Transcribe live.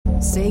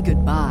Say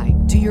goodbye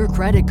to your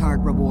credit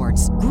card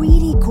rewards.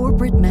 Greedy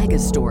corporate mega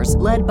stores,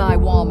 led by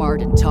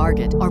Walmart and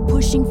Target, are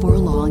pushing for a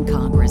law in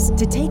Congress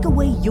to take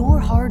away your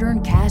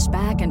hard-earned cash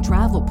back and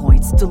travel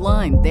points to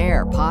line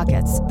their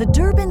pockets. The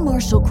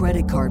Durbin-Marshall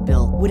credit card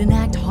bill would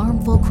enact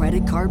harmful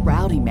credit card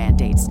routing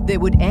mandates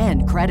that would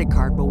end credit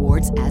card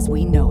rewards as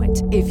we know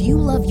it. If you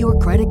love your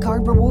credit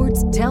card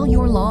rewards, tell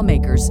your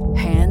lawmakers,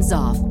 hands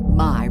off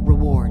my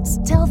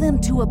rewards. Tell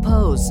them to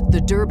oppose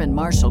the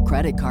Durbin-Marshall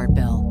credit card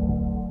bill.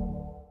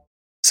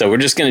 So we're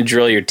just going to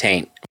drill your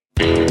taint.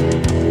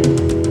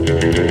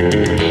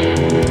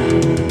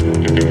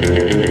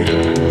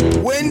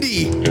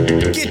 Wendy,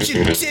 get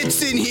your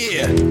tits in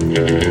here.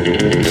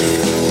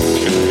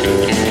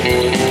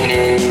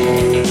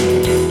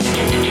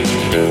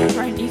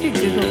 Brian, you could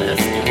Google this.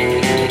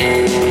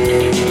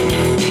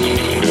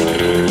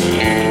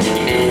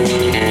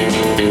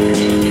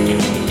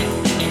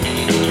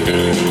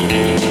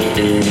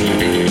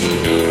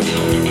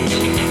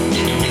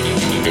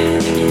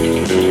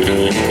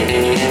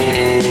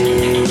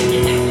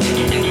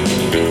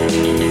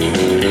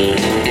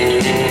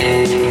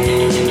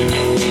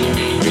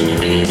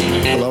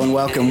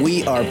 Welcome.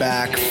 We are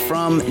back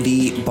from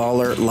the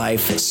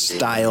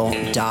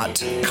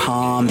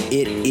ballerlifestyle.com.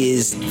 It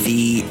is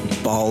the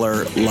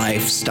Baller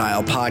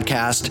Lifestyle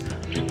Podcast.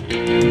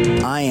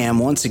 I am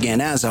once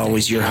again, as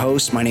always, your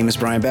host. My name is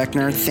Brian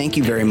Beckner. Thank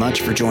you very much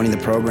for joining the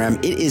program.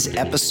 It is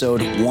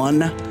episode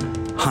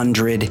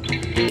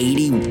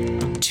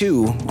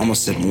 182,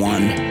 almost said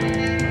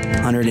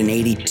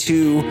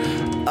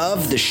 182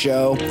 of the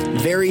show.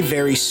 Very,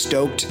 very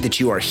stoked that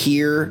you are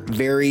here.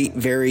 Very,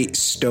 very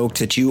stoked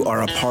that you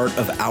are a part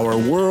of our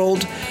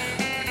world.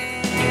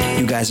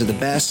 You guys are the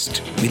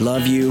best. We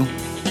love you,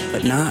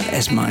 but not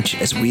as much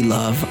as we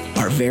love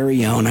our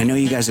very own. I know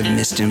you guys have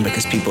missed him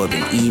because people have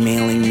been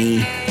emailing me,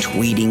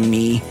 tweeting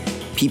me.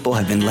 People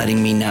have been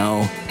letting me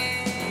know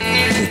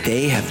that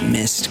they have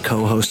missed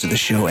co-host of the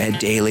show, Ed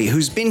Daly,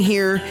 who's been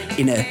here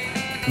in a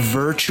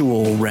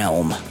virtual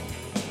realm.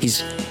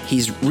 He's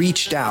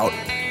reached out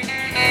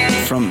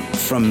from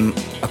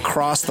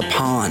across the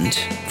pond,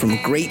 from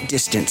a great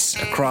distance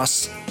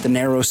across the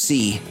narrow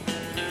sea,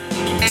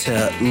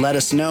 to let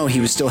us know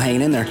he was still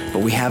hanging in there,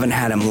 but we haven't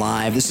had him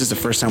live. This is the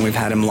first time we've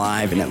had him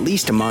live in at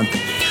least a month.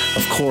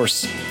 Of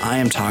course, I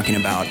am talking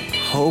about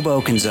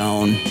Hoboken's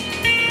own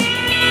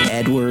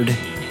Edward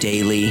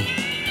Daly.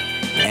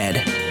 Ed,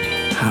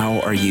 how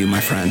are you,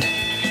 my friend?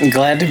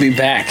 Glad to be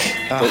back.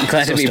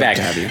 Glad so to be back.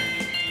 To have you.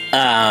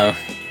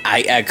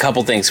 A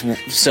couple things.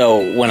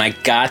 So when I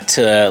got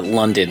to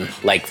London,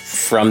 like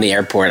from the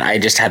airport, I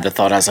just had the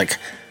thought. I was like,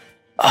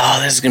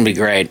 "Oh, this is gonna be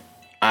great.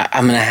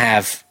 I'm gonna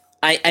have."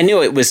 I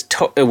knew it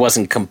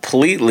wasn't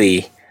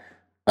completely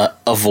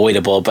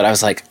avoidable, but I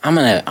was like, I'm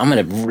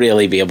gonna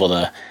really be able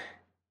to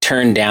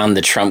turn down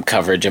the Trump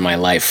coverage in my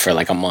life for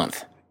like a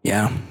month.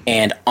 Yeah.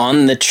 And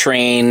on the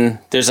train,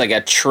 there's like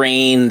a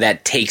train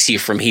that takes you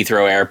from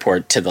Heathrow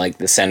Airport to like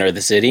the center of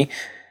the city.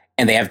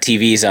 And they have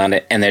TVs on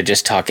it, and they're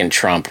just talking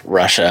Trump,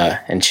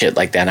 Russia, and shit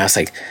like that. And I was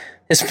like,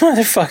 this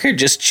motherfucker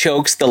just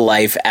chokes the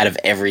life out of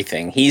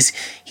everything. He's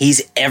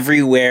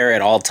everywhere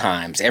at all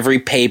times. Every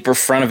paper,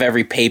 front of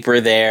every paper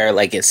there.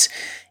 Like, it's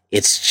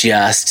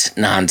just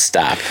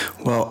nonstop.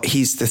 Well,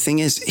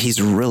 he's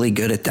really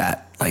good at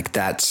that. Like,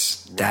 that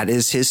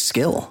is his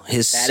skill. That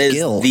is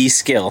the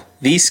skill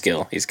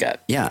he's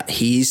got. Yeah,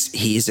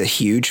 he's a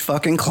huge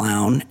fucking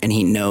clown, and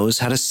he knows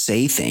how to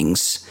say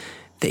things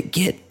that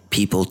get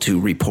people to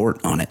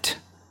report on it.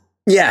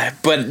 Yeah,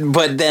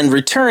 but then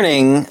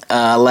returning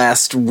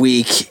last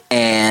week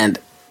and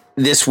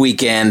this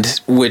weekend,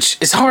 which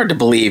is hard to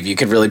believe you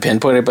could really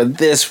pinpoint it, but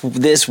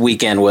this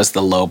weekend was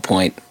the low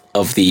point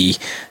of the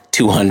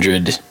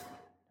 200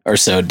 or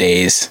so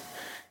days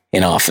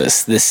in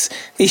office. These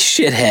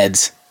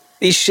shitheads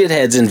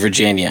in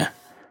Virginia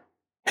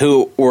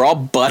who were all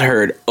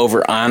butthurt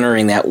over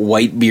honoring that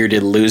white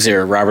bearded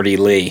loser Robert E.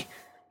 Lee.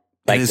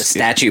 Like the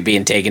statue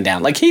being taken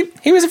down. Like he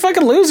was a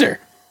fucking loser.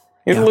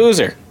 He was a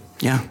loser.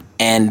 Yeah.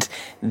 And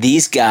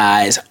these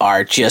guys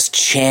are just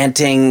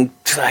chanting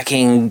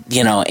fucking,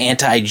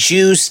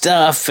 anti-Jew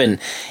stuff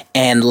and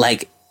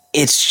like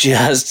it's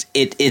just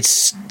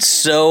it's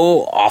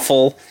so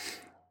awful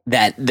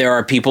that there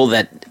are people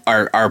that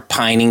are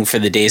pining for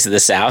the days of the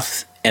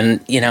South. And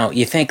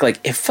you think like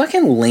if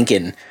fucking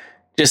Lincoln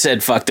just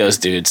said fuck those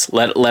dudes,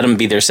 let them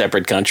be their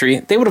separate country,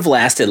 they would have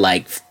lasted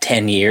like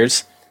 10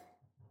 years.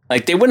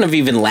 Like, they wouldn't have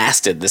even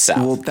lasted, the South.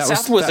 Well, the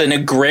South was an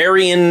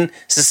agrarian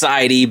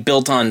society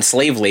built on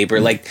slave labor.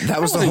 Like, that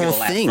was the whole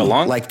thing.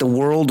 Like, the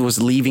world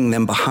was leaving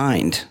them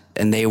behind.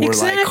 And they were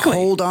like,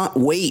 hold on,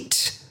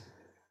 wait.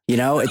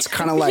 It's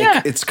kind of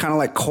like it's kind of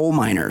like coal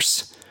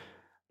miners.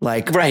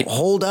 Like, right.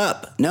 Hold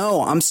up.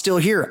 No, I'm still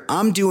here.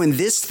 I'm doing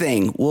this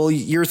thing. Well,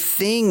 your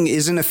thing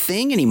isn't a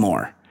thing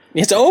anymore.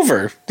 It's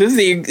over.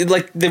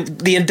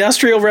 The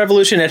Industrial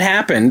Revolution had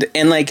happened,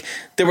 and like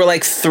there were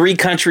like 3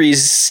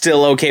 countries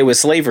still okay with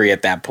slavery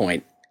at that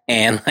point,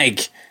 and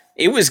like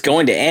it was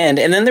going to end.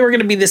 And then there were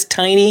going to be this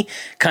tiny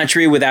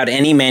country without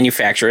any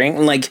manufacturing,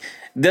 and like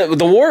the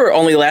war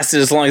only lasted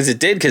as long as it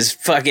did because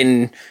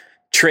fucking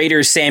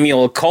traitor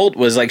Samuel Colt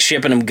was like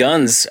shipping him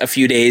guns a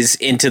few days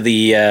into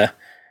the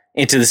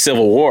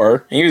Civil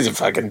War. He was a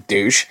fucking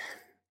douche.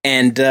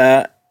 And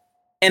then,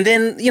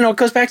 it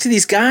goes back to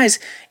these guys.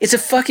 It's a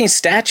fucking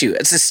statue.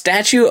 It's a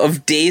statue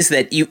of days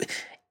that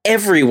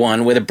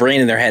everyone with a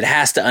brain in their head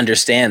has to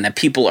understand that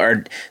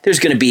there's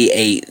going to be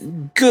a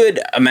good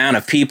amount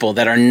of people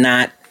that are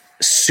not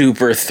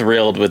super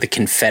thrilled with the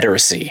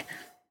Confederacy.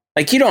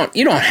 Like, you don't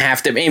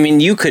have to, I mean,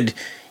 you could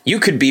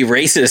be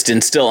racist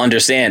and still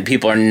understand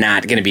people are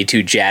not going to be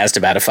too jazzed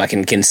about a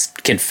fucking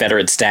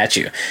Confederate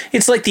statue.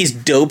 It's like these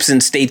dopes in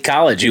State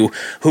College who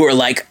are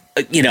like,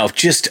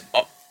 just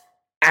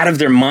out of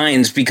their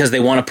minds because they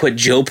want to put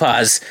Joe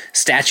Pa's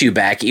statue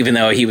back, even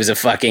though he was a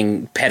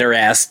fucking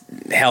peder-ass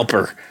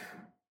helper.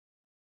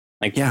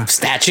 Like, yeah.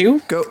 Statue?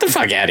 Get the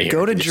fuck out of here.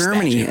 Go to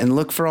Germany and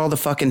look for all the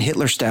fucking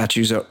Hitler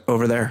statues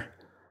over there.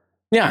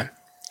 Yeah.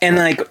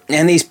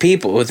 And these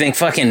people who think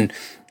fucking,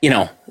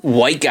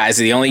 white guys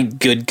are the only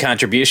good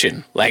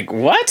contribution. Like,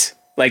 what?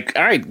 Like,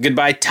 all right,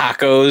 goodbye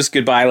tacos,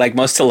 goodbye, like,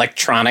 most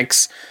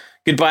electronics,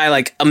 goodbye,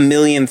 like, a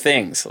million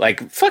things.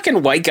 Like,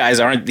 fucking white guys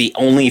aren't the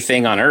only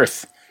thing on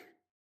Earth.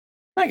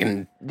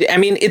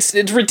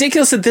 It's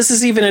ridiculous that this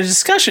is even a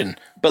discussion.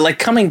 But, like,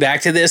 coming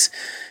back to this,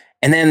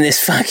 and then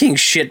this fucking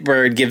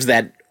shitbird gives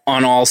that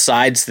on all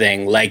sides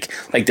thing, like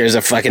there's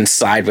a fucking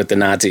side with the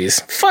Nazis.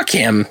 Fuck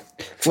him.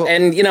 Well,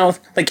 and,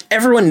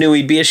 everyone knew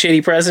he'd be a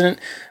shitty president,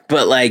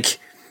 but, like,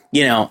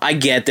 I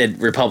get that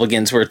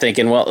Republicans were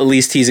thinking, well, at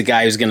least he's a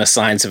guy who's going to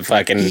sign some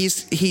fucking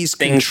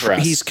things for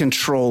us. He's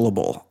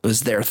controllable,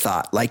 was their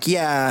thought. Like,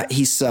 yeah,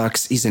 he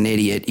sucks. He's an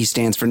idiot. He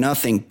stands for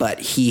nothing, but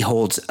he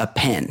holds a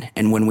pen.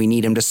 And when we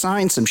need him to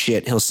sign some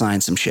shit, he'll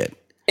sign some shit.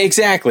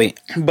 Exactly.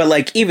 But,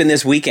 like, even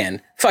this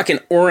weekend, fucking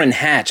Orrin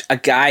Hatch, a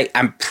guy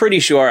I'm pretty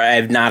sure I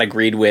have not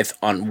agreed with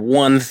on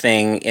one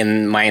thing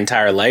in my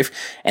entire life.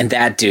 And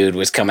that dude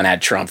was coming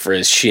at Trump for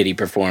his shitty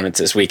performance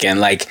this weekend.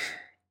 Like,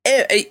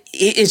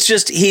 it's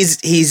just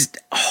he's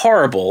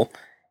horrible,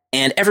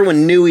 and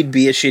everyone knew he'd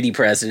be a shitty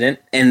president,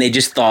 and they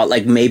just thought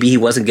like maybe he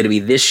wasn't going to be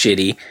this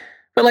shitty.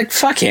 But like,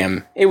 fuck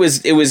him. It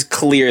was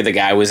clear the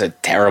guy was a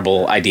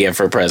terrible idea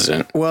for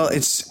president. Well,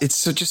 it's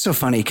just so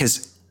funny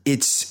because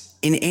it's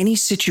in any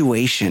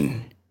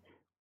situation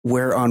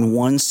where on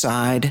one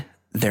side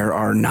there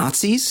are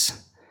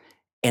Nazis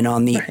and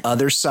on the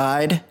other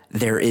side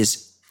there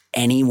is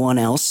anyone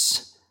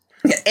else.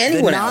 Yeah,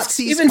 anyone else,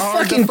 even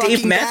fucking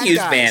Dave Matthews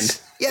Band.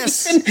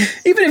 Yes,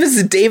 even if it's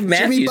a Dave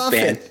Matthews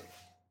Band.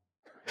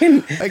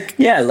 And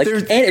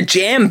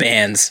jam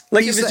bands.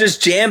 Like if it's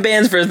just jam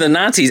bands for the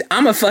Nazis,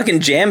 I'm a fucking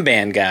jam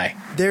band guy.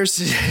 There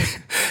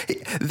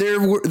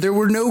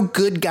were no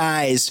good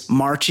guys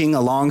marching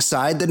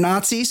alongside the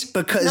Nazis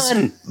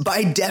because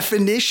by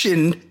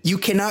definition you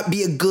cannot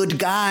be a good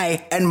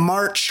guy and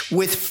march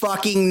with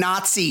fucking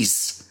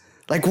Nazis.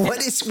 Like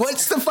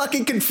what's the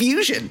fucking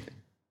confusion?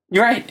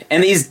 You're right.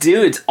 And these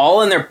dudes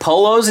all in their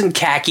polos and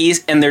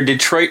khakis and their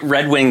Detroit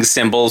Red Wings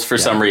symbols for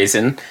some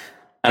reason.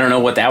 I don't know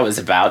what that was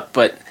about,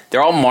 but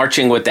they're all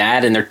marching with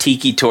that and their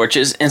tiki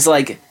torches. And it's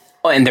like,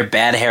 and their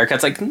bad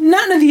haircuts. Like,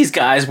 none of these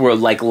guys were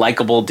like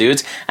likable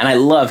dudes. And I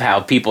love how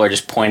people are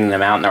just pointing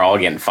them out and they're all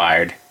getting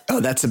fired. Oh,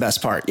 that's the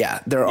best part.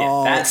 Yeah, they're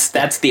all.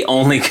 That's the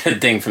only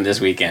good thing from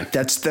this weekend.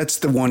 That's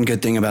the one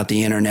good thing about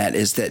the internet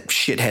is that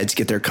shitheads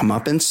get their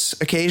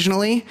comeuppance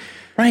occasionally.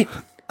 Right.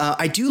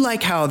 I do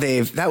like how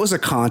that was a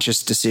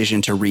conscious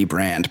decision to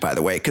rebrand, by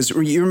the way, because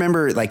you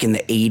remember like in the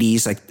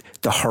 80s, like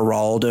the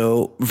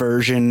Geraldo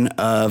version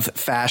of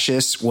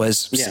fascists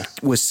was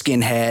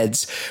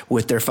skinheads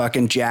with their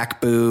fucking jack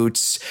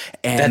boots.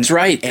 And that's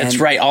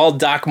right. All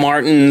Doc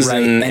Martens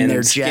and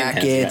their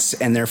jackets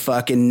and their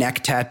fucking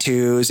neck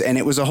tattoos. And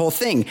it was a whole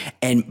thing.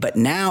 But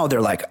now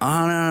they're like,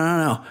 oh,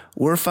 no.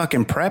 We're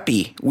fucking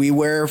preppy.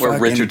 We're fucking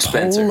Richard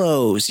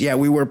polos. Spencer. Yeah,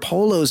 we wear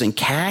polos and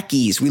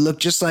khakis. We look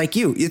just like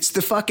you. It's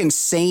the fucking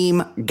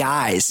same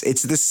guys.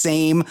 It's the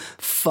same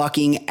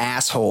fucking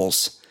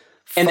assholes.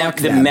 And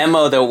the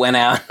memo that went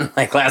out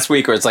like last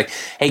week where it's like,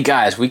 hey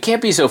guys, we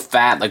can't be so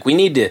fat. Like we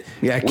need to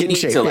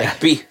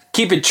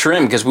keep it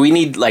trim because we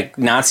need like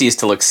Nazis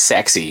to look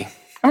sexy.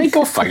 I mean,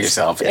 go fuck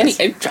yourself. Yes.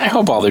 I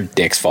hope all their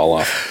dicks fall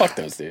off. Fuck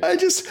those dudes. I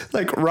just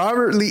like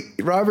Robert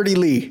E.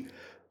 Lee.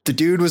 The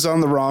dude was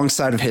on the wrong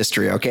side of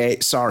history, okay?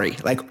 Sorry.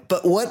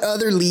 But what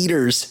other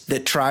leaders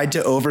that tried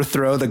to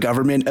overthrow the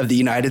government of the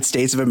United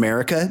States of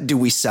America do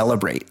we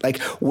celebrate?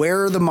 Like,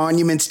 where are the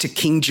monuments to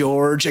King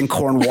George and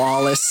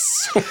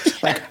Cornwallis?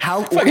 Like,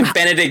 how... Fucking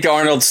Benedict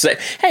Arnold said,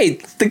 hey,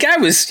 the guy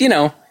was,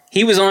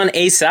 he was on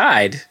a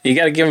side. You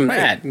got to give him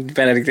that,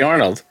 Benedict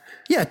Arnold.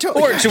 Yeah,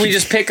 totally. Or should we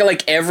just pick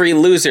like every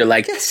loser?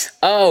 Like,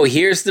 oh,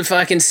 here's the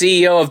fucking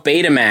CEO of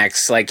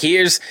Betamax. Like,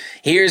 here's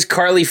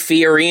Carly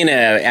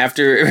Fiorina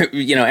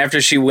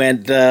after she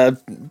went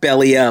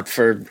belly up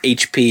for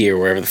HP or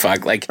wherever the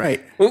fuck. Like,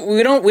 right.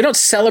 we don't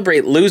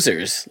celebrate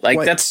losers.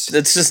 Like, that's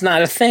just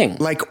not a thing.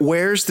 Like,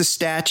 where's the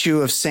statue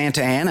of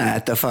Santa Ana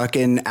at the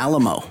fucking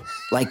Alamo?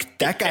 Like,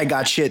 that guy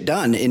got shit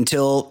done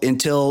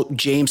until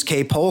James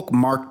K. Polk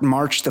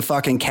marched the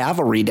fucking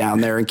cavalry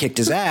down there and kicked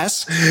his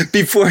ass.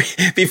 Before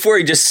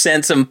he just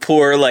sent some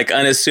poor, like,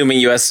 unassuming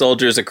U.S.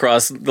 soldiers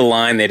across the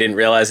line they didn't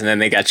realize, and then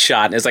they got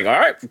shot. And it's like, all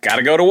right,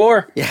 gotta go to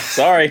war. Yeah.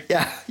 Sorry.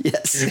 Yeah.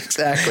 Yes,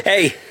 exactly.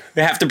 Hey,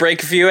 we have to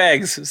break a few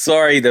eggs.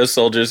 Sorry, those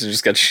soldiers who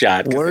just got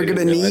shot. We're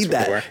gonna need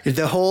that.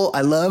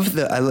 I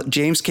love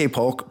James K.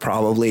 Polk,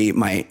 probably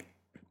my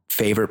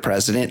favorite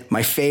president.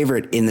 My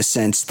favorite in the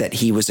sense that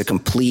he was a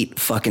complete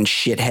fucking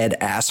shithead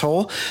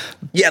asshole.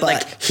 Yeah,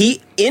 like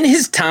he in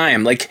his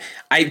time, like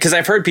because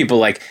I've heard people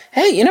like,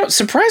 hey,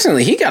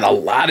 surprisingly, he got a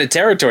lot of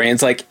territory. And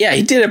it's like, yeah,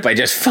 he did it by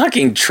just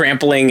fucking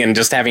trampling and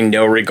just having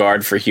no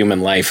regard for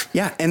human life.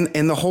 Yeah, and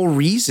the whole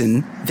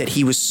reason that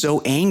he was so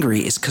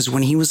angry is because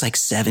when he was like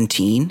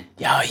 17,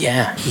 oh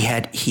yeah, he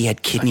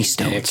had kidney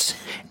stones,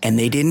 and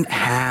they didn't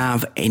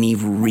have any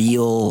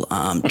real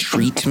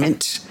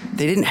treatment.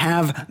 They didn't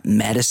have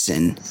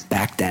medicine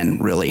back then,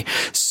 really.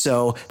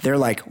 So they're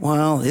like,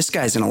 well, this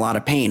guy's in a lot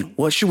of pain.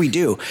 What should we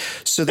do?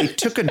 So they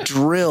took a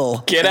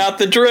drill. Get out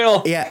the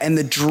drill. Yeah, and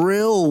the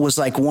drill was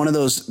like one of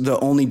those, the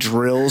only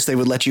drills they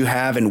would let you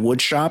have in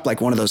wood shop, like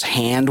one of those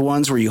hand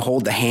ones where you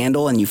hold the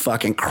handle and you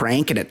fucking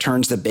crank and it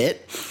turns the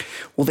bit.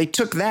 Well, they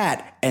took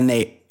that and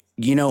they,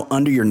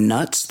 under your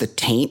nuts, the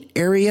taint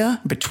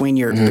area between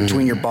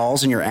your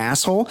balls and your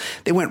asshole,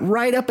 they went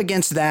right up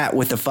against that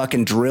with the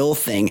fucking drill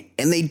thing,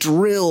 and they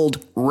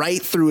drilled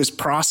right through his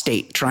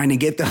prostate trying to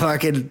get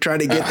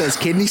those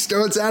kidney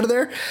stones out of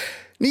there.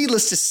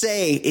 Needless to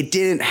say, it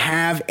didn't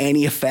have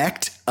any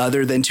effect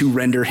other than to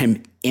render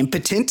him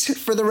impotent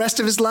for the rest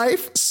of his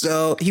life.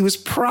 So he was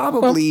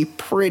probably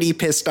pretty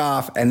pissed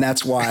off, and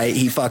that's why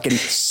he fucking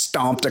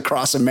stomped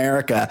across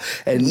America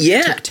and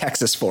took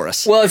Texas for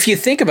us. Well, if you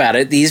think about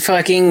it, these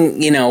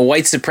fucking,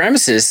 white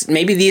supremacists,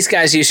 maybe these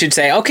guys, you should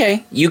say,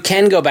 okay, you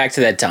can go back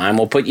to that time.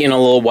 We'll put you in a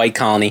little white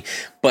colony,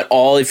 but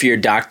all of your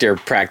doctor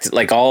practice,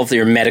 like all of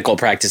your medical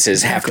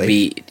practices have to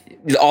be,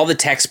 all the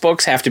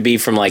textbooks have to be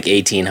from like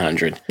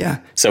 1800.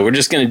 Yeah. So we're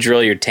just going to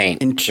drill your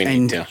taint. And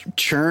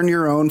churn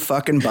your own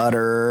fucking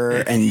butter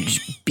and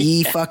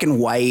be fucking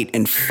white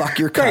and fuck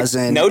your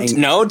cousin. No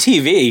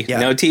TV. Yeah.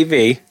 No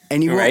TV.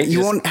 And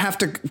you won't have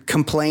to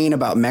complain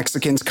about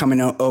Mexicans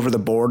coming over the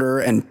border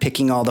and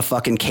picking all the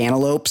fucking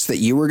cantaloupes that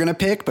you were going to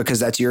pick because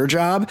that's your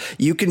job.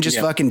 You can just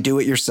fucking do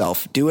it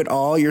yourself. Do it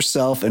all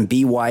yourself and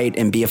be white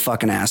and be a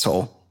fucking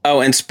asshole. Oh,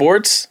 and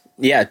sports?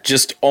 Yeah,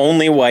 just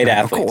only white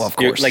athletes. Of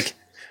course.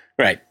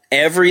 Right.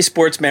 Every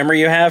sports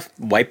memory you have,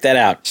 wipe that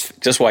out.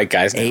 Just white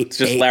guys. It's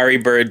just Larry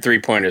Bird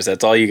 3-pointers.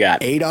 That's all you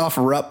got. Adolph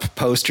Rupp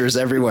posters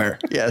everywhere.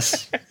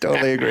 Yes,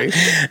 totally agree.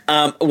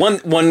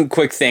 One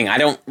quick thing. I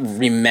don't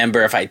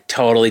remember if I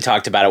totally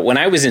talked about it. When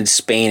I was in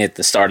Spain at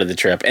the start of the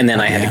trip, and then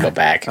I had to go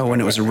back. Oh, when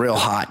it was real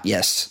hot.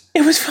 Yes.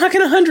 It was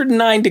fucking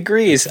 109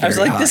 degrees. I was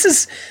like, this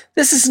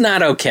is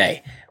not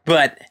okay.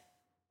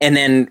 And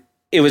then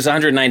it was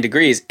 109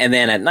 degrees. And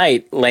then at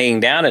night, laying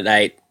down at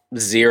night,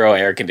 zero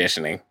air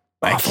conditioning.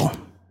 Awful.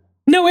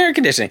 No air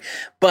conditioning.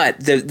 But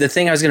the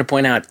thing I was going to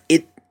point out,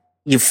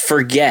 you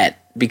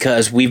forget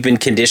because we've been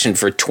conditioned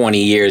for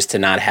 20 years to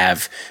not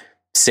have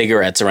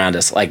cigarettes around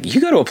us. Like you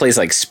go to a place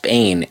like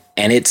Spain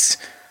and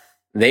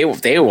they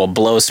will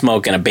blow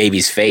smoke in a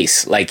baby's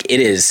face. Like it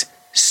is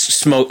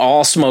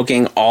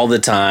smoking all the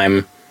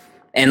time.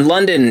 And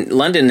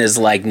London is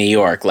like New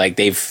York. Like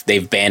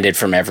they've banned it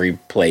from every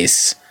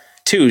place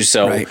too.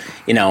 So, right.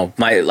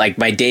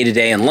 My day to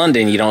day in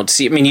London, you don't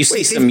see, you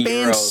see some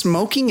banned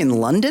smoking in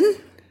London?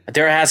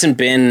 There hasn't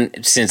been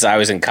since I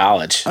was in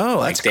college.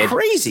 Oh, that's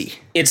crazy.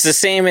 It's the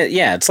same.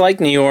 Yeah. It's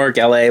like New York,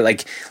 LA,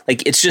 like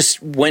it's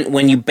just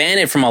when you ban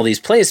it from all these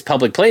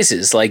public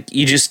places, like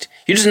you're just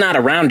not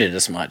around it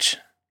as much.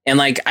 And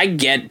like, I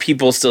get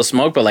people still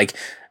smoke, but like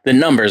the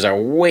numbers are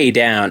way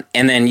down.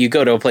 And then you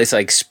go to a place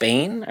like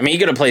Spain. You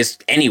go to a place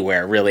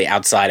anywhere really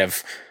outside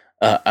of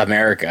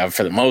America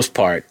for the most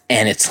part,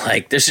 and it's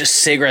like there's just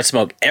cigarette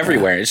smoke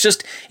everywhere.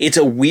 It's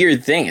a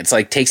weird thing. It's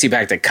like takes you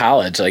back to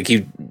college. Like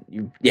you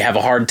have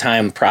a hard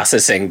time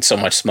processing so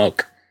much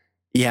smoke.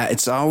 Yeah,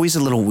 it's always a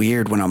little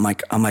weird when I'm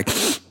like,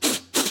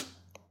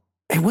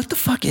 hey, what the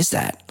fuck is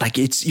that? Like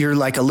you're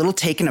like a little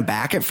taken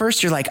aback at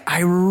first. You're like,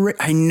 I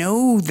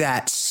know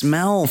that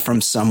smell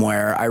from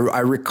somewhere. I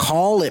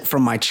recall it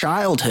from my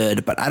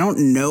childhood, but I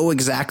don't know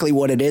exactly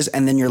what it is.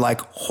 And then you're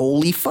like,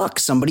 holy fuck,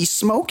 somebody's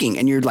smoking.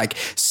 And you're like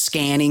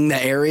scanning the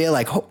area.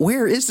 Like,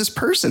 where is this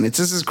person? This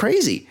is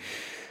crazy.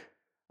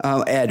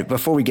 Ed,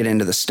 before we get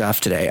into the stuff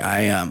today,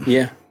 I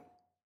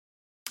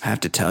have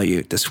to tell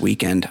you this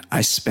weekend,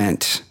 I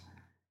spent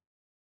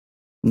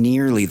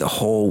nearly the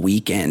whole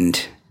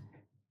weekend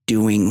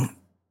doing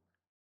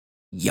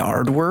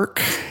yard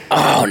work.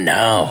 Oh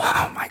no.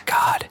 Oh my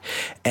God.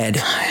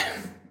 Ed,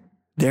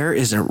 there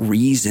is a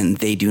reason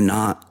they do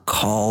not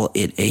call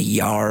it a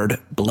yard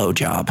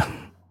blowjob.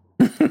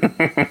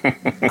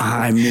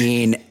 I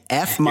mean,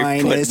 F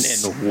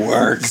minus, in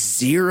work.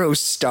 0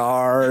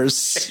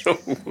 stars.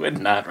 Would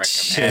not recommend.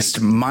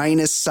 Just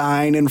minus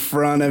sign in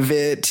front of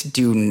it.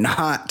 Do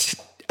not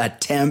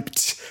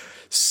attempt.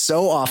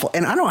 So awful.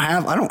 And I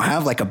don't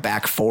have like a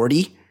back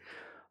 40.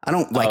 I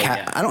don't like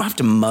I don't have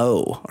to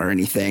mow or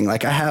anything.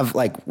 Like I have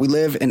we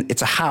live in,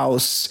 it's a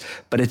house,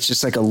 but it's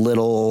just like a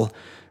little,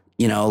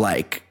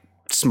 like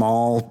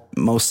small,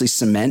 mostly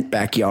cement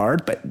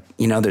backyard. But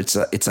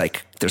it's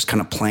like there's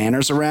kind of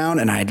planters around,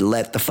 and I'd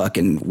let the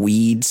fucking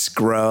weeds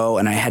grow,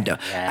 and I had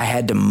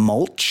to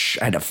mulch.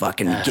 I had to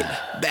fucking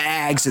get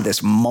bags of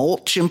this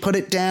mulch and put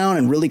it down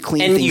and really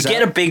clean things up. And you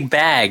get a big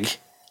bag.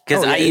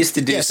 Because I used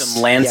to do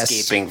some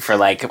landscaping for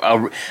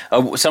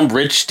some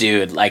rich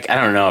dude. Like, I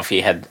don't know if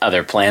he had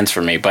other plans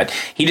for me, but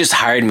he just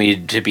hired me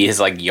to be his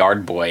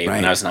yard boy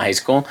when I was in high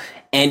school.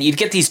 And you'd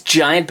get these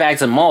giant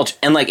bags of mulch,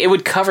 and it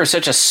would cover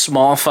such a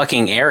small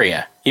fucking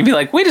area. You'd be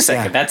like, wait a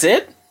second, that's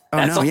it?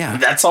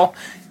 That's all?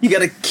 You got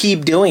to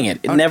keep doing it.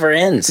 It never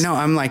ends. No,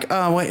 I'm like,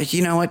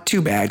 you know what?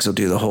 2 bags will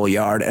do the whole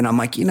yard. And I'm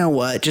like, you know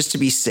what? Just to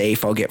be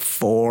safe, I'll get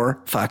 4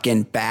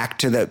 fucking back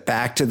to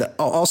the.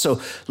 Oh, also,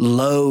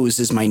 Lowe's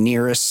is my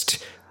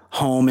nearest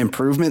home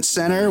improvement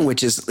center,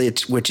 which is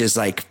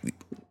like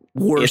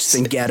worse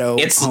than ghetto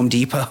Home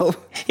Depot.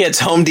 Yeah, it's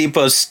Home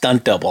Depot's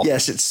stunt double.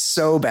 Yes, it's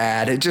so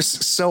bad. It's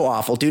just so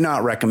awful. Do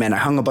not recommend. I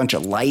hung a bunch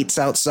of lights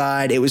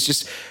outside. It was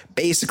just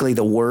basically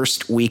the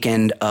worst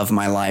weekend of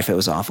my life. It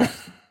was awful.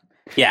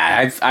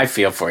 Yeah, I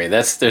feel for you.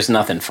 There's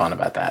nothing fun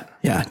about that.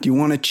 Yeah. Do you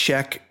want to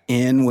check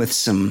in with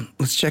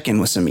let's check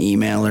in with some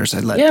emailers.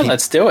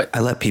 Let's do it.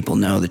 I let people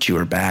know that you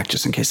were back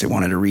just in case they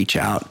wanted to reach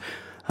out.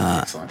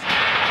 Excellent.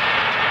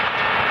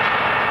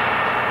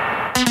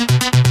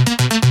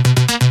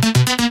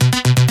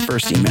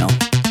 First email.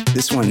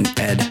 This one,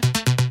 Ed,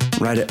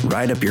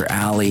 right up your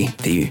alley.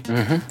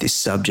 The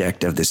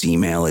subject of this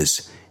email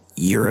is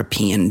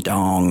European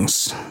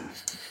dongs.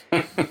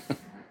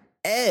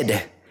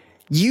 Ed,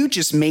 you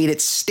just made it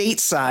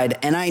stateside,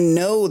 and I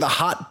know the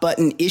hot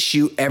button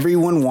issue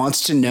everyone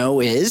wants to know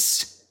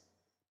is,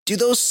 do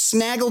those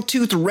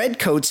snaggletooth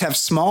redcoats have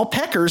small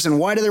peckers, and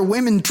why do their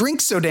women drink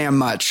so damn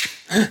much?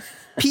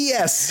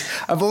 P.S.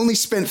 I've only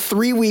spent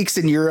 3 weeks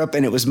in Europe,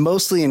 and it was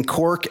mostly in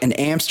Cork and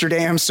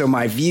Amsterdam, so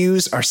my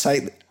views are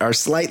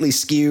slightly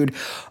skewed.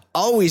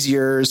 Always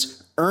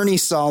yours, Ernie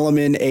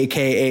Solomon,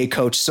 a.k.a.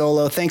 Coach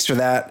Solo. Thanks for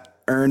that,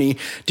 Ernie.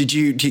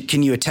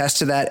 Can you attest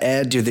to that,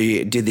 Ed? Do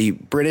the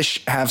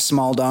British have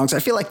small dongs? I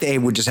feel like they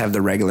would just have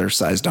the regular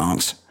sized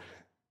dongs.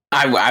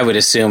 I would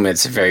assume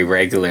it's very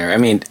regular. I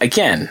mean,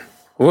 again,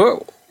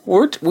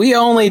 we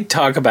only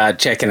talk about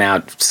checking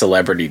out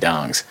celebrity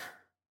dongs.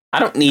 I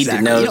don't need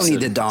to know. You don't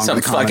need the dong some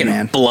of the common fucking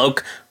man.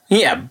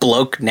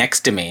 bloke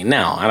next to me.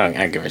 No, I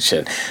don't give a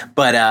shit.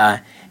 But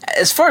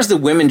as far as the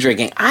women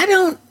drinking, I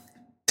don't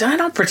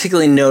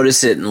particularly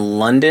notice it in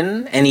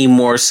London any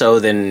more so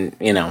than,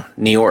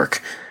 New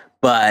York.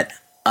 But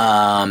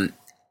when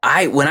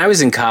I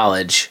was in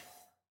college,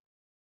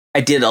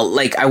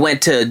 I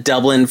went to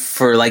Dublin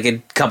for a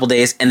couple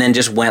days and then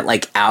just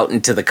went out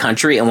into the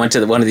country and went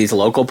to one of these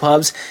local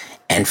pubs,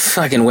 and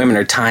fucking women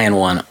are tying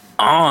one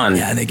on.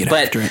 Yeah, they get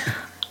after it.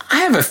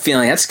 I have a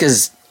feeling that's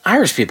because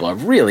Irish people are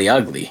really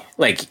ugly.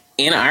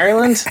 In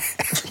Ireland,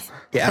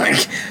 yeah,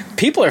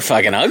 people are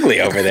fucking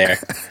ugly over there.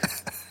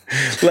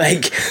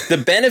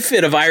 The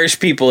benefit of Irish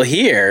people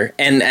here,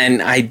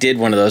 and I did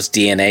one of those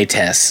DNA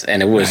tests,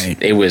 and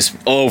it was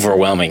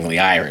overwhelmingly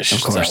Irish.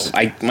 Of course. So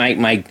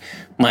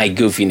my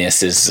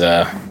goofiness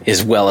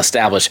is well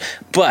established,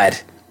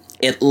 but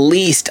at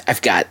least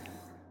I've got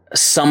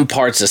some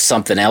parts of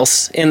something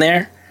else in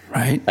there.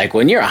 Right.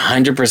 When you're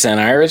 100%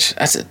 Irish,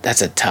 that's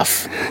a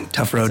tough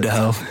road to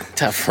hoe.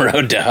 Tough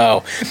road to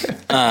hoe.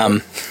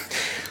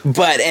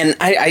 But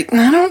I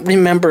don't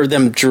remember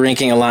them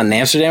drinking a lot in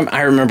Amsterdam.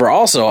 I remember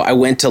also I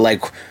went to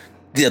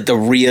the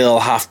real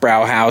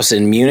Hofbrauhaus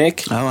in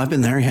Munich. Oh, I've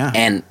been there, yeah.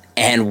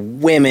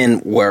 And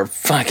women were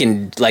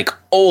fucking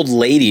old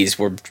ladies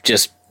were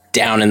just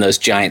down in those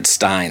giant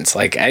steins.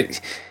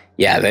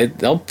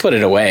 They'll put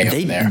it away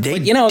over there. They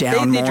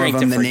drink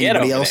to forget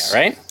over there,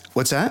 right?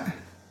 What's that?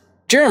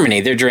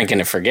 Germany, they're drinking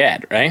to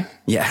forget, right?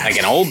 Yeah. Like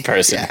an old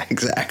person. Yeah,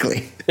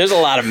 exactly. There's a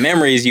lot of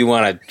memories you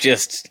want to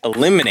just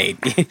eliminate.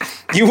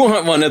 You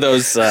want one of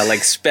those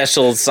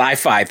special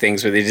sci-fi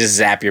things where they just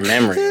zap your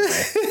memory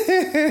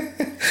away.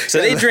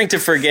 So they drink to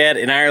forget.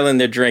 In Ireland,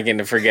 they're drinking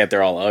to forget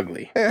they're all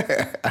ugly.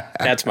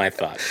 That's my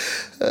thought.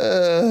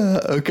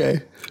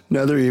 Okay.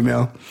 Another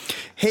email.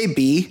 Hey,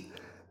 B.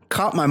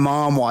 Caught my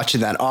mom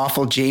watching that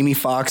awful Jamie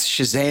Foxx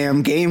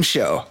Shazam game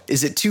show.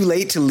 Is it too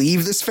late to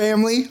leave this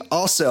family?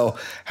 Also,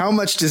 how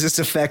much does this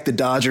affect the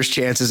Dodgers'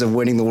 chances of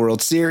winning the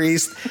World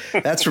Series?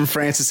 That's from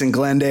Francis in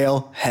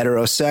Glendale,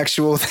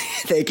 heterosexual.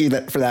 Thank you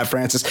for that,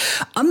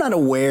 Francis. I'm not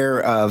aware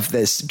of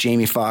this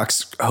Jamie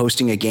Foxx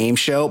hosting a game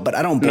show, but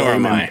I don't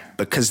blame him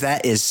because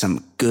that is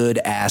some good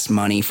ass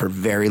money for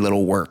very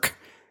little work.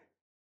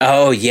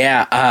 Oh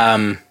yeah.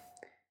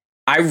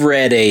 I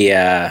read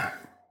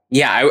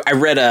I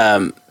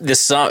read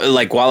this song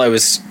like while I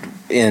was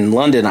in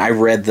London. I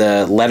read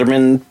the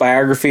Letterman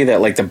biography, that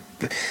like the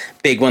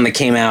big one that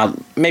came out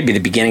maybe the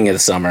beginning of the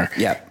summer.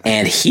 Yeah.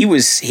 And he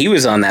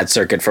was on that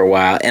circuit for a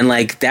while, and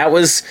like that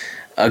was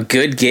a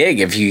good gig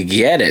if you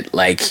get it.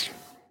 Like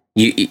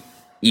you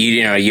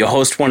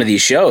host one of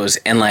these shows,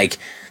 and like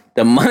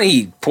the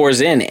money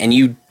pours in, and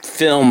you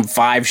film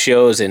 5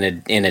 shows in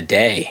a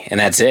day, and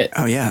that's it.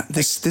 Oh yeah,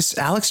 this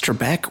Alex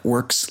Trebek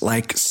works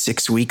like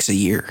 6 weeks a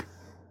year.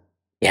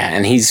 Yeah,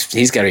 and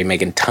he's got to be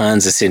making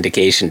tons of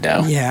syndication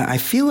dough. Yeah, I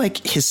feel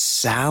like his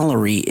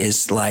salary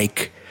is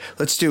like,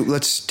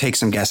 let's take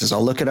some guesses.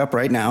 I'll look it up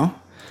right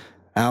now.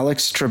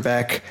 Alex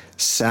Trebek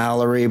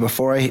salary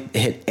before I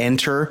hit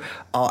enter.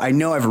 I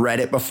know I've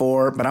read it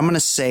before, but I'm going to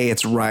say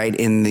it's right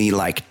in the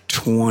like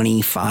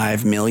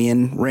 25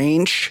 million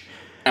range.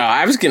 Oh,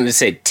 I was going to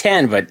say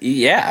 10, but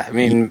yeah, I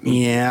mean,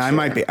 yeah, sure.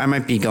 I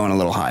might be going a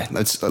little high.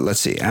 Let's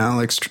see.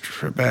 Alex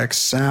Trebek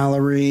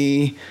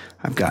salary.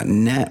 I've got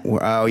net.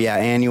 Oh yeah,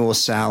 annual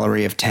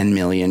salary of 10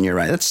 million. You're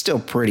right. That's still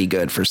pretty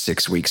good for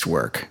 6 weeks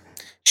work.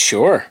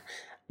 Sure.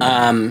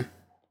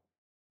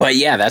 But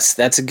yeah,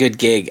 that's a good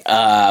gig.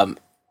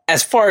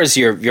 As far as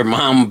your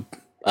mom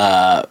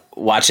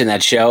watching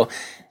that show,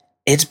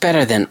 it's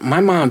better than my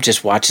mom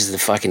just watches the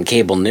fucking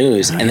cable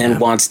news and then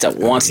wants to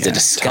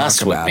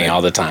discuss with me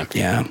all the time.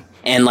 Yeah.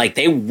 And like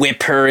they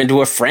whip her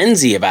into a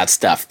frenzy about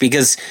stuff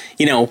because,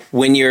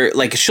 when you're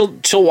like she'll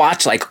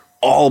watch like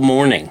all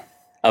morning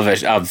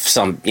of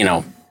some,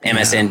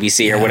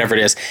 MSNBC or whatever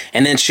it is.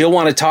 And then she'll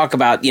want to talk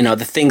about,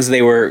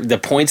 the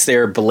points they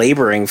were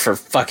belaboring for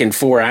fucking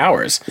 4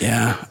 hours.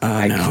 Yeah.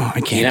 No,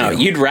 I can't.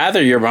 You'd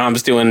rather your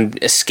mom's doing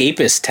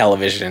escapist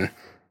television.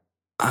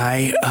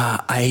 I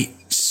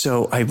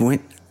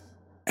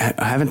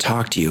haven't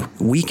talked to you.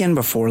 Weekend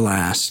before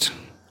last,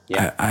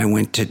 I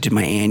went to do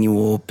my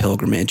annual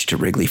pilgrimage to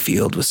Wrigley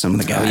Field with some of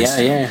the guys.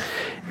 Oh, yeah.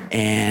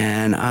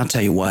 And I'll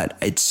tell you what,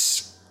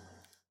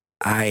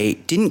 I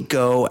didn't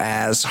go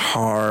as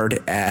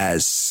hard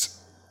as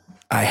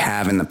I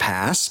have in the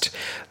past,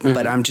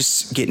 but I'm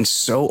just getting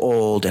so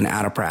old and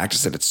out of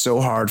practice that it's so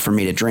hard for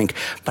me to drink.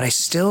 But I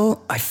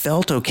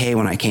felt okay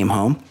when I came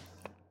home.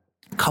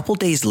 A couple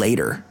days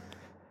later,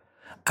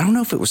 I don't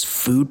know if it was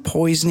food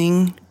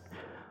poisoning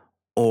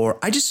or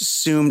I just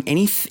assumed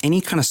any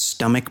kind of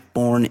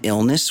stomach-borne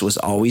illness was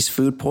always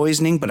food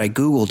poisoning, but I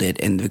Googled it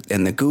and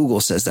the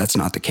Google says that's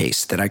not the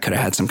case, that I could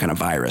have had some kind of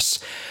virus.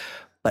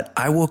 But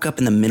I woke up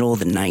in the middle of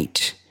the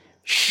night.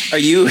 Were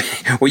you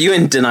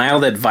in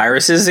denial that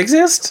viruses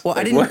exist? Well,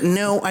 I didn't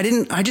know. I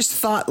didn't. I just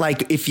thought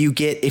like if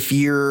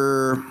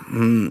you're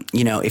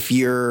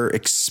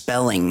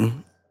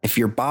expelling, if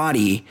your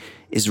body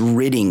is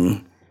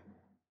ridding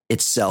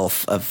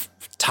itself of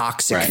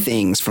toxic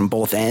things from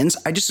both ends,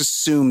 I just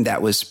assumed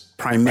that was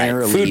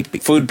primarily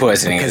food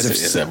poisoning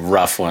is a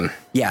rough one.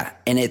 Yeah,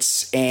 and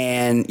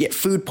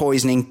food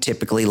poisoning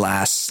typically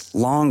lasts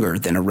longer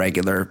than a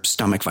regular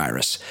stomach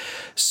virus,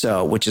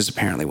 which is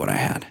apparently what I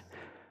had.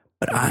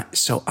 But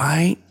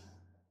I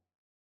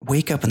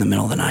wake up in the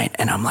middle of the night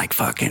and I'm like,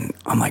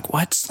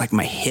 what's like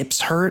my hips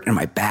hurt and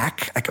my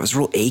back, like I was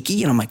real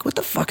achy and I'm like, what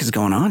the fuck is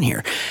going on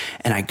here?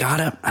 And I got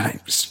up and I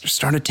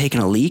started taking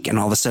a leak and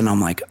all of a sudden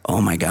I'm like,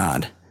 oh my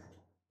God,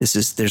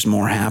 there's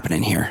more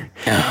happening here.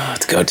 Oh,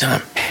 it's go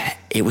time.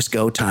 It was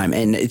go time.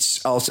 And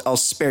I'll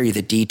spare you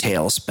the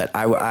details, but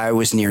I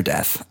was near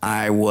death.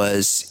 I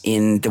was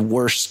in the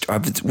worst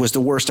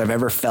I've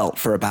ever felt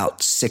for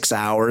about 6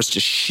 hours,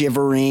 just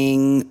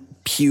shivering,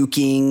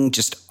 puking,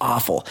 just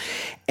awful.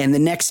 And the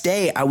next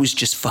day I was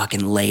just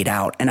fucking laid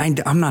out. And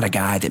I'm not a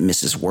guy that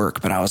misses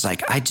work, but I was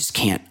like, I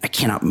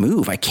cannot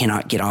move. I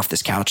cannot get off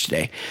this couch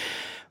today.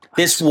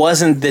 This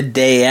wasn't the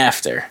day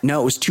after. No,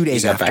 it was 2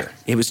 days after.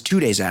 It was 2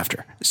 days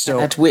after. So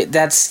that's weird.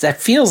 That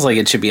feels like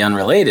it should be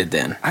unrelated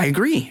then. I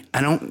agree. I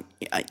don't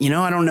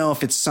know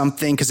if it's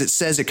something, because it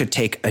says it could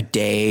take a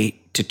day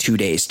to 2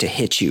 days to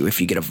hit you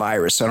if you get a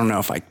virus. So I don't know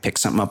if I pick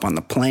something up on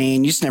the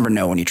plane. You just never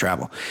know when you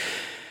travel.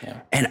 Yeah.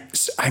 And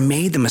I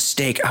made the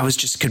mistake.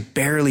 Could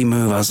barely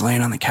move. I was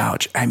laying on the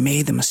couch. I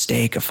made the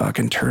mistake of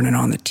fucking turning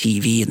on the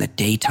TV in the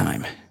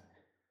daytime.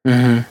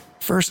 Mm-hmm.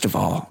 First of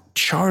all,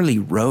 Charlie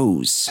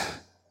Rose.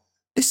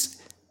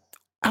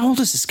 How old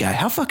is this guy?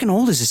 How fucking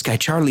old is this guy,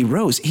 Charlie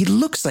Rose? He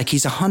looks like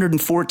he's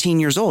 114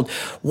 years old.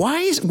 Why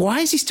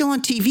is he still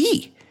on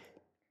TV?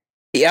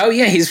 Oh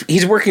yeah,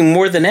 he's working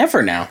more than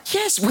ever now.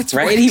 Yes,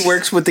 right. He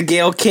works with the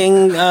Gayle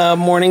King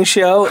morning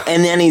show,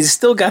 and then he's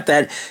still got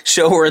that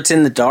show where it's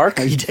in the dark.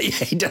 He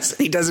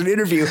does an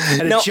interview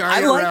at a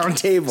giant round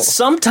table.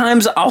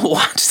 Sometimes I'll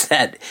watch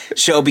that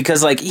show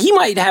because like he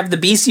might have the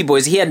Beastie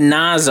Boys. He had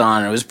Nas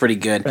on; it was pretty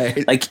good.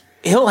 Right. Like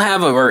he'll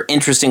have an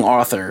interesting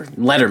author,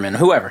 Letterman,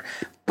 whoever.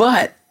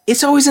 But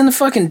it's always in the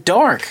fucking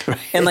dark. Right.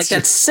 And like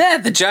that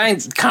set, the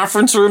giant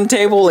conference room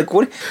table, like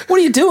what are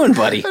you doing,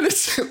 buddy?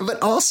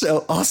 But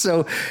also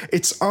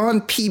it's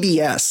on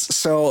PBS,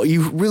 so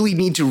you really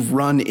need to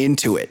run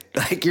into it.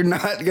 Like you're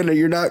not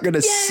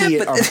gonna see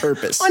it on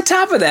purpose. On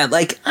top of that,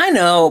 like I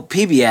know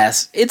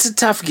PBS, it's a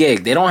tough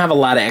gig. They don't have a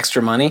lot of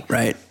extra money.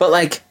 Right. But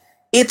like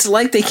it's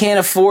like they can't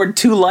afford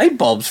 2 light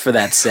bulbs for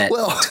that set.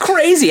 Well, it's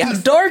crazy how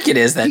dark it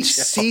is, that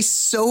show. He's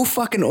so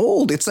fucking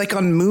old. It's like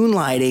on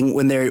Moonlighting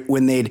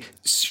when they'd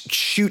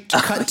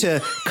cut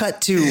to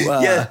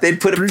yeah,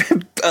 they'd put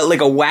like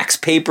a wax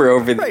paper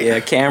over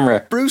the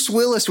camera. Bruce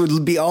Willis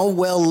would be all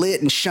well lit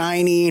and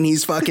shiny, and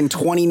he's fucking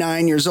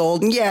 29 years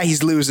old, and yeah,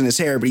 he's losing his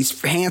hair, but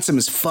he's handsome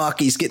as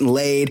fuck. He's getting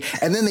laid,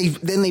 and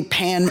then they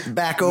pan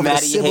back over to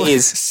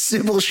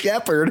Sybil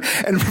Shepherd,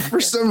 and for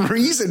some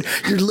reason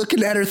you're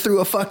looking at her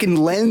through a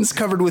fucking lens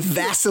covered with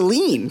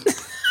Vaseline.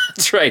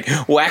 That's right.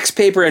 Wax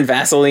paper and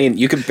Vaseline.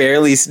 You could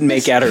barely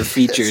make out her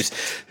features.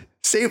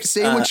 Same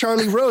with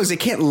Charlie Rose. They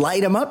can't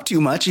light him up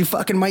too much. He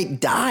fucking might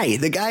die.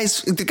 The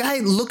guy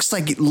looks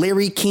like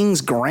Larry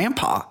King's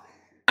grandpa.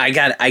 I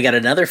got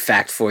another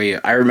fact for you.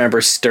 I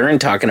remember Stern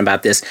talking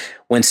about this.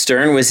 When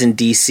Stern was in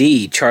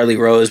D.C., Charlie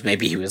Rose,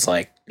 maybe he was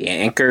like the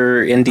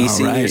anchor in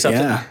D.C. or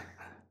something. Yeah.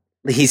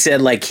 He said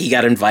like he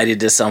got invited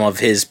to some of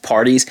his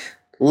parties.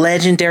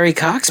 Legendary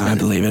cocksman. I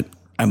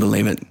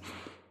believe it.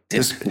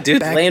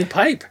 Dude, laying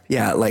pipe.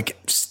 Yeah, like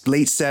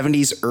late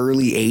 70s,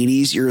 early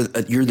 80s. You're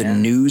the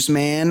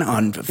newsman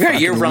on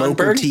you're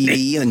local Ron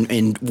TV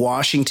in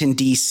Washington,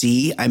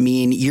 D.C. I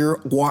mean, you're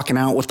walking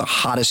out with the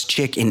hottest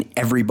chick in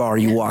every bar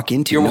you walk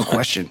into, no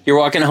question. You're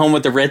walking home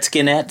with the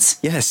Redskinettes?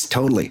 Yes,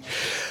 totally.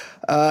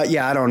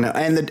 Yeah, I don't know.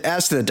 And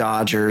as to the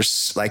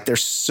Dodgers, like they're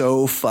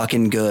so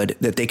fucking good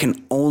that they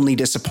can only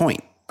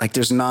disappoint. Like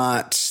there's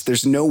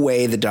no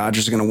way the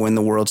Dodgers are going to win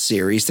the World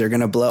Series. They're going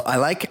to blow. I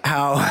like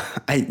how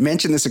I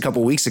mentioned this a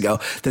couple weeks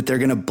ago that they're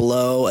going to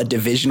blow a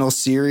divisional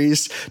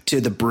series to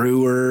the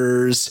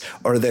Brewers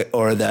or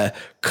the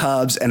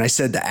Cubs. And I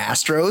said the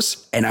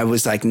Astros, and I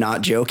was like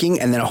not joking.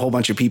 And then a whole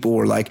bunch of people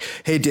were like,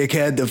 "Hey,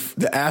 dickhead,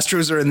 the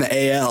Astros are in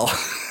the AL."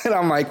 And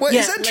I'm like, "What?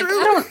 Is that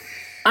true?"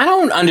 I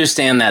don't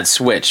understand that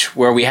switch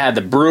where we had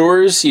the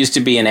Brewers used to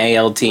be an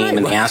AL team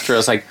and the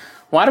Astros like.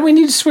 Why do we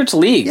need to switch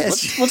leagues?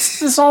 Yes.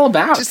 What's this all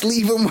about? Just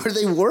leave them where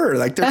they were.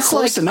 Like they're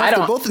close enough.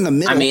 They're both in the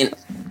middle. I mean,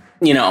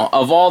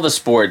 of all the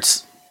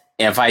sports,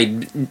 if I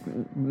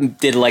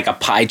did like a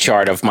pie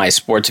chart of my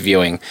sports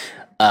viewing,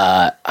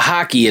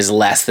 hockey is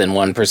less than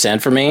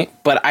 1% for me.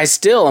 But I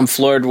still am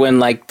floored when,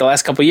 like, the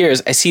last couple of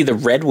years, I see the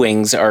Red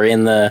Wings are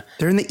in the...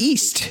 They're in the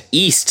East.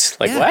 East.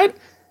 Like, what?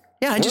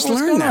 Yeah, I just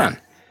learned that.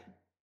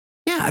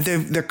 Yeah,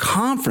 the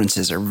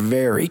conferences are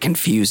very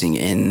confusing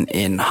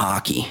in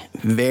hockey.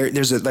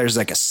 There's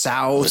like a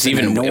South.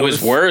 It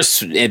was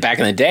worse back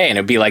in the day, and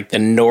it'd be like the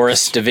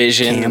Norris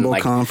division, Campbell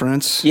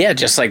Conference. Yeah,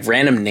 just like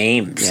random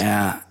names.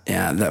 Yeah,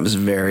 that was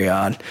very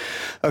odd.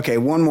 Okay,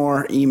 one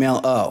more email.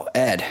 Oh,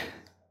 Ed.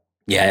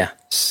 Yeah.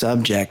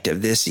 Subject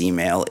of this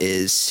email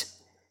is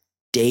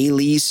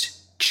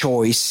Daly's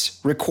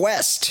Choice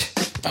Request.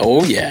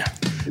 Oh yeah.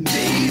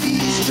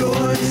 Daly's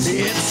Choice,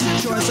 it's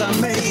the choice I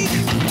make.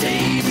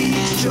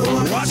 Daly's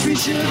Choice, watch me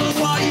shiver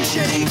while you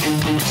shake.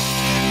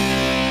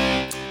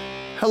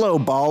 Hello,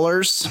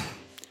 ballers.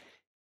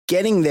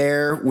 Getting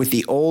there with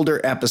the older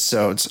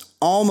episodes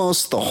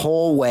almost the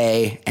whole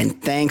way,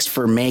 and thanks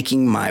for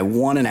making my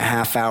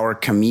 1.5 hour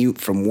commute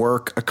from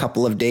work a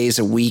couple of days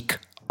a week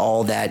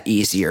all that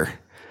easier.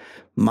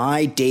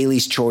 My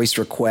Daly's Choice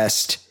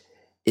request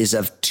is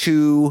of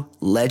 2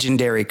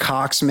 legendary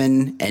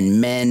coxmen and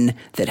men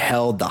that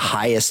held the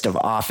highest of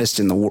office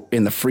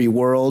in the free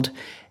world.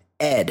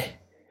 Ed,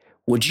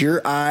 would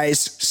your eyes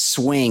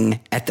swing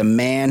at the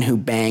man who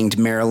banged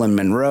Marilyn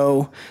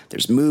Monroe?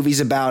 There's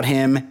movies about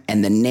him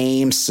and the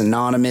name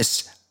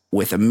synonymous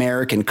with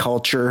American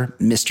culture,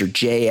 Mr.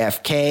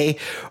 JFK?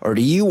 Or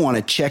do you want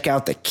to check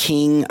out the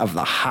king of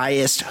the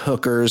highest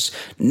hookers,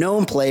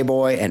 known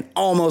playboy and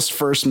almost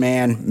first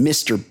man,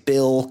 Mr.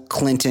 Bill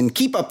Clinton?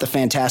 Keep up the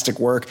fantastic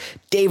work.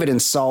 David in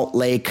Salt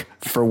Lake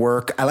for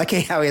work. I like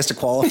how he has to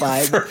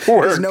qualify.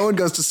 Because no one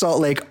goes to Salt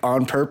Lake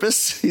on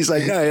purpose. He's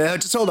like, no,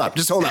 just hold up.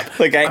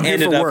 Like I'm here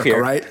for work, here.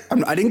 All right?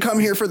 I didn't come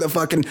here for the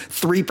fucking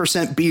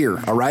 3%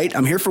 beer, all right?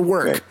 I'm here for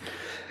work.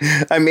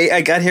 Right.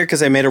 I got here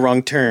because I made a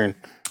wrong turn.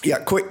 Yeah,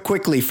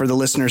 quickly for the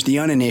listeners, the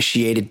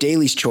uninitiated,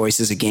 Daly's Choice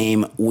is a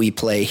game we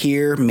play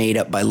here, made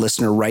up by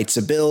listener Writes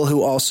a Bill,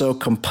 who also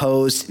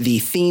composed the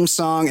theme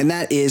song, and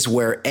that is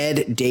where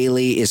Ed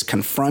Daly is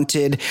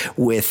confronted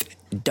with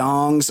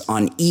dongs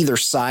on either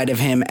side of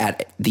him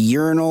at the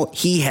urinal.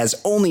 He has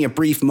only a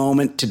brief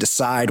moment to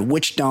decide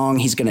which dong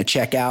he's going to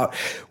check out.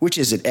 Which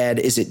is it, Ed?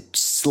 Is it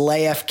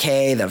Slay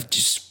FK, the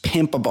just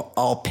pimp of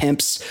all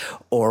pimps,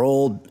 or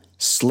old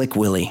Slick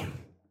Willie?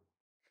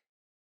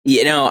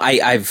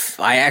 I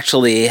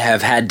actually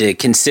have had to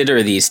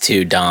consider these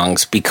 2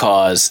 dongs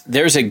because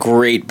there's a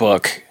great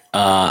book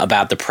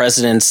about the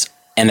presidents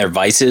and their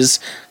vices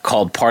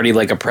called Party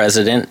Like a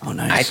President. Oh,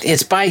 nice.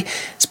 It's by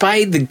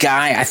the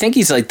guy, I think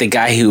he's like the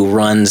guy who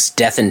runs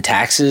Death and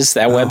Taxes,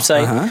 that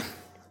website. Uh-huh.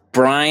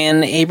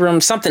 Brian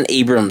Abrams, something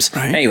Abrams.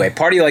 Right. Anyway,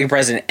 Party Like a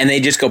President, and they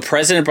just go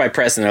president by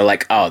president. They're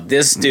like, oh,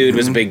 this dude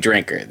was a big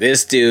drinker.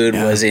 This dude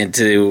was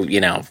into,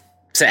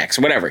 sex,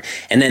 whatever.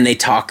 And then they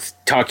talk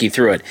you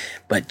through it.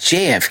 But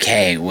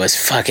JFK was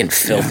fucking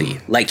filthy.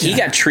 Like, he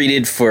got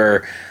treated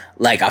for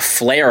like a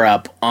flare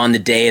up on the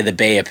day of the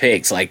Bay of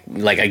Pigs, like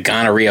a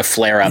gonorrhea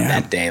flare up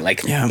that day.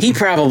 Like he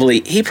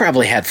probably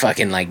had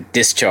fucking like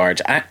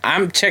discharge.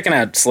 I'm checking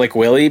out Slick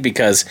Willie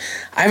because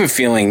I have a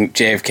feeling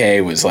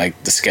JFK was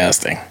like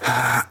disgusting.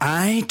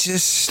 I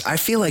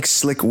feel like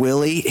Slick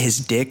Willie, his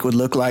dick would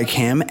look like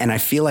him, and I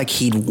feel like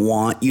he'd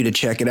want you to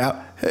check it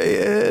out. Hey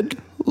Ed,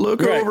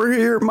 look over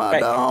here, my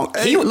dog.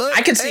 Hey, look,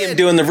 I could see him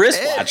doing the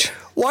wristwatch.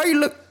 Why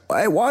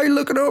are you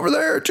looking over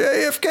there,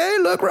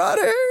 JFK? Look right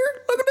here.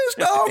 Look at this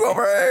dog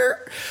over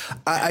here.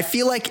 I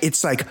feel like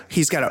it's like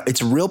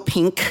it's real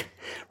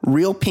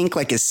pink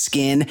like his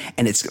skin,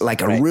 and it's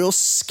like a real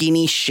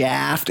skinny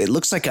shaft. It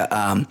looks like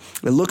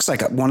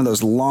one of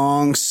those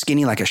long,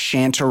 skinny, like a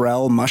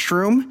chanterelle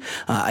mushroom.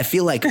 I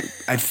feel like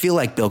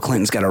Bill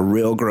Clinton's got a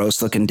real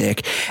gross looking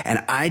dick,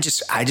 and I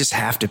just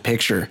have to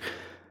picture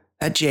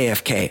that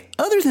JFK,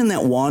 other than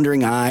that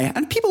wandering eye,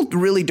 and people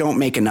really don't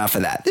make enough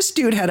of that. This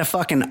dude had a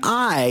fucking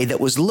eye that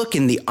was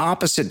looking the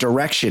opposite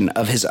direction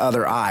of his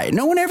other eye.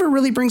 No one ever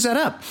really brings that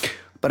up,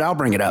 but I'll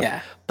bring it up.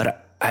 Yeah.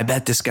 But I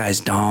bet this guy's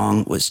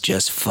dong was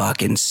just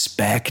fucking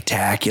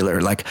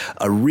spectacular, like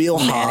a real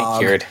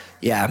manicured. Hog.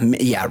 Yeah,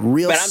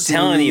 real. But I'm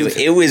telling you,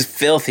 it was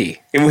filthy.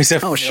 It was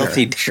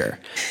filthy. Sure.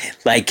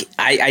 Like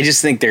I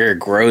just think there are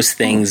gross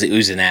things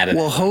oozing out of it.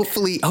 Well,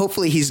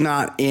 hopefully he's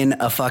not in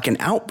a fucking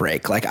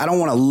outbreak. Like, I don't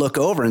want to look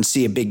over and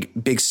see a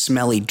big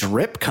smelly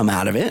drip come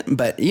out of it.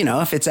 But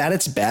if it's at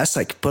its best,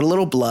 like put a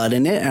little blood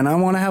in it, and I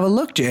want to have a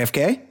look,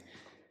 JFK.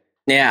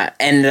 Yeah,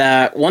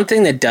 and one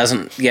thing that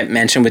doesn't get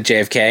mentioned with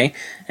JFK,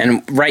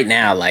 and right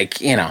now,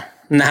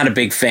 not a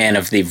big fan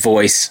of the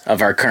voice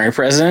of our current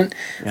president,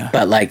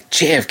 but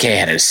JFK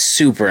had a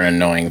super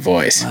annoying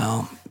voice.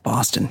 Well,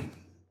 Boston.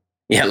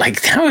 Yeah,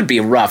 that would be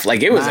rough.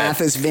 It was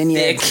Martha's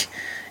Vineyard. Thick.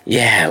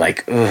 Yeah,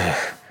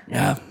 ugh.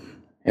 Yeah.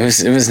 It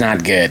was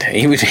not good.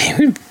 He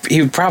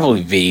would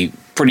probably be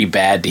pretty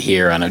bad to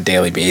hear on a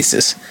daily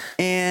basis.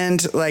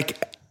 And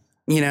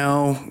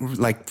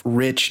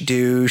rich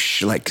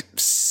douche,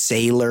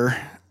 sailor,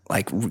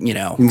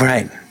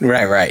 Right.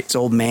 This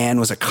old man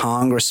was a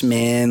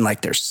congressman,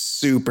 they're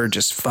super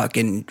just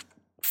fucking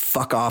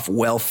fuck off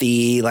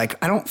wealthy. I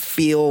don't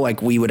feel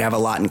like we would have a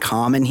lot in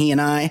common, he and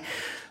I,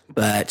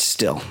 but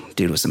still,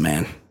 dude was the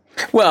man.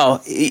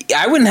 Well,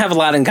 I wouldn't have a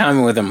lot in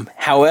common with him.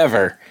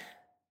 However,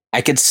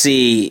 I could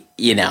see,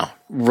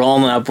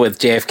 rolling up with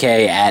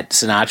JFK at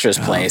Sinatra's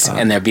place,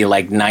 and there'd be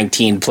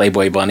 19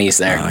 Playboy bunnies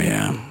there. Oh,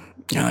 yeah.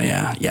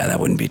 Yeah, that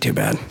wouldn't be too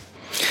bad.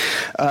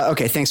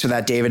 Okay, thanks for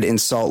that, David, in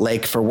Salt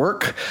Lake for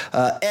work.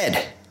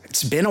 Ed,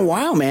 it's been a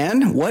while,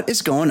 man. What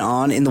is going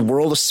on in the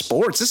world of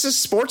sports? This is a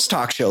sports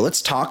talk show.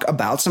 Let's talk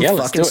about some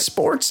fucking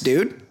sports,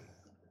 dude.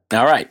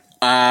 All right.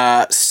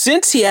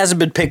 Since he hasn't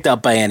been picked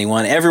up by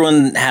anyone,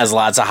 everyone has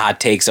lots of hot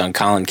takes on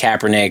Colin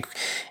Kaepernick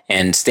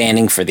and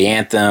standing for the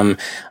anthem.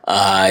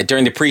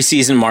 During the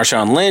preseason,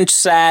 Marshawn Lynch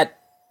sat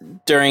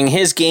during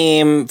his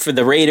game for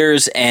the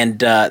Raiders, and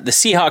the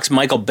Seahawks'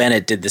 Michael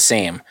Bennett did the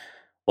same.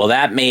 Well,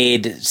 that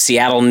made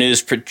Seattle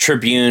News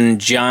Tribune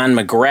John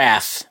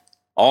McGrath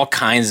all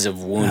kinds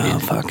of wounded. Oh,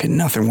 fucking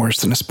nothing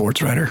worse than a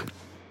sports writer.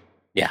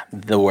 Yeah,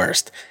 the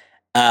worst.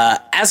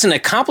 As an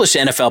accomplished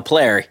NFL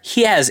player,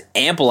 he has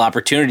ample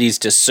opportunities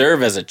to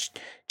serve as a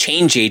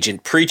change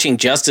agent preaching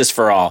justice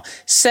for all.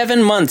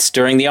 7 months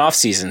during the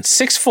offseason,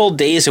 6 full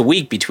days a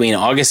week between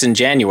August and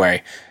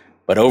January.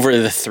 But over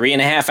the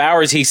 3.5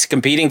 hours he's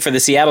competing for the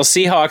Seattle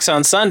Seahawks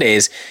on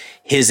Sundays,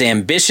 his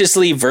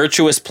ambitiously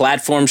virtuous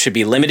platform should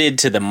be limited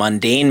to the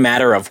mundane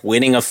matter of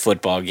winning a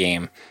football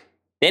game.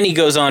 Then he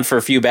goes on for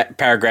a few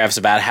paragraphs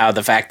about how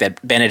the fact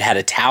that Bennett had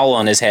a towel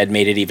on his head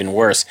made it even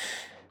worse.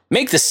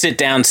 Make the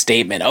sit-down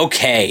statement.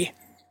 Okay.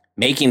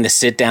 Making the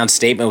sit-down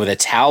statement with a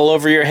towel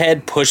over your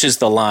head pushes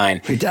the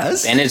line. He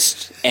does?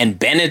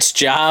 Bennett's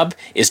job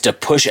is to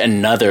push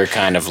another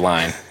kind of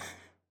line.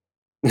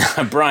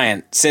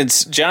 Brian,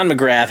 since John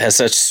McGrath has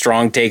such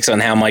strong takes on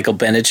how Michael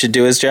Bennett should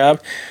do his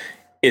job,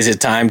 is it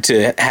time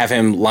to have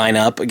him line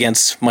up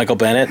against Michael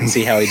Bennett and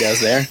see how he does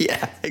there?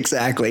 Yeah,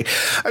 exactly.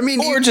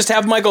 Or just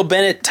have Michael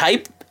Bennett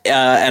type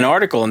an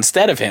article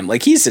instead of him.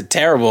 He's a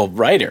terrible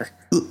writer.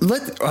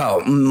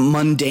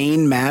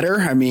 Mundane matter.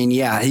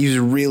 He's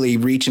really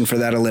reaching for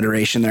that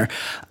alliteration there.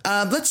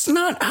 Let's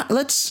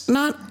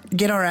not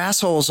get our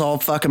assholes all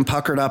fucking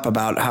puckered up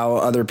about how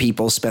other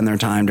people spend their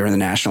time during the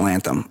national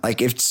anthem.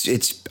 If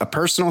it's a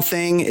personal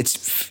thing,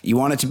 you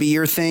want it to be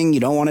your thing, you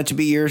don't want it to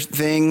be your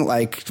thing.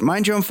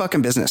 Mind your own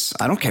fucking business.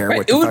 I don't care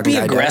what the fucking guy does.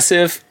 It would be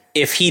aggressive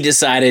if he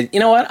decided, you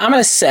know what, I'm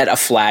going to set a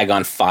flag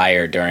on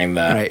fire during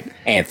the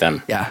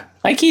anthem. Yeah.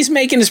 He's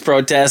making his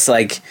protest.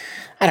 I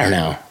don't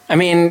know.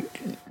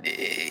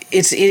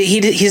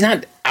 He's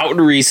not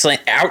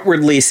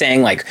outwardly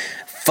saying like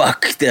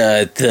fuck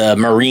the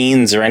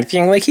Marines or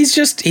anything. Like he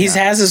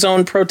has his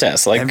own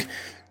protests. Like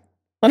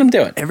let him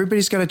do it.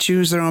 Everybody's got to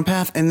choose their own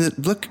path. And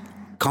look,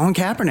 Colin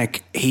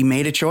Kaepernick, he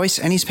made a choice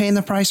and he's paying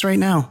the price right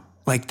now.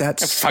 Like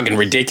that's a fucking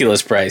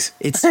ridiculous price.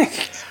 It's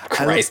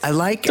Christ. I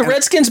like the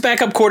Redskins'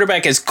 backup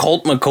quarterback is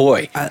Colt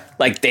McCoy.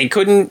 Like they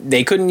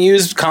couldn't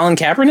use Colin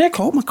Kaepernick.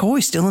 Colt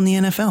McCoy still in the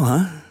NFL,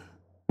 huh?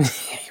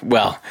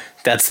 Well,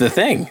 that's the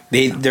thing.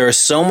 There are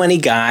so many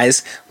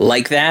guys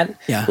like that.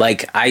 Yeah.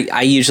 Like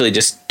I usually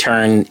just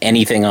turn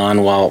anything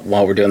on while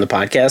we're doing the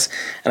podcast,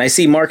 and I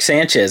see Mark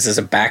Sanchez as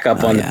a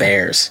backup on the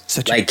Bears.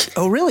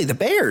 Oh, really? The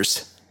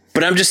Bears?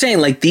 But I'm just saying,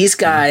 like these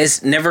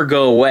guys never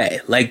go away.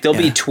 Like there'll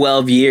be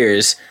 12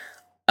 years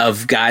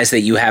of guys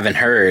that you haven't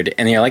heard,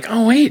 and you're like,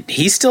 oh wait,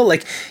 he's still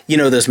like,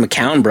 those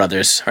McCown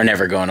brothers are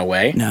never going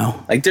away.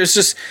 No. Like there's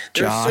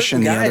Josh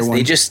and guys, the other one.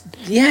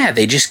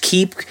 They just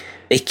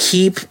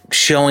keep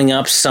showing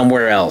up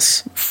somewhere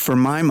else. For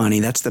my money,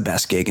 that's the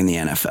best gig in the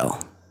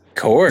NFL. Of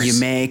course. You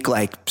make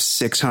like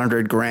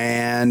 $600,000,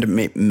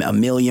 $1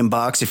 million.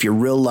 If you're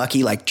real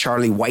lucky, like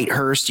Charlie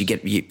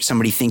Whitehurst,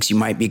 somebody thinks you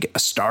might be a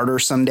starter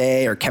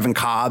someday, or Kevin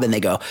Cobb, and they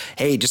go,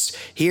 hey, just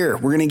here,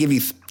 we're going to give you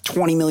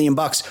 $20 million.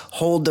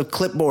 Hold the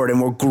clipboard and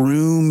we'll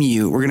groom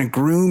you. We're going to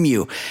groom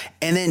you.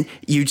 And then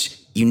you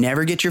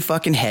never get your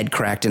fucking head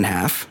cracked in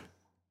half.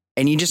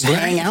 And you just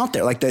hang out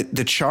there. Like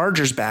the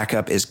Chargers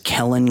backup is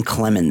Kellen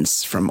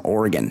Clemens from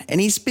Oregon.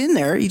 And he's been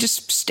there. He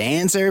just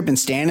stands there, been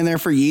standing there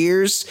for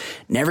years,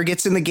 never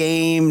gets in the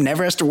game,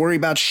 never has to worry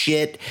about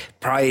shit.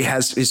 Probably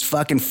has his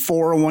fucking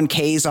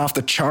 401ks off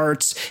the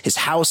charts. His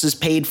house is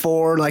paid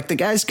for. Like the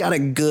guy's got a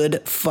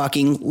good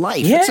fucking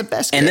life. Yeah. It's the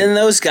best. And then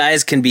those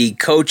guys can be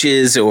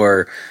coaches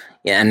or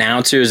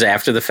announcers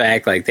after the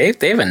fact. Like they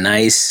have a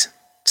nice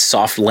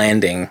soft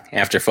landing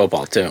after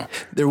football too.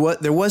 There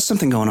was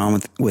something going on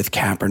with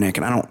Kaepernick,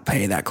 and I don't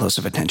pay that close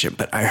of attention,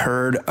 but I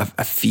heard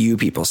a few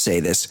people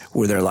say this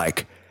where they're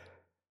like,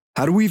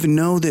 how do we even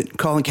know that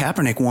Colin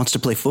Kaepernick wants to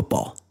play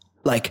football?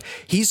 Like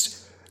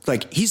he's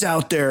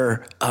out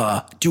there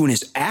doing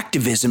his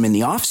activism in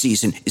the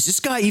offseason. Is this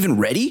guy even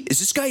ready? Is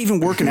this guy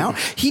even working out?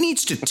 He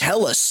needs to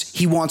tell us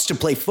he wants to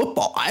play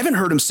football. I haven't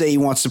heard him say he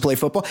wants to play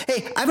football.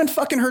 Hey, I haven't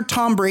fucking heard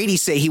Tom Brady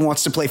say he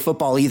wants to play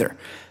football either.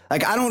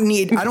 Like I don't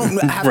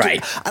have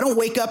right. to, I don't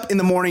wake up in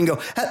the morning and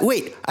go,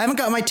 wait, I haven't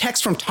got my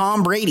text from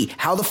Tom Brady.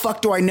 How the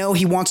fuck do I know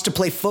he wants to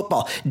play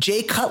football?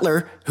 Jay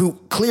Cutler, who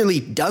clearly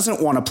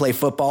doesn't want to play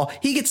football,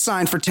 he gets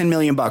signed for $10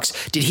 million.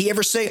 Did he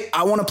ever say,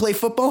 I want to play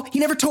football? He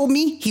never told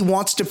me he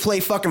wants to play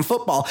fucking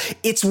football.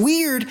 It's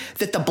weird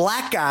that the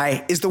black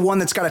guy is the one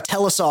that's got to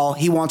tell us all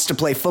he wants to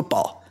play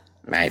football.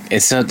 Right.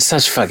 It's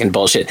such fucking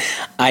bullshit.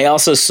 I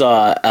also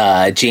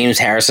saw James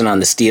Harrison on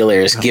the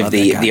Steelers give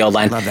the old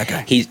line. Love that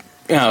guy.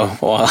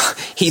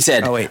 He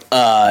said,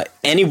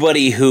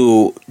 anybody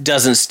who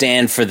doesn't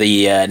stand for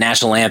the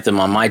national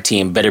anthem on my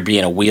team better be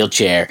in a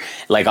wheelchair.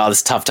 Like all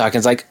this tough talking.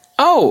 It's like,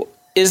 oh,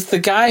 is the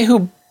guy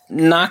who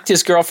knocked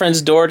his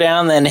girlfriend's door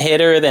down, then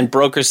hit her, then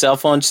broke her cell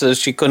phone so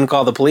she couldn't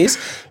call the police?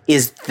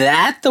 Is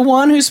that the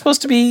one who's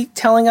supposed to be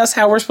telling us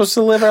how we're supposed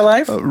to live our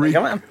life? Come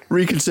on.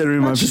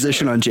 Reconsidering my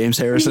position on James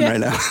Harrison right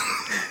now.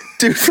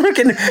 Dude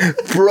fucking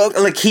broke,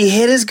 like he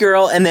hit his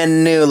girl and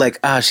then knew like,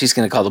 oh, she's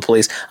going to call the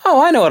police. Oh,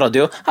 I know what I'll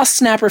do. I'll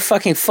snap her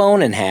fucking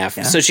phone in half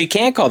so she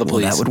can't call the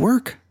police. Well, that would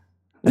work.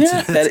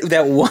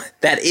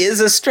 That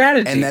is a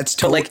strategy. And that's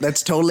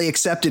totally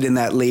accepted in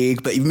that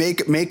league. But you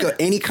make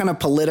any kind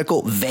of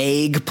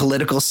vague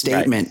political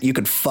statement, you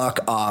could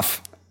fuck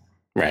off.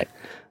 Right.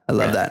 I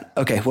love that.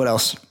 Okay, what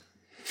else?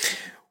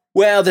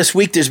 Well, this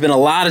week there's been a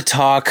lot of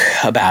talk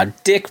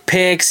about dick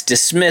pics,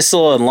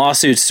 dismissal, and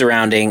lawsuits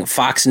surrounding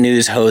Fox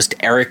News host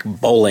Eric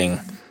Bolling.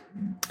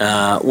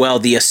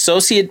 The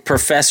associate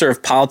professor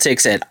of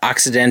politics at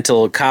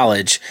Occidental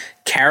College,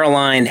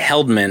 Caroline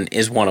Heldman,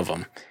 is one of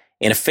them.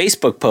 In a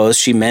Facebook post,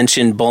 she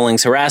mentioned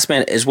Bolling's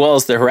harassment as well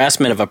as the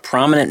harassment of a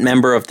prominent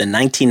member of the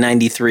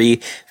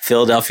 1993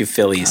 Philadelphia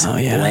Phillies,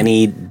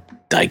 Lenny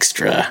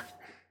Dykstra.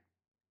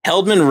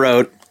 Heldman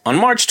wrote, on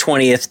March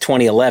 20th,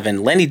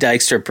 2011, Lenny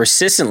Dykstra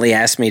persistently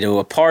asked me to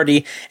a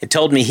party and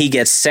told me he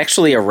gets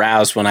sexually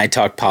aroused when I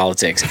talk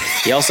politics.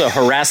 He also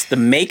harassed the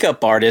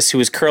makeup artist who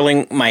was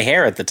curling my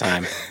hair at the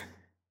time.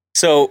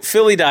 So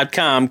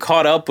Philly.com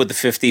caught up with the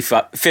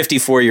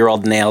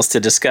 54-year-old Nails to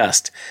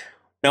discuss.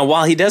 Now,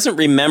 while he doesn't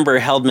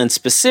remember Heldman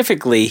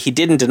specifically, he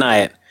didn't deny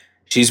it.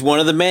 She's one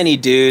of the many,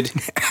 dude.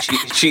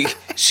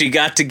 She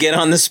got to get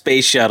on the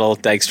space shuttle,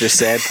 Dykstra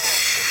said.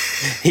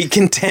 He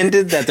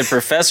contended that the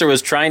professor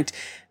was trying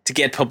to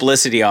get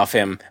publicity off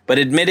him, but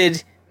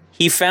admitted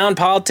he found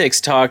politics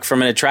talk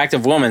from an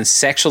attractive woman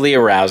sexually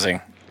arousing.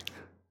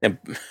 Now,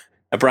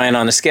 Brian,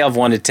 on a scale of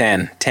 1 to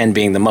 10, 10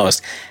 being the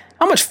most,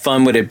 how much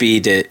fun would it be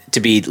to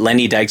be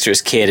Lenny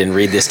Dykstra's kid and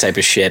read this type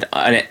of shit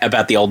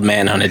about the old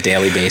man on a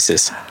daily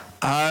basis?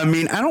 I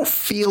mean, I don't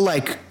feel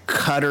like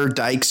Cutter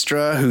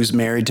Dykstra, who's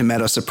married to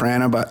Meadow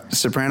Soprano,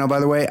 by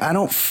the way, I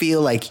don't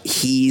feel like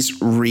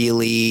he's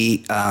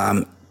really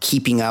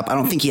keeping up. I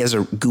don't think he has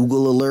a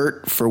Google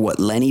alert for what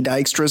Lenny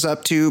Dykstra's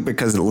up to,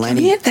 because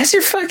Lenny... Yeah, that's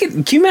your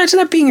fucking... Can you imagine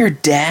that being your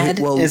dad?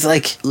 Well, it's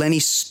like... Lenny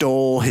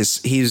stole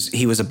his...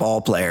 He was a ball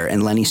player,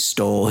 and Lenny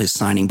stole his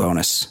signing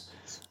bonus.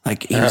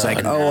 Like, he was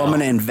I'm going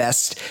to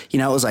invest... You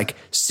know, it was like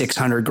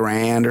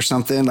 $600,000 or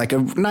something. Like a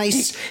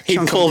nice... He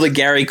pulled a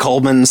Gary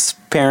Coleman's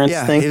parents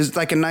thing. It was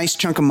like a nice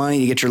chunk of money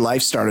to get your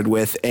life started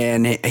with.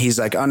 And he's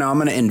like, oh, no, I'm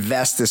going to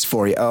invest this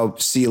for you. Oh,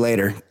 see you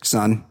later,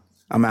 son.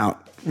 I'm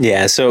out.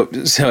 Yeah, so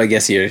I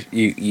guess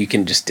you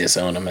can just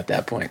disown him at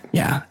that point.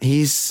 Yeah,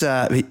 he's...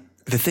 the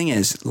thing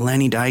is,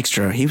 Lenny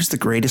Dykstra, he was the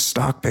greatest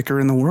stock picker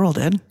in the world,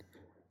 Ed.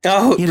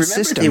 Oh,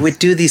 remember they would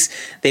do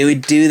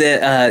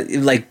the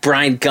like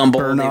Brian Gumbel,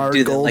 Bernard they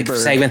would do the like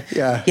Goldberg. segment.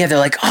 Yeah, they're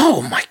like,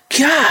 oh my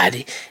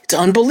God, it's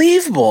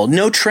unbelievable.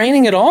 No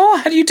training at all.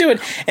 How do you do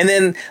it? And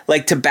then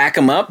like to back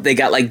him up, they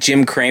got like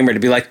Jim Cramer to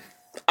be like,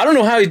 I don't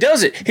know how he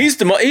does it. He's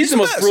the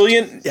most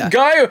brilliant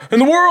guy in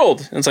the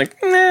world. And it's like,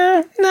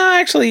 no,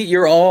 actually,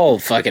 you're all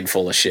fucking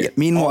full of shit. Yeah,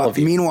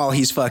 meanwhile,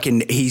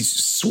 he's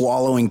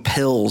swallowing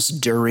pills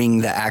during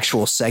the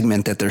actual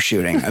segment that they're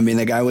shooting. I mean,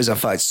 the guy was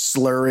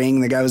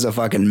slurring. The guy was a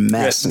fucking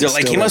mess. They're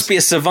like, he must be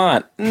a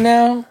savant.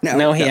 No,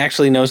 he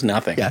actually knows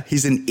nothing. Yeah,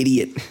 he's an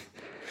idiot.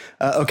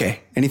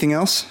 Okay, anything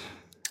else?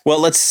 Well,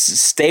 let's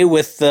stay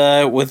with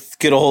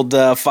good old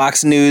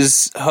Fox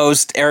News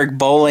host Eric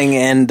Bolling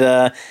and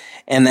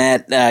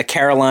that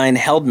Caroline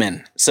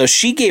Heldman. So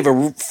she gave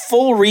a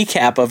full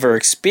recap of her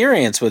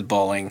experience with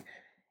Bolling.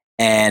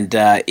 And,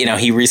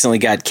 he recently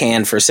got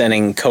canned for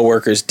sending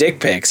coworkers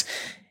dick pics.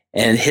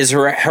 And his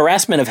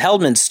harassment of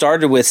Heldman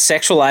started with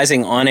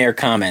sexualizing on-air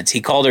comments. He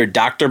called her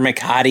Dr.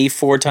 McHottie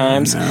 4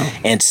 times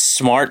and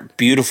smart,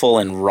 beautiful,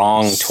 and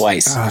wrong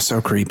twice. Oh,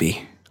 so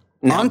creepy.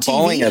 Now, on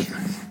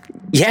TV?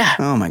 Yeah.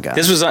 Oh, my God.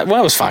 This was, it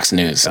was Fox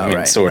News.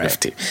 Sort of,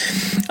 too.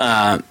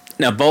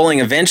 Now, Bolling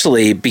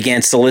eventually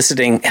began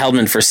soliciting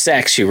Heldman for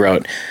sex, she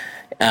wrote.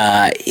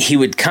 He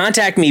would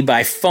contact me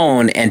by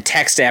phone and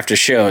text after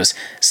shows,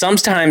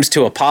 sometimes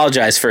to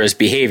apologize for his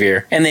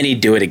behavior, and then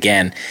he'd do it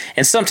again,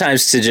 and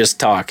sometimes to just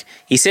talk.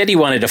 He said he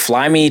wanted to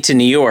fly me to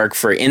New York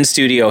for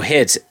in-studio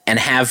hits and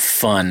have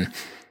fun.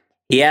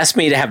 He asked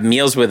me to have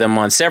meals with him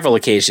on several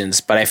occasions,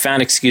 but I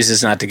found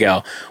excuses not to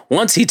go.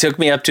 Once he took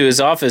me up to his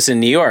office in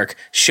New York,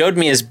 showed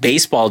me his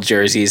baseball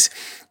jerseys,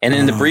 and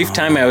in the brief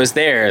time I was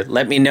there,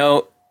 let me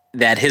know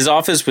that his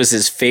office was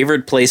his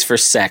favorite place for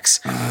sex.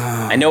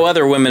 I know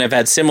other women have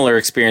had similar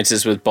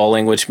experiences with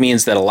Bolling, which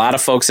means that a lot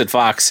of folks at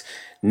Fox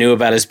knew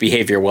about his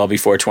behavior well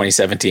before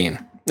 2017.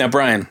 Now,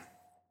 Brian,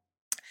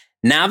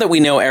 now that we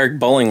know Eric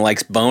Bolling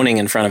likes boning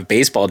in front of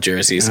baseball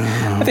jerseys,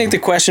 I think the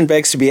question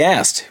begs to be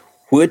asked.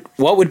 What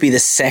would be the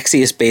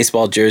sexiest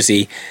baseball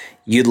jersey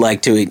you'd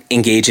like to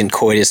engage in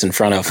coitus in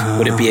front of?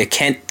 Would it be a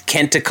Kent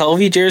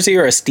TeCulvey jersey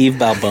or a Steve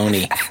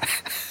Balboni?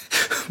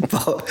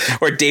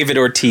 Or David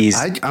Ortiz?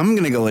 I'm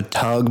going to go with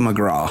Tug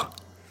McGraw.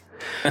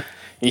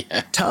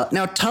 Yeah.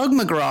 Now, Tug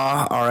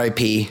McGraw,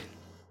 R.I.P.,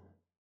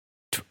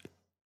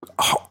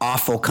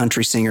 awful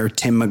country singer,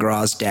 Tim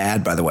McGraw's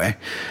dad, by the way.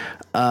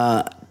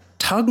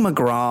 Tug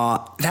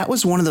McGraw, that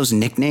was one of those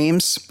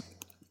nicknames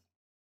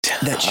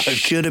that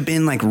should have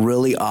been like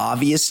really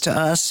obvious to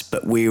us,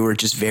 but we were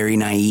just very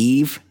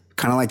naive,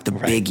 kind of like the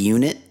big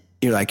unit.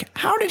 You're like,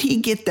 how did he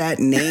get that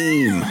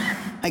name?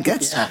 Like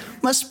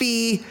must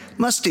be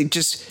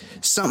just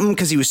something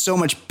because he was so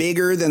much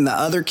bigger than the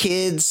other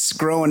kids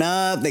growing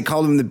up. They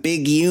called him the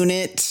big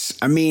unit.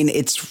 I mean,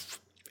 it's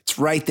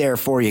right there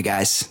for you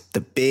guys.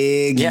 The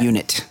big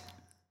unit.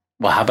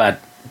 Well, how about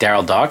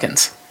Daryl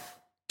Dawkins?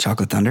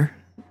 Chocolate Thunder?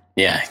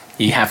 Yeah,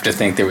 you have to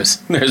think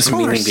there's a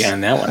meaning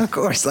behind that one. Of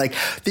course, like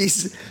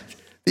these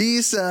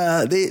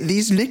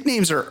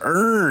nicknames are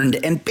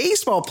earned, and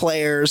baseball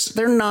players,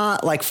 they're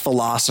not like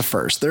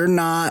philosophers. They're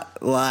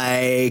not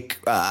like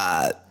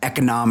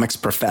economics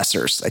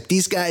professors. Like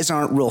these guys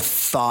aren't real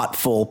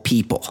thoughtful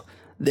people.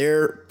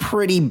 They're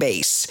pretty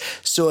base.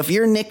 So if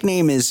your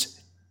nickname is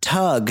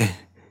Tug,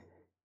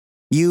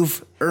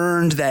 you've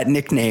earned that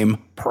nickname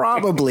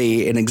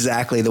probably in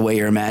exactly the way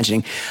you're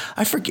imagining.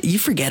 You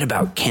forget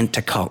about Kent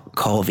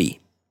TeCulvey.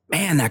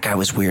 Man, that guy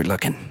was weird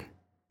looking.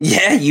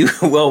 Yeah,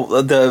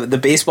 the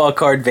baseball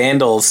card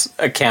vandals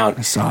account.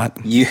 I saw it.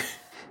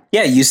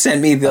 You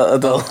sent me the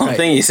whole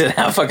thing. You said,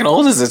 how fucking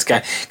old is this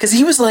guy? Because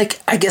he was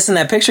like, I guess in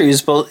that picture, he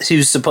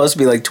was supposed to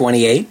be like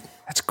 28.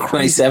 That's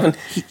crazy.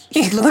 27.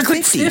 He looked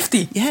like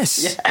 50.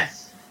 Yes. Yeah.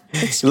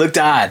 He looked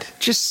odd.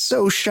 Just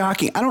so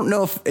shocking. I don't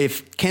know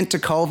if Kent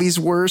TeCulvey's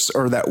worse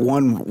or that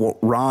one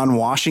Ron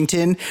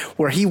Washington,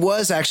 where he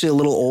was actually a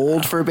little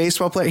old for a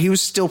baseball player. He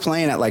was still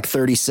playing at like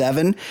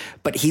 37,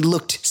 but he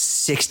looked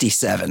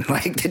 67.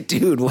 Like the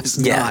dude was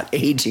not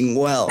aging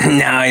well.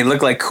 No, he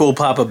looked like Cool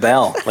Papa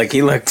Bell. Like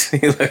he looked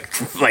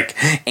like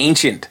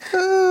ancient.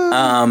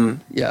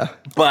 Yeah.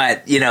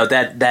 But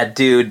that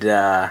dude.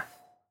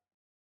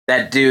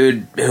 That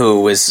dude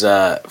who was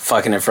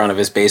fucking in front of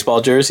his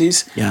baseball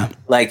jerseys. Yeah.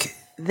 Like,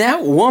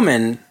 that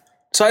woman...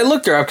 So I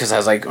looked her up because I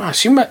was like, oh,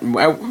 she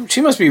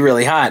must be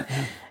really hot.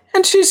 Yeah.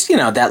 And she's,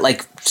 that,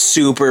 like,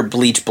 super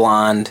bleach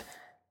blonde,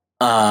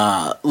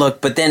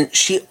 look, but then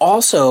she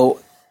also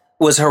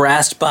was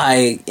harassed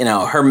by,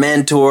 her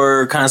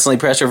mentor, constantly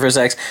pressure for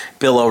sex.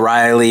 Bill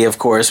O'Reilly, of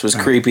course, was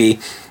creepy.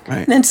 Right.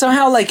 And then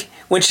somehow,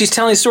 when she's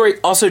telling the story,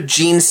 also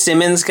Gene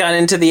Simmons got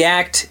into the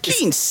act.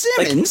 Gene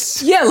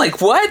Simmons?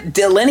 What?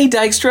 Lenny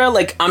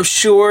Dykstra? I'm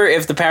sure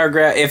if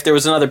there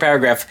was another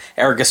paragraph,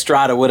 Eric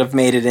Estrada would have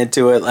made it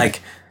into it.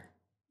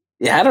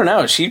 I don't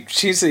know.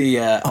 She's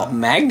a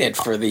magnet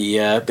for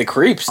the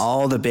creeps.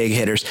 All the big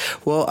hitters.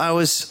 Well, I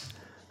was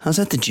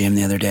at the gym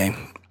the other day.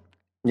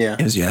 Yeah.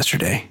 It was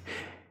yesterday.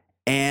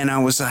 And I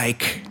was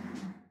like,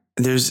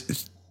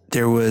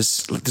 there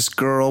was this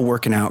girl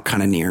working out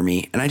kind of near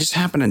me. And I just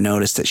happened to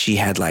notice that she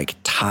had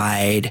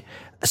tied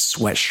a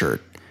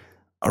sweatshirt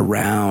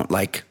around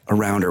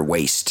her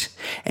waist.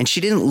 And she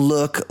didn't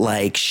look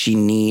like she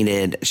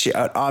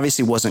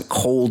obviously wasn't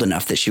cold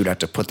enough that she would have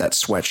to put that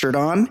sweatshirt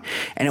on.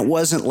 And it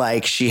wasn't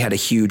like she had a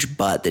huge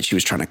butt that she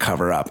was trying to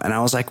cover up. And I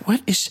was like, I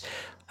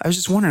was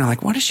just wondering,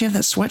 why does she have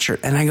that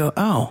sweatshirt? And I go,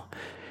 oh,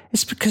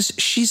 it's because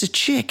she's a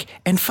chick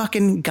and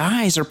fucking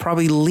guys are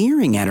probably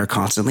leering at her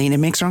constantly and it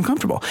makes her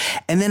uncomfortable.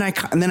 And then I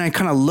kind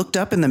of looked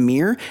up in the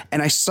mirror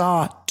and I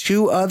saw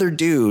two other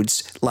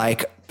dudes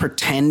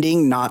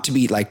pretending to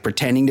be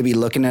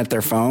looking at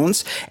their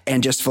phones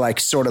and just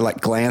sort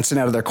of glancing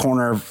out of the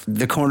corner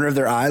of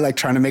their eye,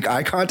 trying to make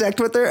eye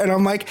contact with her. And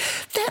I'm like,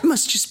 that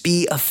must just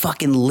be a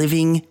fucking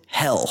living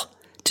hell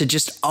to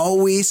just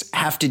always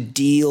have to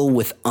deal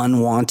with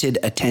unwanted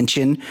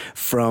attention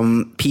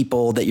from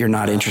people that you're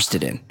not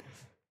interested in.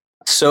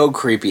 So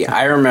creepy.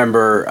 I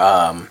remember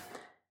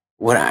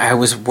when I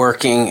was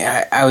working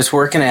at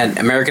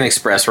American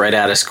Express right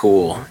out of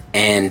school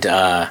and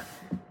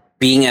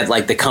being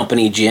at the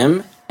company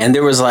gym, and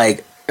there were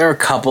a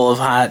couple of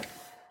hot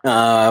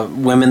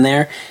women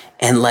there,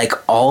 and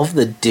all of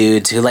the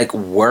dudes who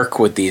work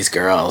with these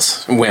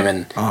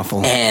women,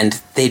 awful,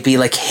 and they'd be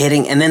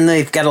hitting, and then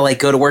they've got to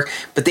go to work,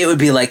 but they would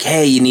be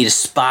hey, you need a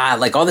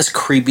spot, all this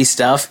creepy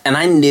stuff, and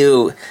I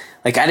knew.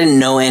 I didn't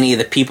know any of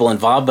the people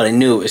involved, but I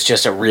knew it was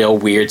just a real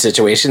weird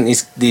situation.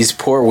 These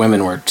poor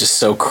women were just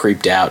so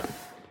creeped out.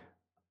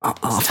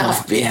 It's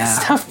tough. Yeah.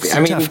 It's tough. It's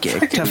a tough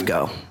gig. Tough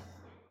go.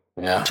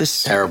 Yeah.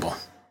 Just terrible.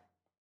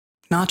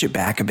 Notch it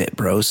back a bit,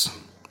 bros.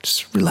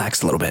 Just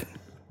relax a little bit.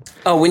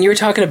 Oh, when you were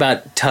talking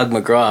about Tug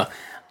McGraw,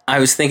 I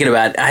was thinking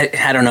about,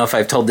 I don't know if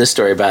I've told this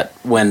story about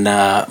when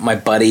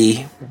my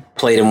buddy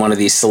played in one of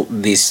these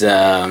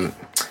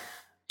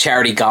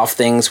charity golf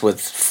things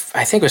with,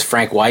 I think it was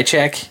Frank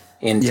Wycheck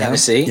in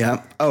Tennessee.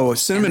 Yeah. Oh,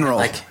 cinnamon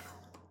roll.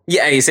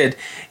 Yeah, he said,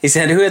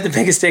 who had the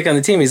biggest dick on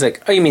the team? He's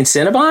like, oh, you mean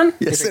Cinnabon?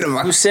 Yeah,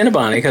 Cinnabon. Who's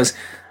Cinnabon? He goes,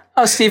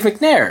 oh, Steve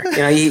McNair.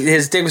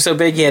 His dick was so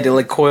big he had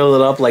to coil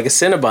it up like a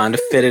Cinnabon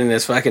to fit it in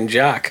his fucking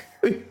jock.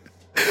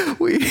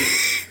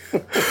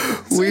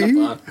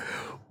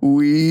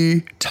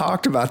 We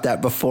talked about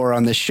that before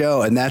on the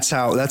show, and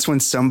that's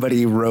when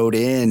somebody wrote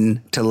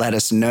in to let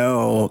us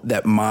know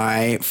that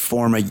my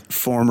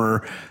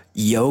former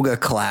yoga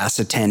class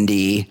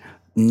attendee,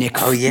 Nick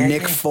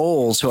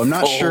Foles, who I'm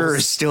not sure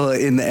is still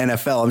in the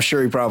NFL. I'm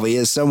sure he probably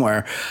is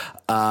somewhere.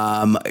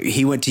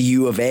 He went to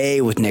U of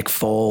A with Nick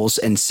Foles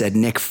and said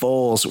Nick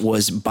Foles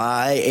was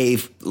by a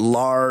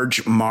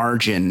large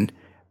margin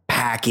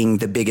packing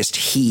the biggest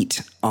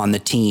heat on the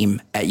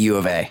team at U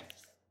of A.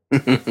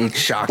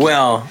 Shocking.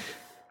 Well,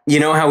 you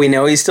know how we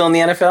know he's still in the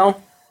NFL?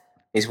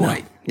 He's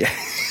white. Yeah.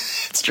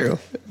 It's true.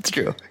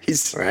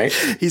 He's right.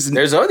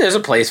 There's a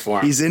place for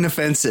him. He's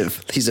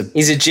inoffensive. He's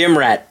a gym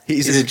rat.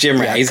 He's a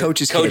gym rat. He's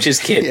coach's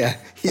kid. Yeah.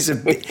 He's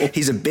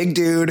a big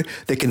dude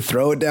that can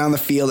throw it down the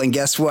field, and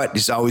guess what?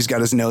 He's always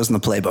got his nose in the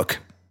playbook.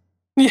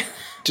 Yeah.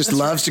 Just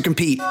loves to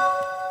compete.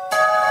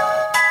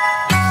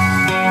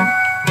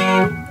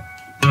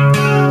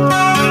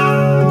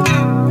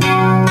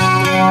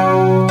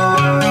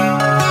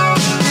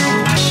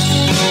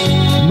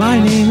 My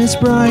name is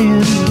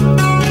Brian.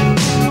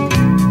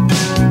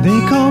 They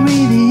call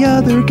me the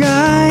other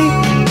guy.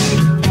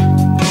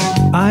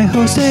 I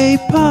host a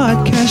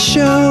podcast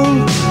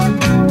show.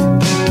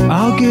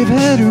 I'll give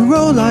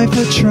hetero life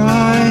a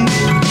try.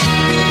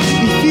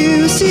 If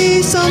you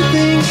see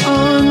something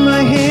on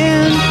my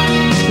hand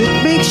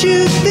that makes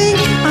you think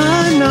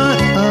I'm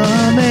not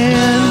a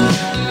man,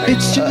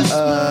 it's just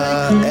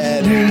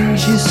Ed.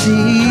 you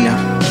see.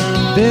 Yeah.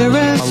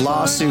 A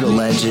lawsuit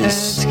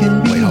alleges. Wait,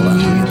 hold on. Let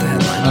me get the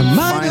headline.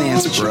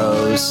 Finance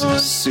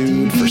bros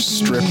sued for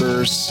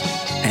strippers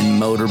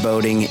and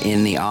motorboating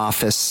in the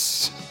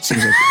office.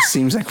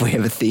 Seems like we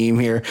have a theme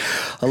here.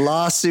 A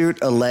lawsuit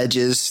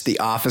alleges the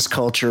office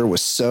culture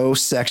was so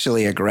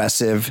sexually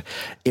aggressive,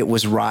 it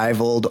was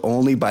rivaled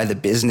only by the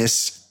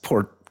businesses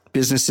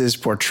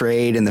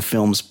portrayed in the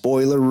films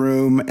Boiler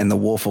Room and The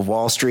Wolf of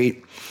Wall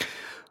Street.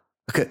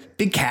 Okay,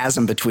 big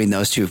chasm between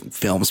those two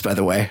films, by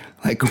the way.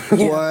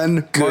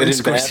 One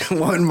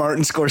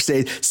Martin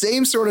Scorsese,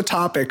 same sort of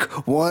topic.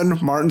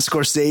 One Martin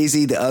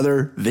Scorsese, the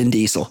other Vin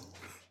Diesel.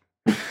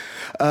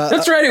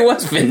 That's right, it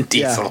was Vin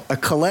Diesel. Yeah, a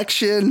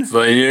collection.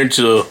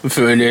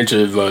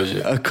 Financial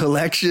advisor. A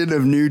collection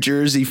of New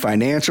Jersey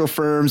financial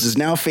firms is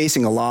now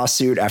facing a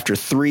lawsuit after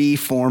 3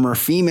 former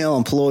female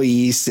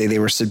employees say they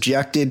were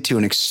subjected to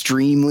an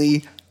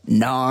extremely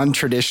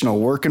non-traditional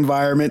work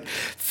environment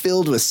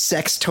filled with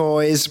sex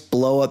toys,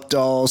 blow-up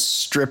dolls,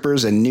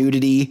 strippers, and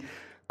nudity,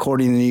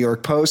 according to the New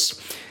York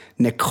Post.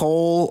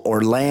 Nicole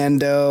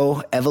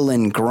Orlando,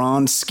 Evelyn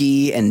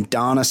Gronsky, and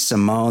Donna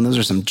Simone, those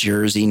are some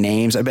Jersey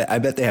names. I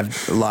bet they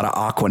have a lot of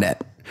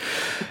Aquanet.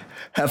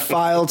 Have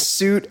filed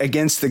suit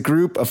against the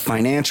group of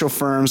financial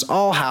firms,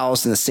 all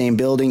housed in the same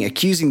building,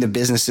 accusing the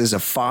businesses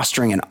of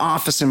fostering an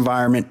office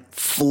environment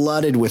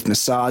flooded with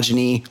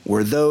misogyny,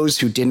 where those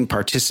who didn't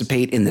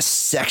participate in the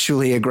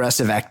sexually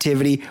aggressive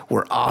activity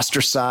were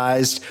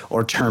ostracized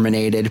or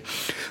terminated.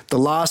 The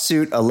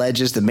lawsuit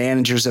alleges the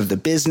managers of the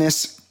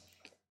business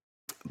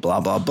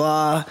blah, blah,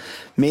 blah,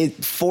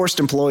 forced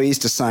employees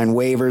to sign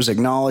waivers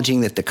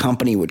acknowledging that the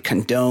company would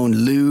condone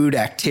lewd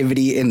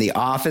activity in the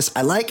office.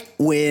 I like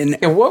when...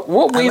 And what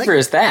waiver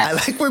is that? I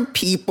like when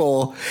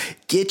people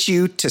get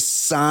you to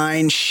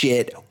sign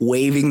shit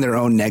waiving their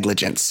own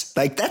negligence.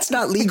 Like, that's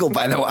not legal,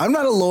 by the way. I'm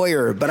not a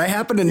lawyer, but I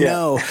happen to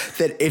know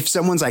that if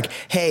someone's like,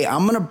 hey,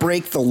 I'm going to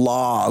break the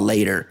law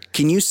later,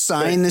 can you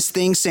sign this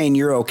thing saying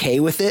you're okay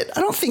with it?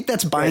 I don't think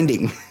that's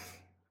binding.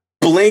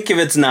 Blink if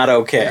it's not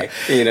okay.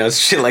 Yeah.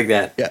 Shit like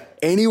that. Yeah.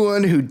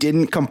 Anyone who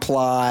didn't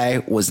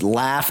comply was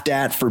laughed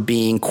at for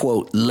being,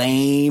 quote,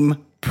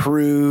 lame,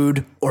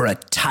 prude, or a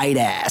tight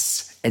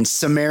ass, and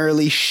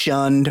summarily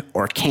shunned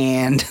or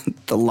canned,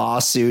 the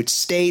lawsuit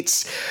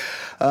states.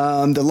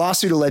 The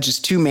lawsuit alleges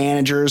 2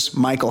 managers,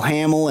 Michael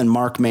Hamill and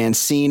Mark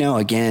Mancino,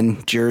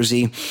 again,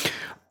 Jersey,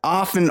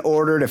 often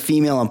ordered a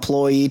female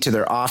employee to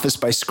their office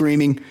by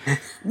screaming,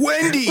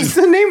 Wendy! What's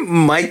the name?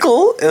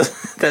 Michael?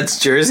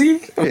 That's Jersey?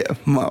 Yeah,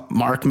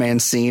 Mark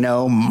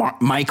Mancino,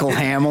 Michael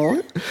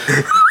Hamill.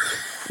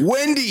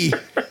 Wendy,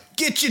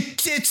 get your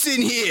tits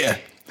in here!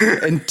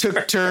 And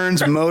took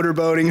turns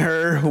motorboating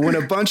her when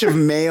a bunch of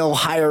male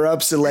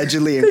higher-ups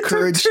allegedly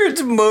encouraged...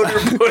 turns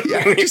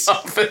motorboating in the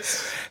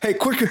office. Hey,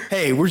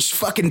 hey, we're just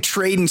fucking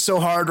trading so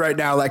hard right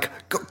now. Like,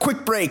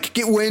 quick break.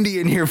 Get Wendy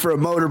in here for a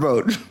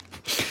motorboat.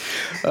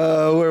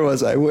 Where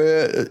was I?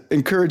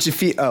 Encourage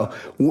a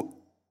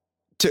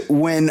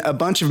when a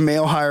bunch of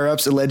male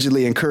higher-ups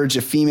allegedly encouraged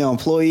a female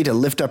employee to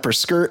lift up her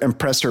skirt and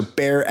press her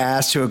bare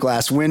ass to a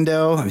glass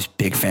window. I was a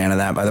big fan of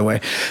that, by the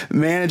way.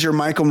 Manager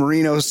Michael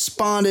Marino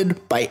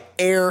responded by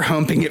air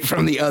humping it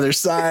from the other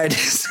side.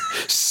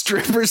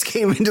 Strippers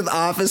came into the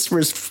office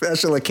for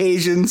special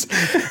occasions,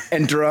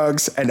 and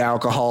drugs and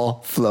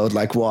alcohol flowed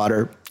like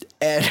water.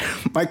 Ed,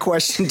 my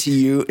question to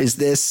you is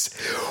this.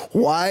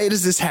 Why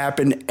does this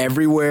happen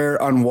everywhere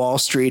on Wall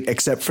Street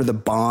except for the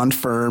bond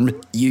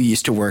firm you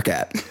used to work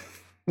at?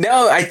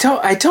 No, I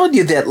told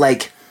you that,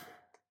 like,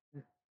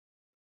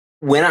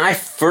 when I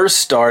first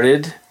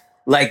started,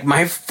 like,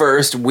 my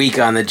first week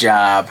on the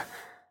job,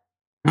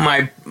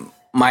 my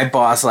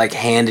boss, like,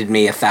 handed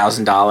me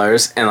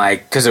 $1,000, and,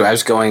 like, because I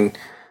was going,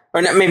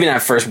 or not, maybe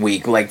not first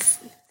week, like,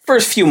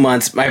 first few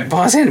months, my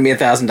boss handed me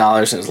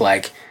 $1,000 and was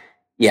like,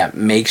 yeah,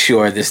 make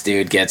sure this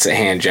dude gets a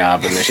hand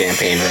job in the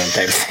champagne room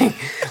type of thing.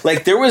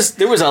 Like, there was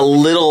a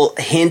little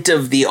hint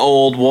of the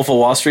old Wolf of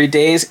Wall Street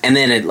days, and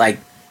then it, like,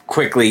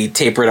 quickly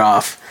tapered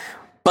off.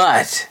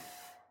 But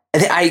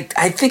I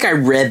think I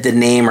read the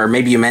name, or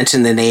maybe you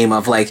mentioned the name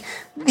of, like,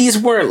 these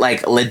weren't,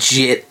 like,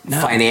 legit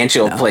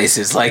financial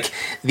places. Like,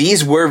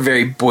 these were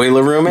very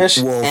boiler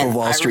roomish. Wolf of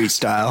Wall Street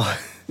style.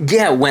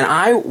 Yeah, when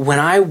I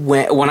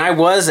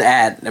was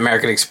at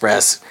American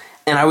Express,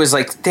 and I was,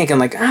 like, thinking,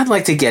 like, I'd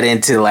like to get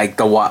into, like,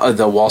 the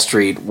Wall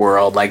Street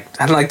world. Like,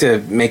 I'd like to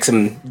make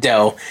some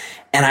dough.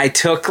 And I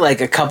took,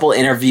 like, a couple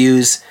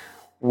interviews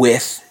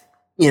with,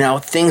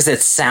 things that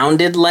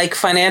sounded like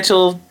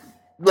financial,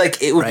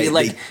 like, it would be,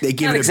 like... They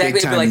give it a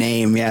big-time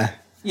name, yeah.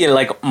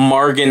 Like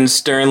Morgan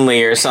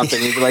Sternley or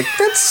something. You'd be like,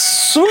 that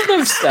sort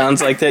of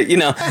sounds like that,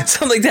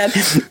 something like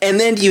that. And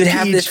then you'd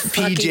have this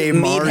PJ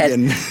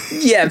Morgan.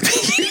 Yeah,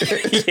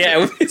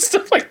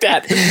 stuff like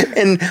that.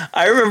 And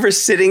I remember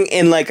sitting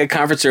in, like, a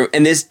conference room,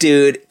 and this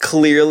dude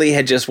clearly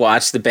had just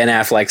watched the Ben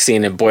Affleck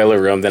scene in Boiler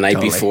Room the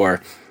night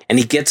before. And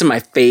he gets in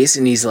my face,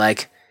 and he's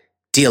like,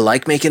 do you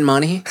like making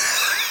money?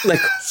 Like,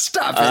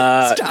 stop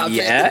it.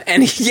 Yeah.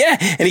 And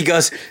he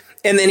goes,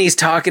 and then he's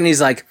talking,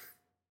 he's like,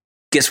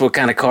 guess what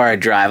kind of car I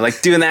drive?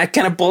 Like, doing that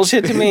kind of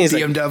bullshit to me. He's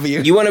BMW.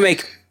 Like, you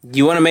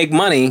want to make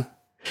money?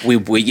 We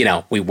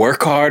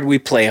work hard, we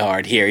play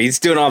hard here. He's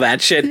doing all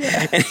that shit.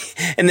 Yeah.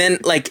 And then,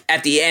 like,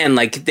 at the end,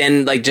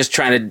 just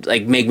trying to,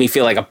 like, make me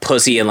feel like a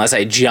pussy unless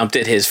I jumped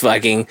at his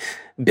fucking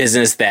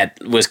business that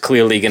was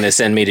clearly going to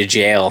send me to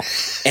jail.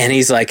 And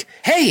he's like,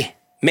 hey,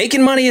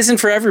 making money isn't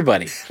for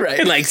everybody. Right.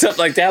 And, like, something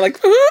like that. Like,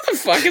 who the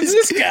fuck is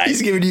this guy?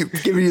 He's giving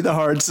you the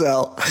hard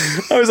sell.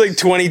 I was like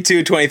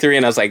 22, 23,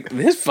 and I was like,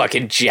 this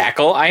fucking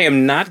jackal, I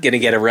am not going to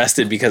get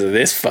arrested because of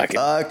this fucking...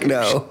 Fuck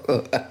no.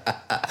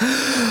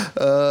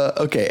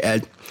 Okay,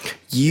 Ed.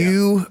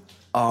 You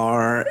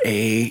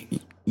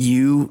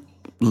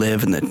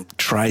live in the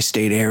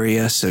tri-state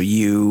area, so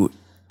you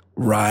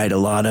ride a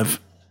lot of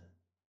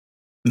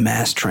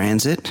mass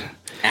transit.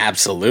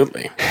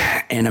 Absolutely.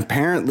 And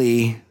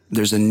apparently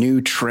there's a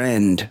new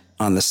trend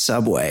on the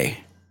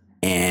subway,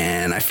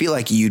 and I feel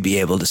like you'd be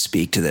able to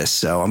speak to this,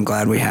 so I'm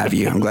glad we have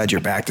you. I'm glad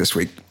you're back this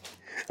week.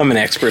 I'm an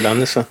expert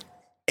on this one.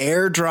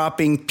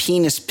 Airdropping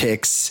penis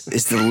pics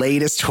is the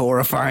latest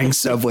horrifying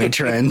subway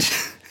trend.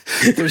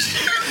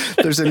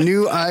 There's a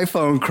new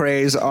iPhone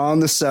craze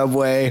on the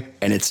subway,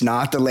 and it's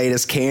not the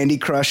latest Candy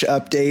Crush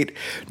update.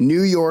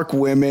 New York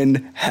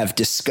women have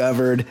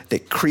discovered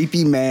that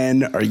creepy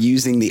men are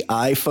using the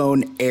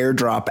iPhone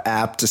AirDrop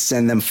app to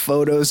send them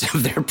photos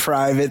of their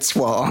privates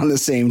while on the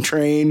same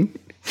train.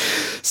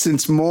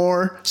 Since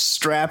more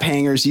strap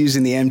hangers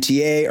using the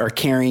MTA are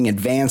carrying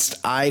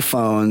advanced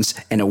iPhones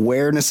and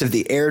awareness of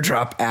the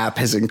AirDrop app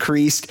has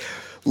increased,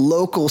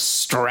 local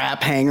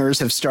strap hangers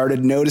have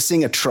started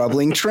noticing a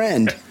troubling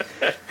trend.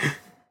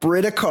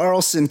 Britta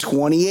Carlson,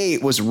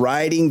 28, was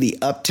riding the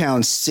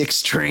Uptown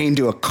 6 train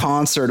to a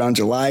concert on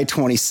July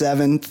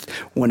 27th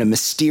when a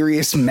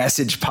mysterious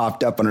message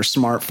popped up on her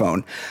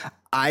smartphone.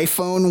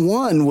 iPhone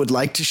 1 would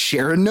like to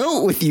share a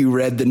note with you,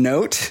 read the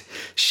note.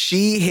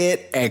 She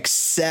hit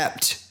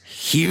accept.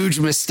 Huge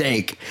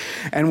mistake,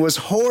 and was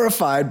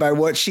horrified by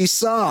what she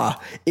saw.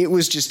 It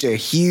was just a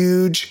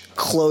huge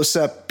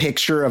close-up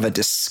picture of a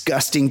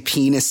disgusting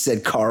penis,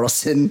 said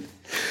Carlson.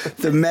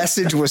 The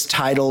message was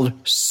titled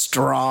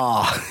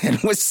Straw and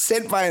was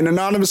sent by an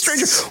anonymous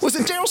stranger. Was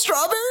it Daryl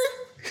Strawberry?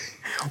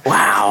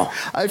 Wow.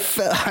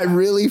 I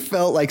really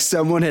felt like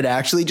someone had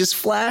actually just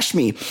flashed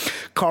me.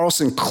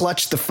 Carlson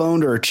clutched the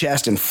phone to her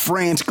chest and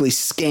frantically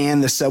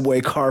scanned the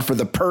subway car for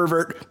the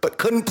pervert, but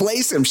couldn't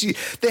place him.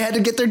 They had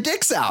to get their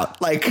dicks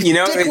out, like dick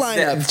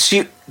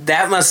lineup.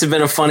 That must have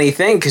been a funny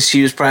thing, because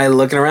she was probably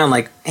looking around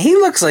like, he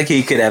looks like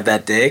he could have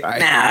that dick. Right.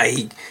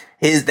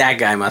 Nah, that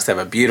guy must have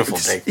a beautiful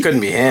dick.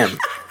 Couldn't be him.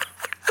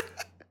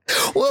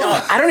 Well,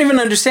 no, I don't even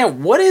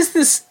understand. What is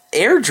this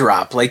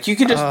AirDrop? Like, you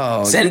can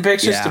just send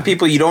pictures to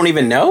people you don't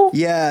even know?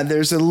 Yeah,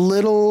 there's a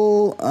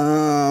little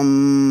I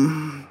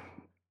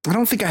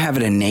don't think I have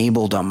it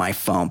enabled on my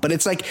phone, but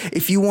it's like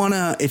if you want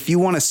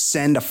to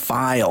send a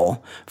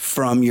file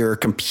from your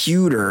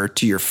computer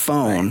to your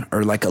phone,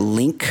 or like a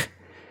link,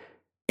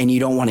 and you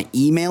don't want to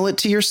email it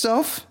to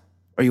yourself,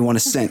 or you want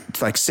to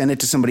send it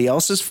to somebody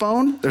else's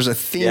phone, there's a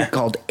thing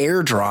called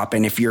AirDrop,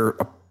 and if you're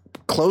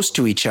close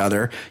to each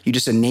other, you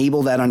just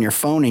enable that on your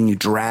phone and you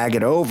drag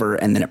it over,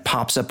 and then it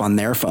pops up on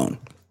their phone.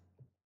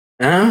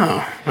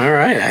 Oh, all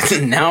right.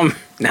 Now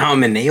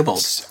I'm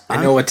enabled.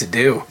 I know what to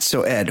do.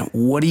 So, Ed,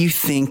 what do you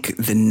think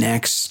the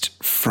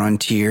next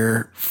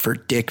frontier for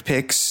dick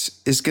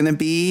pics is going to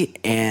be,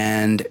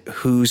 and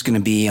who's going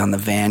to be on the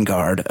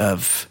vanguard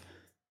of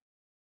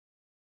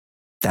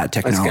that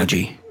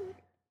technology?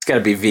 It's got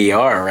to be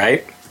VR,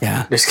 right?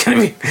 Yeah. There's going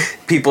to be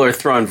people are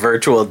throwing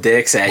virtual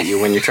dicks at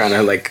you when you're trying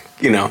to, like,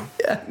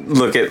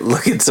 look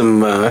at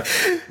some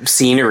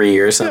scenery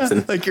or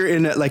something.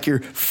 Yeah, like you're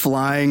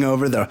flying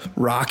over the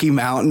Rocky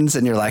Mountains,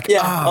 and you're like,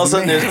 all of a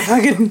sudden there's a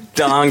fucking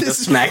dong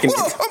just smacking you.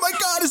 Oh my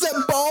God, is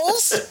that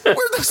balls?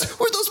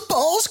 Where those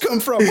balls come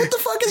from? What the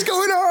fuck is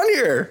going on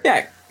here?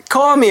 Yeah.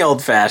 Call me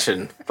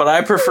old-fashioned, but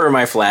I prefer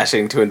my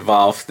flashing to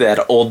involve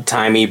that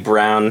old-timey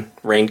brown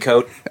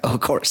raincoat. Oh,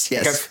 of course,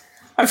 yes.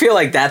 I feel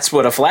like that's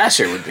what a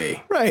flasher would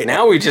be. Right.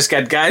 Now we just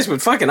got guys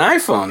with fucking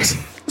iPhones.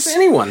 What's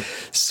anyone?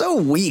 So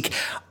weak.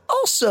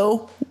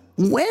 Also,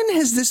 when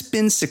has this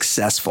been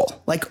successful?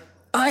 Like,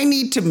 I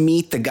need to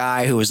meet the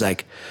guy who was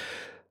like,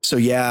 so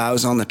yeah, I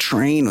was on the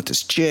train with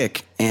this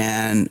chick,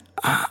 and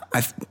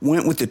I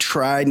went with the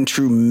tried and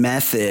true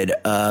method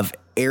of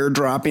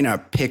airdropping a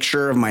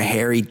picture of my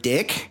hairy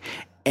dick,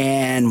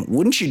 and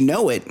wouldn't you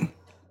know it,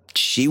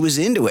 she was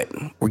into it.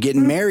 We're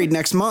getting married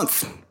next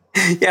month.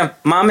 Yeah,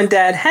 Mom and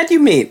Dad, how'd you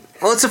meet?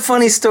 Well, it's a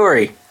funny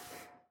story.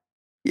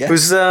 Yeah. It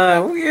was,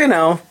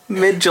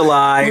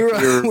 mid-July.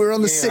 We're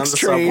on the 6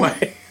 train.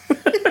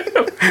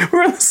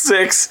 We're on the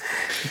 6,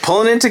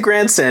 pulling into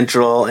Grand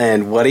Central,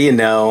 and what do you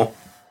know?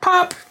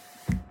 Pop!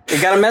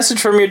 You got a message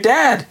from your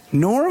dad.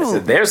 I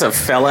said, there's a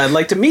fella I'd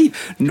like to meet.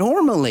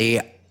 Normally,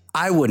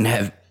 I wouldn't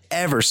have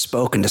ever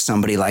spoken to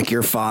somebody like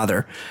your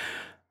father.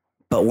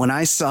 But when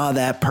I saw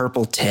that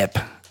purple tip,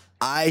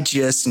 I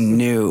just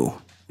knew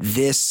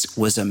this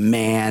was a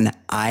man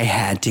I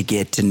had to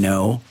get to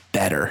know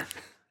better.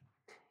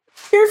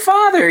 Your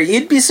father,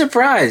 you'd be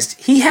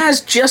surprised. He has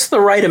just the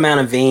right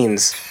amount of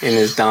veins in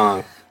his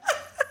dong.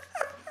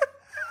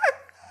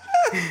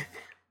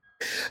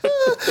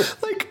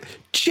 Like,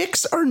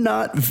 chicks are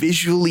not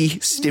visually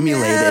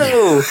stimulated.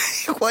 No.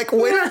 Like,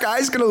 when are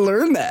guys going to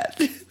learn that?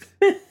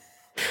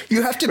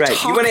 You have to talk to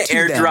them. You want to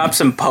airdrop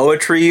some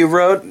poetry you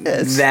wrote?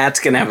 Yes. That's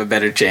going to have a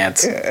better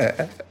chance.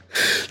 Yeah.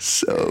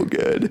 So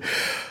good.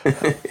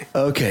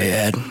 Okay,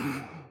 Ed.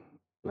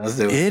 Let's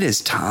do it. It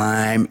is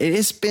time. It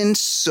has been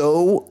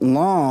so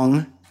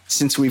long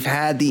since we've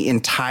had the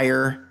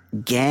entire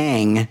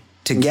gang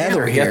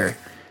together here.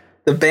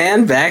 The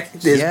band back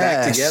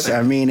back together.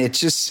 I mean,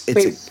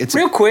 it's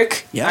real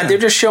quick. Yeah. They're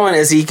just showing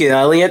Ezekiel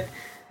Elliott.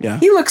 Yeah.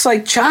 He looks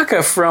like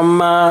Chaka from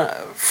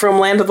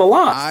Land of the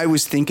Lost. I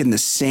was thinking the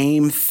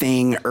same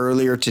thing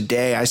earlier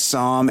today. I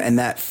saw him, and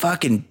that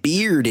fucking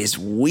beard is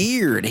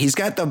weird. He's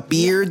got the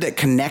beard that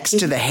connects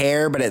to the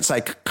hair, but it's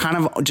like kind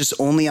of just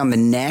only on the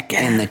neck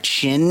and the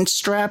chin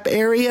strap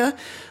area.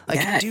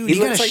 Like, dude, he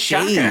you gotta looks like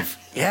shave. Chaka.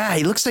 Yeah,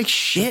 he looks like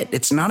shit.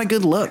 It's not a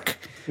good look.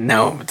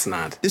 No, it's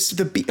not.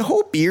 The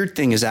whole beard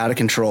thing is out of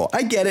control.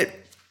 I get it.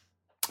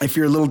 If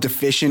you're a little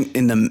deficient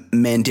in the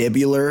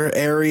mandibular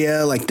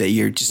area, like that,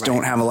 you just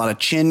don't have a lot of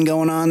chin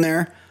going on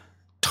there.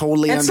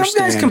 Totally And understand.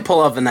 some guys can pull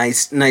off a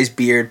nice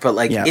beard, but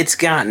like it's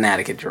gotten out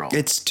of control.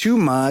 It's too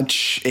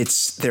much.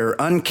 They're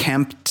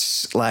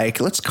unkempt. Like,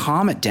 let's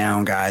calm it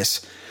down,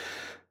 guys.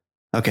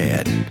 Okay,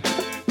 Ed.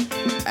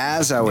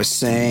 As I was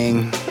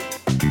saying,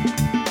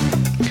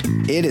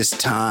 it is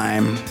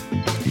time.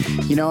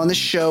 You know, on this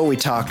show, we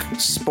talk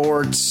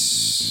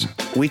sports,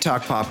 we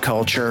talk pop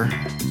culture.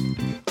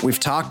 We've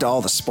talked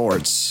all the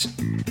sports.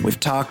 We've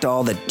talked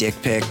all the dick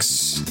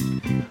pics,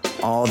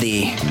 all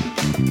the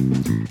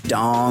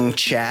dong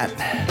chat.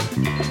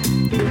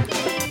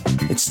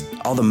 It's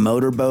all the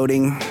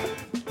motorboating.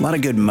 A lot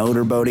of good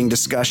motorboating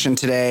discussion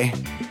today.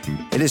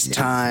 It is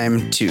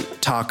time to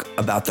talk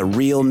about the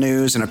real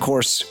news. And of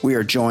course, we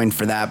are joined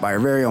for that by our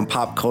very own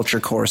pop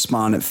culture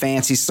correspondent,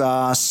 Fancy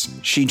Sauce.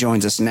 She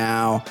joins us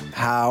now.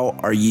 How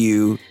are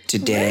you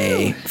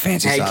today,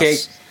 Fancy Sauce? Hey,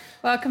 Kate.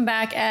 Welcome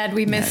back, Ed.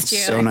 We missed you.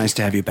 So nice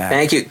to have you back.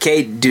 Thank you,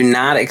 Kate. Do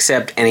not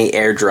accept any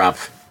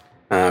airdrop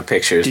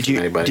pictures from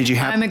anybody.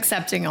 I'm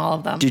accepting all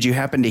of them. Did you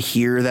happen to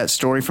hear that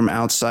story from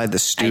outside the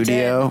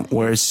studio?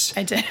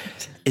 I did.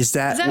 Is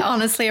that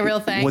honestly a real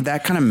thing? Would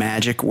that kind of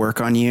magic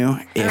work on you?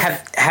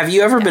 Have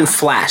you ever been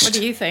flashed? What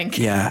do you think?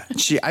 Yeah,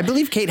 I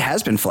believe Kate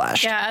has been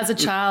flashed. Yeah, as a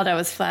child, I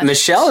was flashed.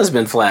 Michelle has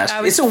been flashed.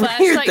 I was It's a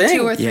flashed weird like thing.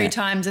 2 or 3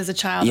 times as a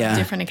child on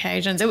different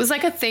occasions. It was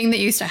like a thing that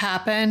used to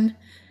happen.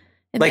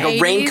 Like a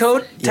 80s?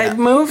 Raincoat type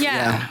move?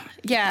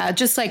 Yeah,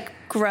 just like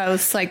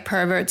gross, like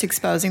perverts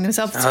exposing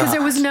themselves. Because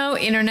there was no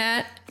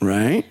internet,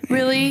 right?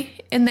 really,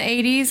 in the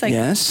 80s. Like,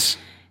 yes.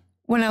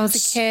 When I was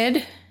a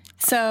kid.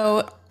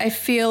 So I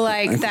feel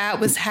like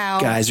that was how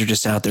guys are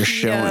just out there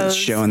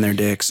showing their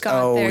dicks.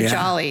 Got their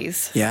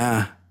jollies.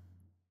 Yeah.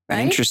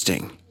 Right?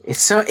 Interesting. It's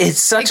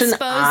such an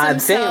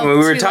odd thing. When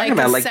we were talking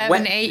about like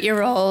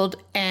 7-8-year-old,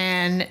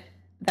 and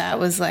that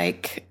was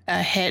like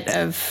a hit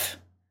of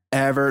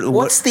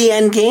what's the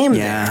end game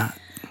there?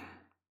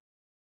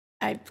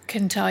 I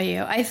can tell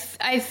you. I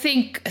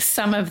think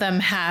some of them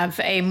have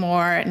a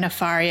more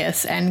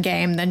nefarious end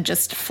game than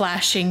just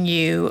flashing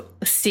you,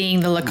 seeing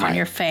the look on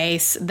your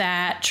face,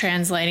 that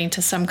translating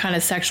to some kind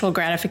of sexual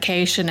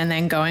gratification, and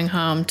then going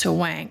home to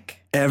wank.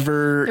 There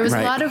was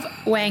a lot of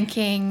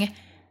wanking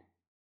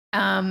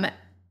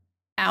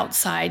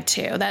outside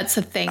too. That's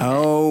the thing.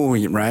 Oh,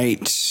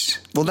 right.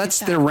 Well,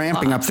 they're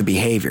ramping up the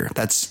behavior.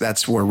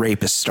 That's where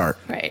rapists start.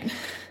 Right.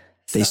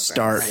 They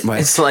start.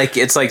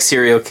 It's like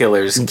serial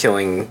killers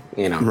killing,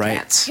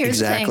 cats.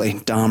 Exactly.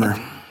 Dahmer.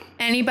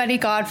 Anybody,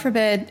 God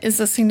forbid, is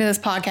listening to this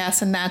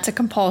podcast, and that's a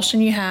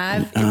compulsion you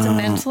have. It's a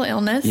mental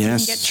illness.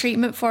 Yes. You can get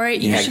treatment for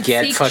it. You should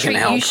get fucking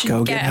help. You should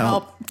Go get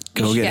help.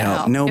 Go get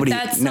help. Nobody. If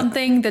that's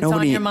something that's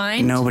on your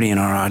mind. Nobody in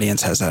our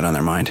audience has that on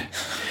their mind.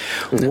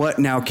 What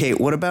now, Kate?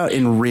 What about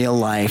in real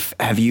life?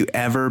 Have you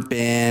ever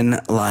been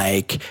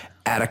like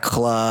at a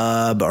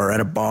club or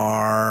at a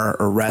bar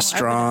or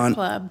restaurant,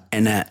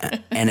 and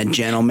a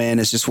gentleman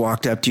has just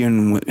walked up to you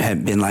and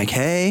had been like,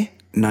 "Hey,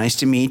 nice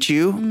to meet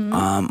you.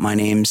 My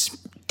name's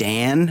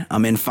Dan.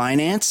 I'm in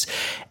finance,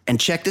 and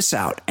check this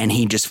out." And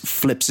he just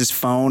flips his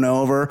phone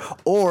over,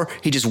 or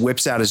he just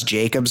whips out his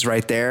Jacobs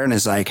right there and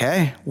is like,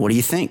 "Hey, what do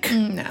you think?"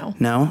 No.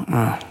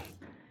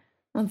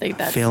 I don't think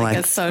that's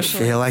a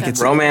social. Feel like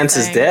it's romance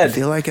is dead. I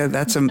feel like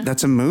that's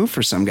a move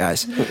for some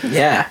guys.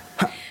 Yeah.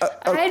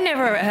 I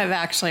never have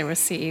actually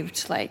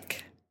received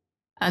like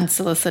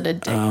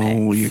unsolicited dick pics.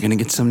 Oh, you're gonna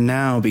get some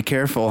now. Be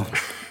careful.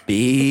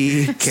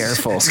 Be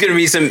careful. It's gonna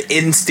be some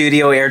in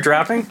studio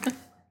airdropping.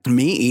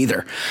 Me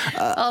either.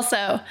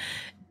 Also,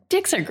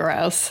 dicks are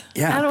gross.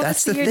 Yeah,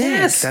 that's the thing.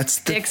 That's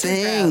the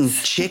thing.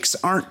 Chicks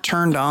aren't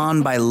turned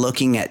on by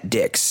looking at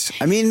dicks.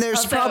 I mean,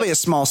 there's probably a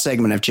small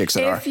segment of chicks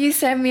that are. If you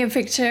send me a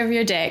picture of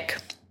your dick,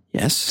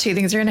 yes, 2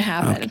 things are going to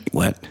happen. Okay.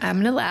 What? I'm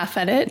going to laugh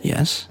at it.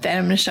 Yes. Then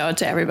I'm going to show it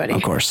to everybody.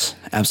 Of course.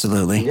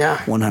 Absolutely. Yeah.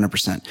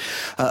 100%.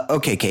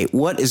 Okay, Kate,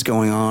 what is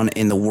going on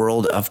in the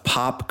world of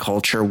pop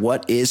culture?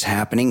 What is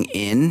happening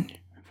in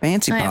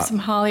Fancy I Pop? have some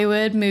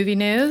Hollywood movie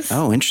news.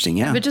 Oh, interesting.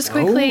 Yeah. But just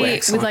quickly,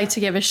 we'd like to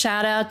give a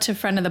shout out to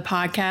friend of the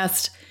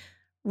podcast,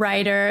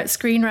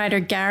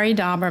 screenwriter Gary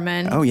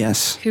Dauberman. Oh,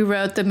 yes. Who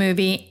wrote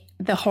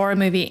the horror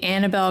movie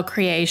Annabelle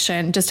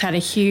Creation. Just had a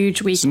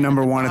huge week. It's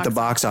number 1 at the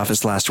box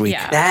office last week.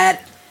 Yeah.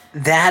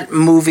 That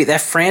movie,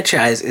 that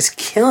franchise is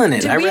killing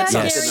it. I read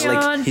something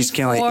like he's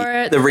killing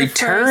it. The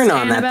return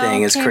on that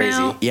thing is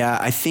crazy. Yeah,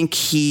 I think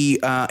he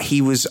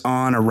was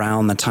on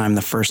around the time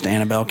the first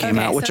Annabelle came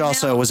out, which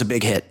also was a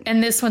big hit.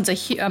 And this one's a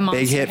monster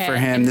big hit for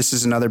him. This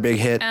is another big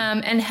hit.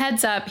 And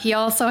heads up, he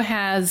also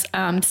has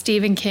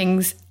Stephen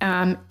King's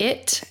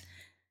It.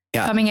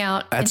 coming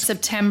out in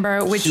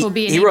September, which will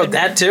be... He wrote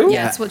that too?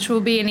 Yes, which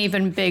will be an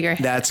even bigger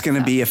hit. That's going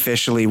to be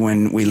officially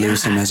when we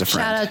lose him as a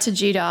friend. Shout out to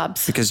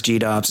G-Dobbs. Because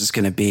G-Dobbs is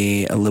going to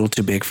be a little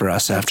too big for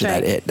us after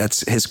that.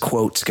 That's his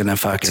quote's going to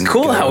fucking... It's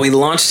cool how we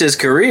launched his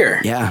career.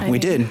 Yeah, we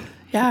did.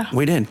 Yeah.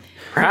 We did.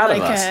 Proud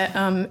of us.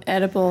 Like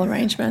edible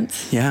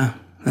arrangements. Yeah.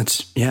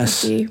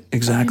 Yes,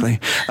 exactly.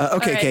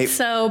 Okay, Kate.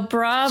 So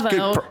Bravo.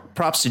 Good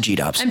props to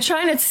G-Dobbs. I'm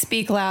trying to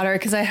speak louder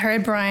because I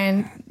heard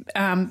Brian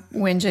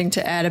whinging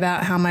to Ed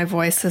about how my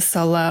voice is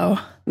so low.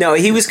 No,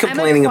 he was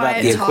complaining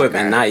about the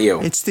equipment, not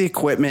you. It's the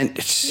equipment.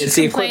 It's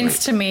the equipment.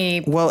 To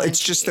me. Well, it's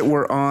just that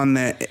we're on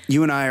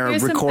you and I are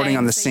recording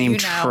on the same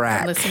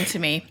track. Listen to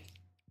me.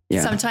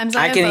 Yeah. Sometimes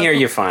I can hear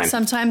you fine.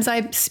 Sometimes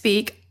I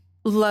speak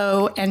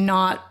low and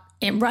not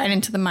right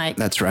into the mic.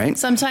 That's right.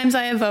 Sometimes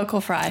I have vocal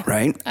fry.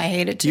 Right. I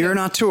hate it too. You're an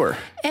auteur.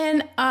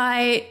 And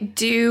I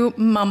do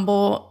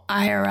mumble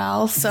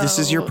IRL. So this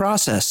is your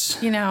process.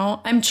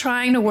 I'm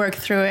trying to work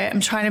through it.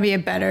 I'm trying to be a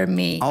better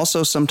me.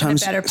 Also,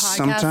 sometimes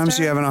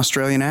you have an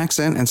Australian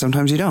accent and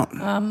sometimes you don't.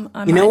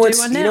 You know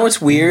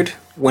what's weird?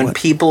 When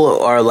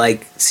people are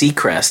like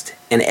Seacrest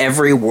and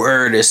every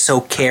word is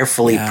so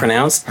carefully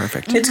pronounced.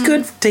 Perfect. It's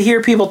good to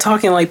hear people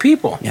talking like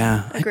people.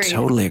 Yeah, Agreed. I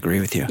totally agree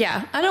with you.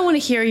 Yeah, I don't want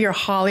to hear your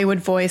Hollywood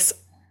voice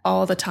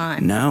all the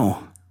time.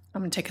 No.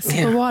 I'm going to take a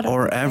sip of water.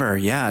 Or ever.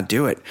 Yeah,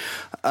 do it.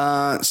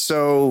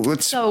 So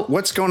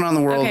what's going on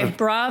in the world? Okay,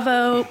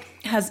 Bravo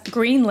has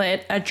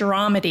greenlit a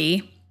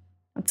dramedy.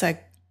 It's a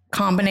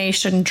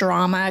combination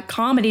drama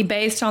comedy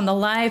based on the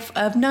life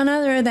of none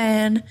other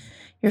than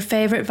your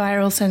favorite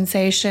viral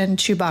sensation,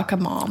 Chewbacca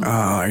Mom. Oh,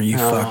 are you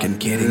fucking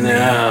kidding me?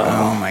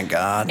 Oh, my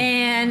God.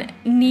 And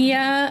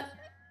Nia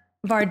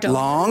Vardolis.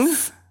 Long?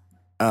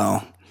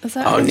 Oh.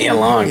 Nia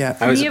Long. Yeah.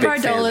 I was Nia a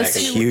big Vardolis,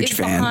 fan. Huge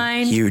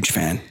fan. Huge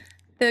fan.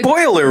 The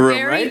Boiler Room,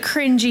 very right?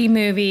 cringy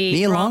movie.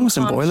 Nia Long was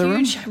in Boiler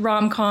Room? Huge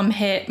rom-com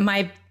hit,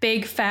 My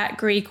Big Fat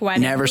Greek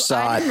Wedding. Never saw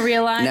it. I didn't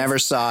realize. Never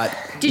saw it.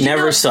 Did you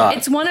Never know saw it.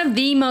 It's one of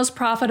the most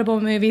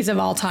profitable movies of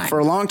all time. For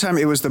a long time,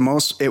 it was the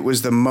most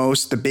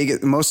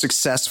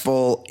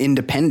successful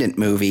independent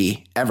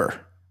movie ever.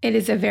 It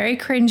is a very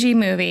cringy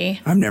movie.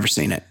 I've never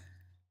seen it.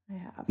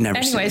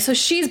 Never seen it. So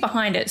she's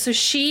behind it. So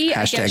she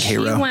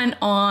 #hero. went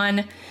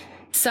on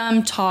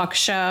some talk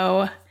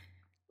show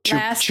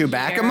last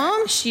Chewbacca year.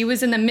 Mom? She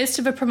was in the midst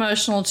of a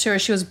promotional tour.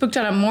 She was booked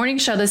on a morning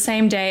show the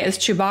same day as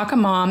Chewbacca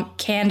Mom,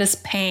 Candace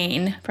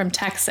Payne from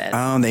Texas.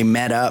 Oh, they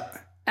met up.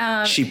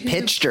 She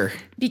pitched her.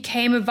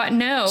 Became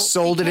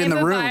sold it in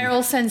the room.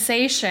 Viral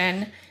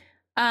sensation.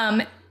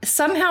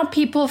 Somehow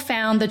people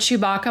found the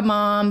Chewbacca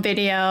Mom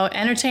video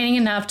entertaining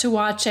enough to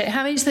watch it.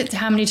 How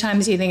many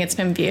times do you think it's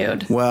been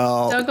viewed?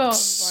 Well, don't go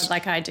overboard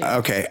like I do.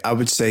 Okay, I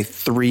would say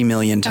 3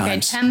 million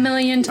times. Okay, 10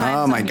 million times.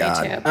 Oh my on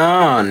God! YouTube.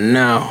 Oh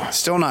no!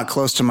 Still not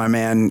close to my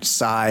man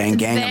Psy and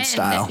Gangnam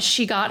Style.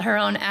 She got her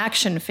own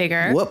action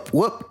figure. Whoop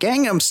whoop,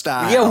 Gangnam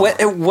Style. Yeah, what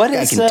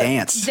is I can that?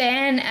 dance.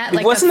 Then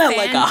at wasn't that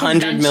like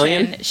 100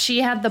 million?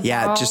 She had the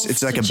balls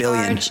it's like to $1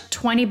 billion. charge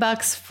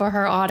 $20 for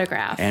her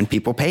autograph. And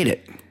people paid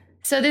it.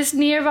 So this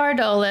Nia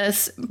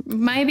Vardolis,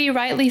 maybe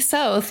rightly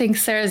so,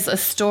 thinks there's a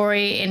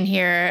story in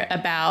here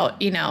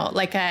about,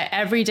 like a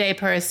everyday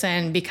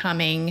person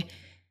becoming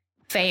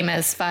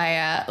famous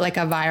via like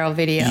a viral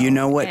video. You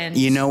know what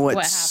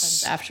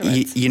happens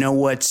afterwards. You know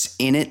what's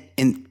in it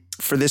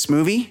for this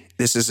movie?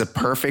 This is a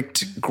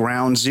perfect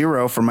ground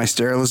zero for my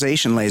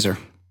sterilization laser.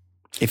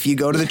 If you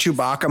go to the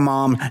Chewbacca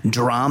Mom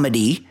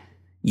dramedy,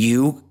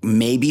 you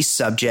may be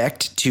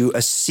subject to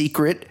a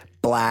secret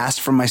blast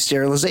from my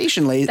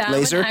sterilization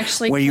laser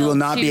where you will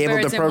not be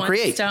able to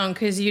procreate.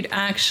 Because you'd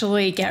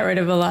actually get rid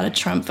of a lot of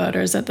Trump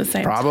voters at the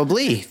same time.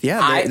 Probably.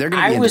 Yeah, they're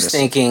going to be into this. I was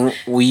thinking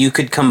you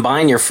could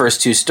combine your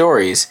first two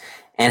stories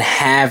and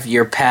have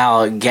your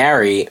pal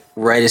Gary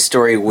write a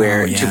story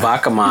where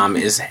Chewbacca Mom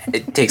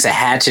takes a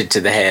hatchet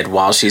to to the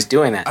while she's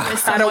doing that.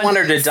 I don't want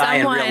her to die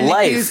in real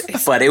life,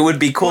 but it would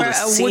be cool to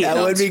see. That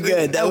would be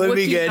good. That would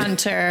be good.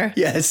 Hunter.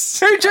 Yes.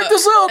 Hey, check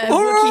this out. A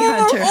Wookiee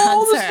hunter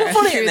Oh, this is so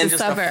funny. through And then the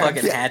just suburbs. a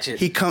fucking hatchet.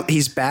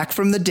 He's back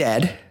from the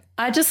dead.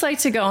 I'd just like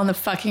to go on the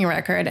fucking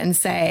record and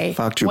say,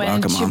 fuck Chewbacca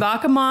when Mom.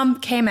 Chewbacca Mom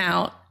came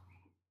out,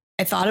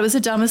 I thought it was the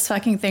dumbest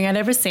fucking thing I'd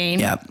ever seen.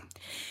 Yep.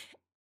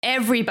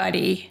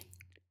 Everybody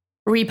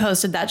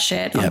reposted that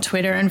shit on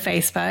Twitter and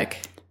Facebook.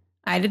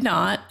 I did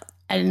not.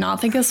 I did not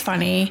think it was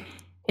funny.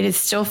 It is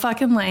still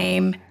fucking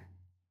lame,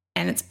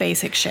 and it's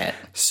basic shit.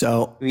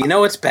 So you know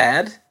what's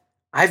bad?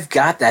 I've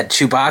got that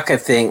Chewbacca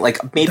thing,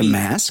 like maybe the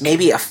mask?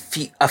 Maybe a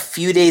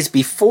few days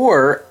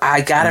before I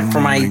got it for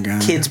my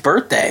kid's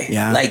birthday.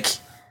 Yeah,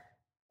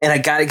 and I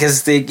got it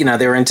because they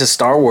were into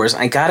Star Wars.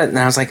 I got it, and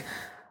I was like,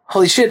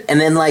 holy shit. And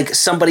then like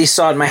somebody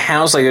saw it in my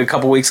house like a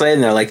couple weeks later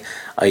and they're like,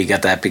 oh, you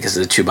got that because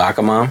of the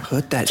Chewbacca Mom?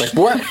 Put that shit.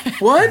 Like,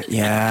 what?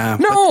 Yeah.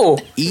 No,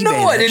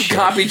 I didn't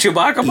copy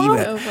Chewbacca Mom.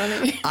 So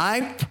funny.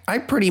 I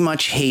pretty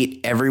much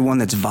hate everyone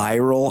that's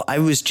viral. I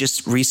was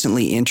just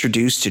recently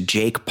introduced to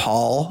Jake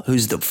Paul,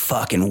 who's the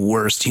fucking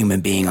worst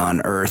human being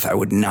on earth. I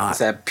would not. Is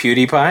that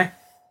PewDiePie?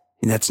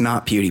 That's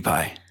not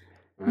PewDiePie.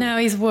 No,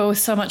 he's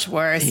so much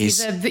worse.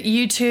 He's a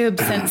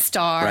YouTube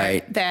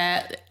star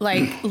that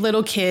like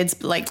little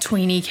kids, like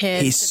tweeny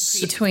kids,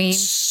 and pre-tweens,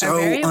 so are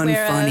very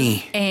aware unfunny.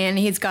 of, and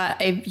he's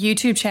got a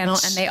YouTube channel,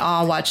 and they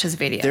all watch his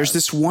videos. There's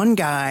this one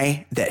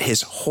guy that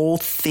his whole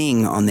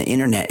thing on the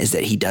internet is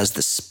that he does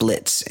the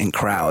splits in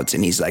crowds,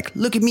 and he's like,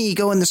 "Look at me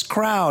go in this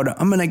crowd.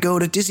 I'm gonna go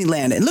to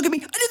Disneyland, and look at me,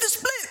 I did the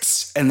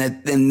splits." And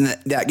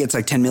that gets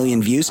like 10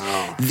 million views.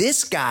 Oh.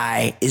 This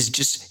guy is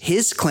just,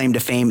 his claim to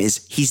fame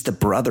is he's the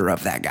brother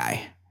of that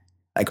guy.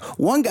 Like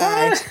one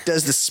guy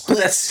does the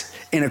splits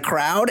in a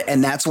crowd,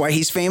 and that's why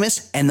he's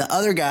famous. And the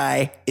other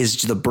guy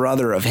is the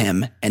brother of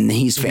him, and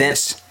he's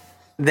famous.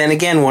 Then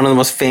again, one of the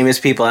most famous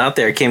people out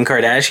there, Kim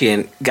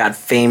Kardashian, got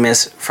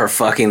famous for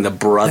fucking the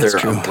brother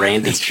of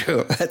Brandy.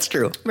 That's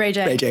true. Ray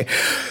J.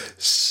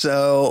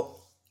 So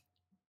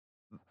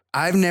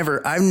I've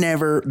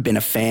never been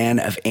a fan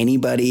of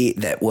anybody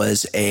that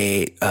was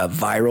a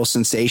viral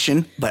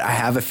sensation, but I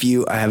have a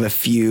few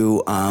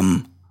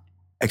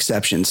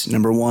exceptions.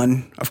 Number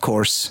one, of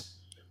course,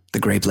 the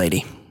Grape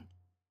Lady.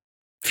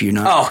 If you're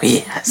not,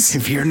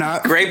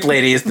 Grape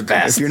Lady is the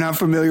best. If you're not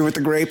familiar with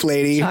the Grape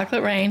Lady,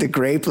 Chocolate Rain, the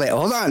Grape Lady.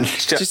 Hold on,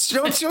 just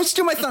don't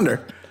steal my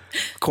thunder.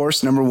 Of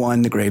course, number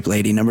one, the Grape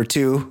Lady. Number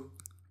two,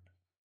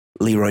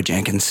 Leeroy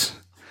Jenkins.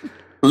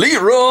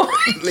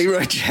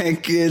 Leeroy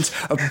Jenkins.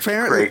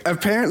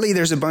 Apparently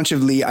there's a bunch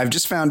of I've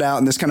just found out,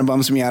 and this kind of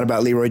bums me out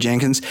about Leeroy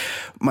Jenkins.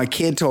 My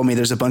kid told me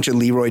there's a bunch of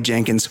Leeroy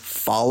Jenkins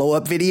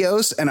follow-up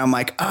videos, and I'm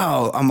like,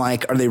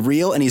 are they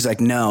real? And he's like,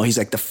 no. He's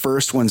like, the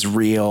first one's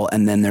real,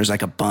 and then there's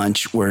like a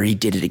bunch where he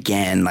did it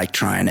again, like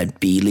trying to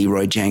be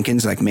Leeroy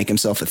Jenkins, like make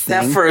himself a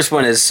thing. That first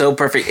one is so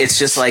perfect. It's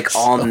just like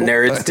all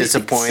nerds funny.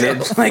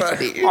 Disappointed. So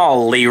like,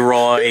 oh,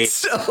 Leeroy. It's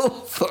so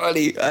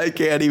funny. I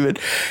can't even.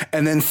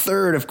 And then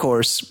third, of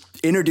course,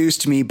 introduced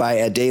to me by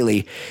Ed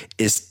Daly,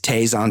 is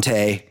Tay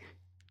Zonte,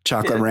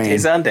 Chocolate Rain. Tay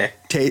Zonte.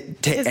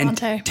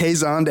 Tay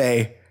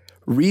Zonte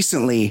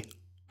recently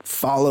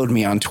followed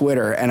me on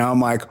Twitter, and I'm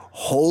like,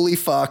 holy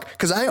fuck.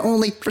 Because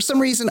for some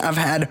reason, I've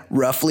had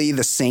roughly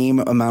the same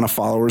amount of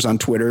followers on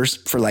Twitter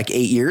for like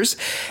 8 years,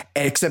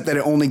 except that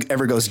it only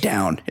ever goes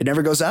down. It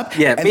never goes up.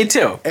 Yeah, me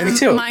too. Me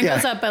too. Mine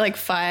goes up by like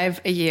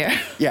 5 a year.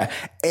 Yeah.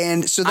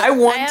 And so I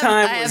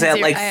was at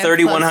like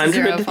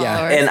 3,100,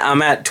 and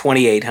I'm at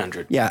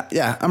 2,800.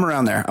 Yeah, I'm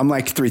around there. I'm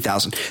like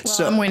 3,000. Well,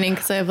 so I'm winning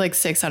because I have like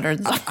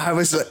 600. I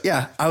was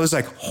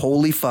like,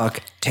 holy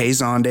fuck. Tay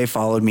Zonde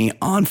followed me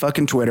on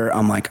fucking Twitter.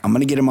 I'm like, I'm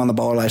going to get him on the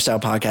Baller Lifestyle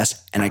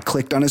podcast. And I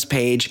clicked on his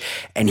page,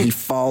 and he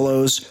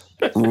follows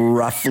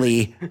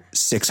roughly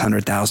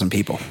 600,000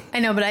 people.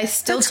 I know, but I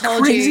still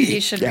told crazy.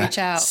 You should reach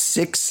out.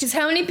 Because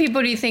how many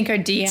people do you think are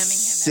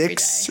DMing him every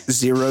day?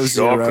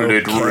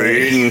 600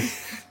 Rain.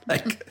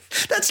 Like,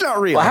 that's not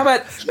real. Well, how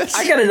about,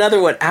 I got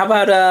another one. How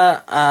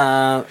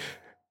about,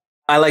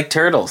 I Like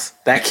Turtles,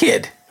 that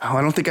kid. Oh,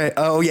 I don't think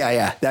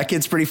yeah. That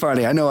kid's pretty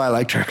funny. I know I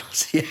like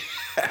turtles. Yeah.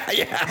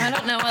 I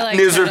don't know. I like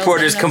news turtles.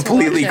 reporters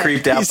completely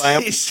creeped out by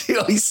him.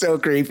 He's so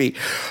creepy.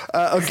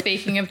 Okay.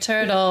 Speaking of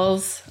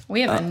turtles,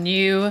 we have a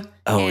new.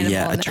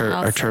 A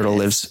turtle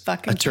lives.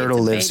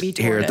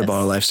 Here at the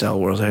Baller Lifestyle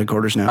World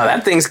Headquarters now. Oh,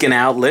 that thing's gonna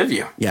outlive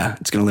you. Yeah,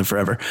 it's gonna live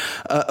forever.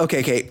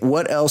 Okay, Kate.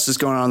 What else is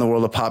going on in the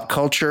world of pop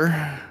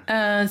culture?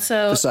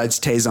 Besides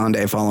Tay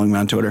Zonde following me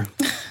on Twitter.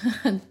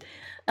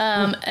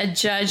 A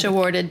judge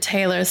awarded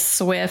Taylor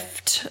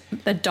Swift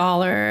the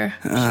dollar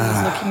she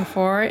was looking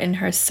for in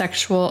her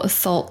sexual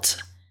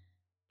assault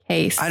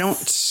case.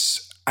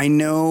 I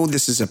know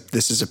this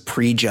is a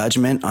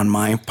prejudgment on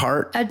my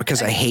part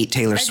because I hate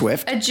Taylor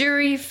Swift. A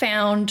jury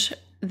found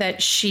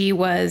that she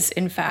was,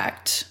 in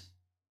fact,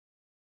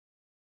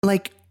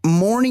 like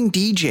morning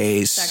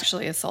DJs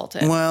sexually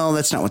assaulted. Well,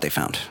 that's not what they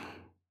found.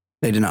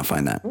 They did not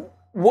find that.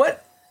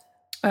 What?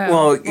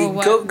 Go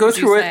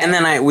through it, and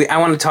then I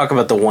want to talk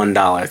about the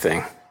 $1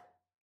 thing.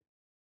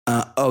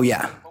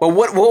 Yeah. Well,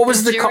 what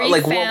was the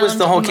what was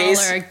the whole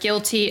case? Mueller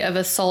guilty of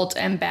assault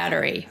and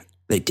battery.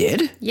 They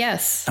did?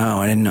 Yes. Oh,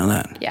 I didn't know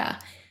that. Yeah.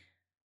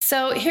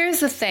 So here's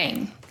the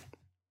thing: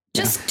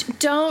 just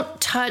don't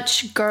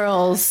touch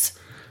girls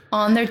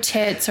on their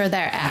tits or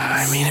their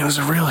ass. I mean, it was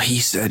a real he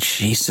said,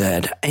 she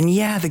said, and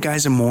yeah, the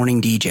guy's a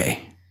morning DJ.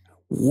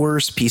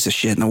 Worst piece of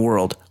shit in the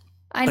world.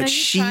 I know, but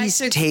she's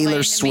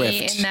Taylor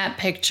Swift. in that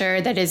picture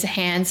that his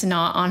hand's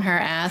not on her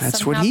ass.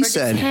 That's what he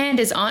said. His hand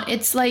is on.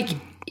 It's like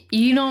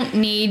you don't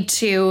need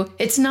to.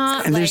 It's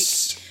not like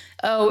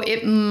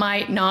it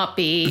might not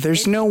be.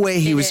 There's no way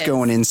he was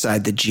going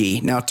inside the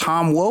G. Now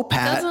Tom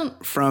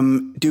Wopat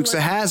from Dukes of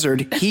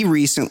Hazzard, he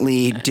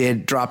recently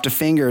dropped a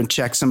finger and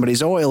checked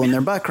somebody's oil in their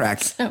butt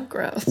crack. So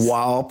gross.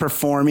 While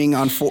performing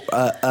on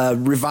a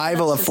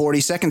revival of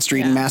 42nd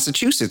Street in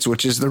Massachusetts,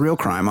 which is the real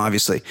crime,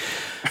 obviously.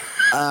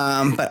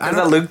 But is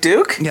that Luke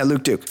Duke? Yeah,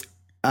 Luke Duke.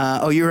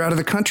 You were out of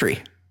the country.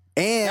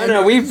 And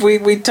no,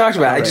 we talked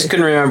about it. I just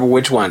couldn't remember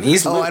which one.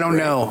 He's Luke, I don't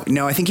know.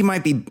 No, I think he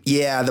might be.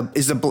 Yeah,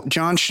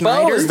 John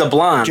Schneider? Bo is the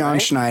blonde. John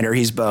right? Schneider.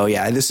 He's Bo.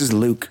 Yeah, this is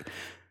Luke.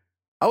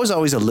 I was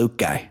always a Luke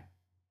guy,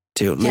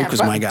 too. Luke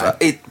was my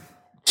guy.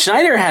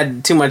 Schneider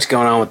had too much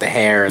going on with the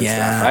hair and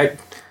stuff.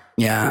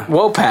 Yeah.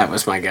 Wopat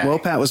was my guy.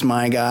 Wopat was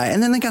my guy.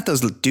 And then they got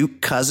those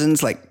Duke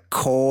cousins like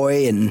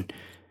Coy and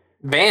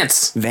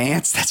Vance.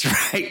 That's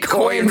right.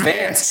 Coy and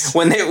Vance.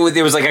 When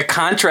there was like a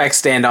contract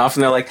standoff,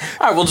 and they're like,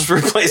 all right, we'll just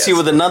replace you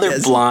with another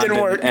blonde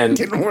Didn't work. and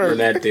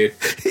Didn't dude.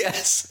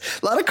 Yes.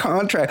 A lot of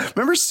contract.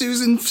 Remember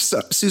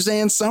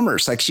Suzanne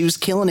Summers? Like, she was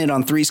killing it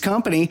on Three's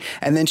Company,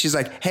 and then she's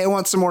like, hey, I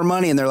want some more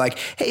money. And they're like,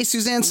 hey,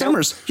 Suzanne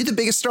Summers, you're the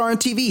biggest star on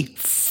TV.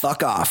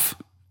 Fuck off.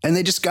 And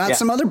they just got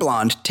some other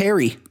blonde,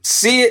 Terry.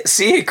 See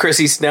it,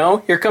 Chrissy Snow.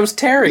 Here comes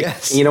Terry.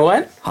 Yes. You know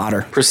what?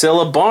 Hotter.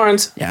 Priscilla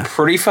Barnes. Yeah.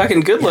 Pretty fucking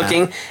good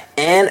looking.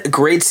 And a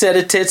great set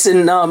of tits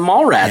in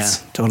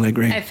Mallrats. Yeah, totally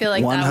agree. I feel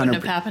like that wouldn't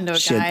have happened to a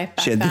guy back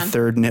She had then. the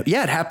third nip.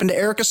 Yeah, it happened to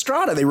Eric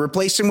Estrada. They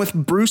replaced him with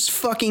Bruce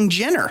fucking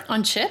Jenner.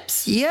 On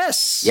Chips?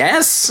 Yes.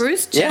 Yes.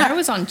 Bruce Jenner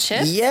was on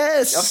Chips?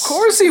 Yes. Of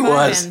course he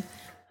was.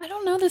 I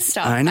don't know this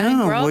stuff. I know. I didn't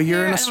grow Well, up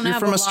you're here. I don't you're have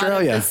from a lot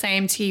Australia. of the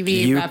same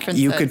TV references.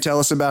 You could tell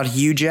us about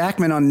Hugh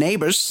Jackman on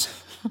Neighbors.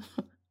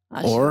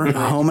 Or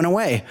Home and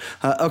Away.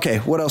 Okay,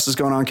 what else is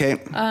going on,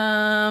 Kate?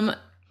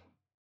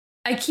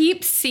 I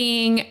keep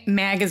seeing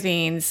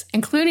magazines,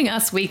 including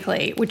Us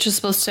Weekly, which is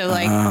supposed to know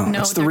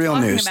That's what the they're real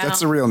talking news. about, That's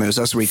the real news.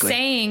 Us Weekly.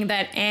 saying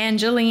that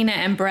Angelina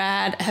and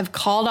Brad have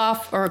called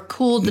off or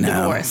cooled the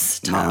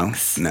divorce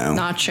talks. No.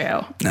 Not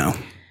true. No.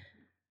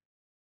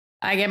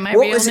 I get my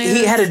What real was news.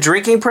 he had a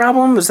drinking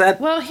problem? Was that?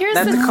 Well, here's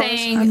that the cause?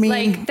 thing. I mean-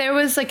 like, there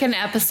was like an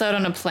episode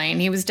on a plane.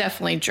 He was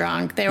definitely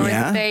drunk.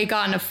 They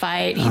got in a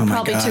fight. He Oh my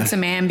probably God. took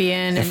some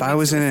Ambien. If I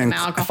was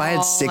if I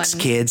had 6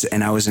 kids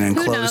and I was in an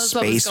who enclosed knows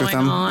what was space with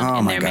going them, on oh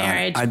in my their God,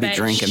 marriage, I'd be but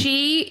drinking.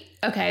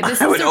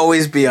 This I is would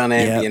always be on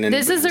Ambien.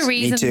 this is the and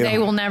reason too. they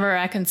will never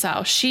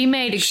reconcile. She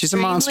made She's a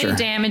extremely monster.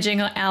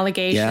 damaging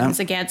allegations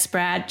against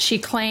Brad. She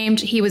claimed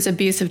he was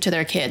abusive to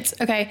their kids.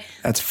 Okay,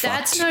 That's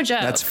fucked. no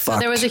joke. That's So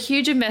there was fucked. a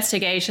huge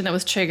investigation that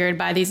was triggered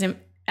by these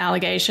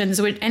allegations,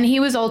 and he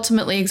was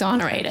ultimately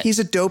exonerated. He's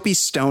a dopey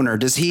stoner.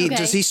 Does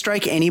he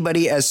strike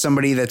anybody as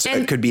somebody that's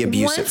could be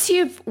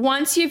abusive?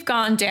 Once you've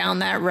gone down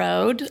that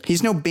road,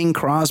 He's no Bing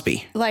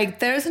Crosby. like,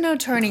 there's no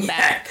turning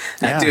back.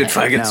 that Yeah. dude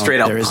fucking No, straight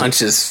up there isn't.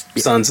 punches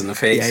sons in the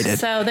face. Yeah, he did.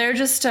 So they're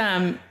just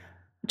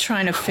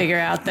trying to figure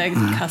out the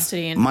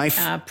custody and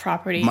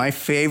property. My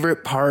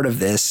favorite part of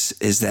this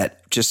is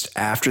that just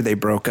after they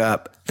broke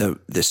up,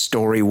 the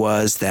story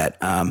was that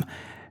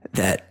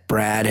that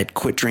Brad had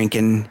quit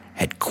drinking,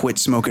 had quit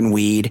smoking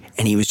weed,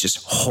 and he was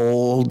just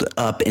holed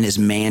up in his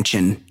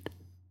mansion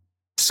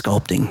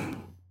sculpting.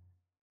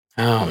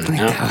 Oh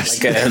no!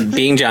 Like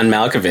being John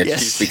Malkovich,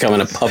 he's becoming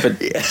a was he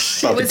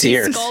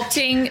puppeteer.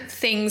 sculpting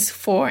things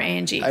for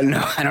Angie? I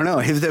don't know.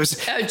 If there was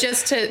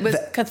Was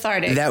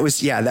cathartic. that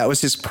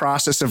was his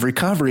process of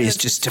recovery, is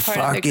just to part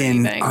of the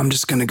fucking, grieving. I'm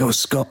just gonna go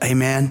sculpt. Hey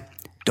man,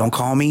 don't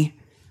call me.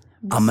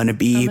 I'm gonna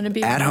be in at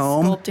the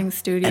home sculpting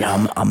studio. and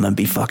I'm gonna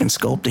be fucking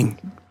sculpting.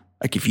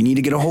 Like, if you need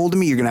to get a hold of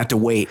me, you're gonna have to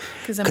wait.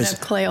 Because I'm gonna have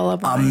clay all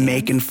over my I'm hands.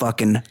 making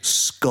fucking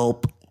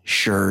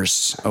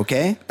sculptures.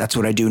 Okay, that's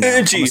what I do now.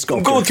 Angie, I'm a I'm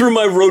sculptor. going through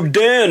my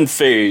Rodin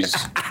phase.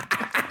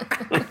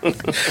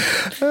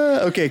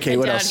 Okay, Kate.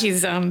 What Dad, else?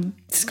 he's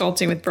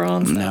sculpting with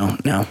bronze. No.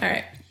 All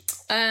right.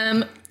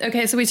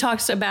 Okay, so we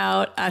talked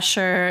about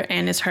Usher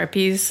and his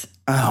herpes.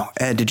 Oh,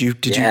 Ed, did you?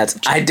 Yeah,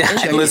 I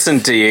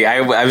listened to you.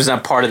 I was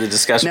not part of the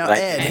discussion, Now, but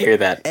I Ed, did hear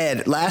that.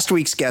 Ed, last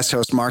week's guest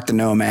host, Mark the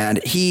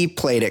Nomad, he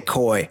played at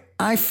Coy.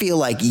 I feel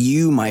like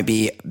you might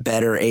be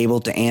better able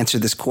to answer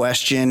this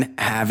question,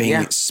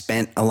 having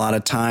spent a lot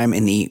of time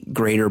in the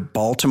greater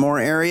Baltimore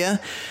area.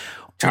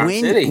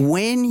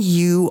 When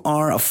you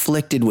are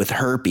afflicted with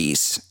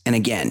herpes, and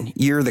again,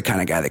 you're the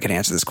kind of guy that could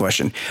answer this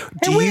question.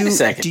 Wait a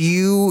second.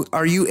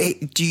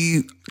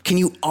 Can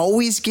you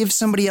always give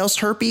somebody else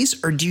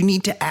herpes, or do you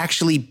need to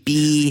actually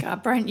be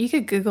God, Brian, you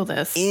could Google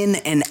this. in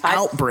an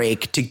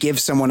outbreak to give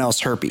someone else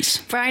herpes?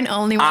 Brian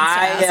only wants to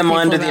I ask am people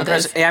under the about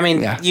impression. this. I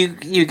mean,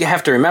 you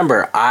have to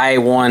remember, I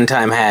one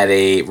time had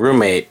a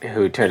roommate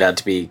who turned out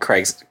to be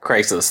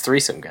Craigslist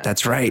threesome guy.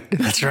 That's right.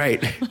 That's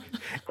right.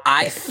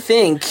 I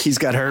think He's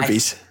got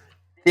herpes.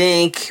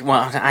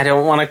 Well, I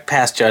don't want to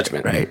pass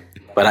judgment, Right.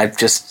 But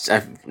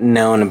I've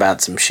known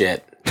about some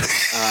shit.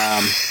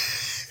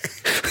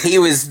 He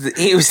was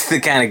the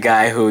kind of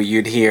guy who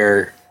you'd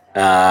hear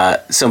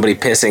somebody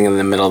pissing in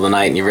the middle of the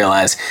night, and you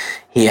realize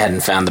he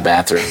hadn't found the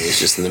bathroom. He was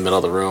just in the middle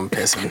of the room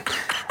pissing.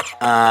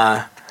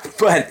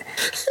 But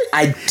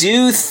I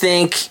do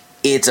think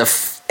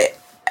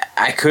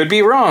I could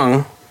be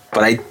wrong,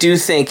 but I do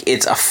think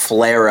it's a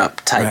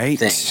flare-up type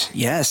thing.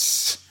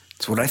 Yes.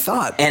 That's what I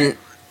thought. And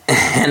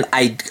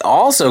I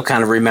also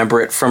kind of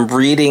remember it from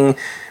reading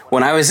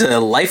when I was a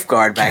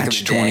lifeguard back in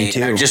the day.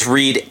 Catch-22. I would just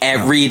read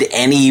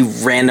any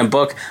random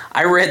book.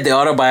 I read the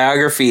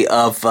autobiography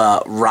of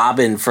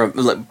Robin from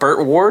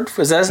Burt Ward.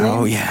 Was that his name?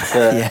 Oh, yeah.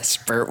 Yes,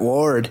 Burt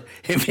Ward.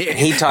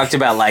 He talked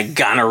about like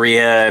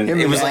gonorrhea, and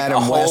it was like Adam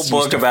a whole West used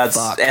book to about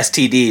fuck.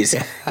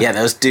 STDs. Yeah,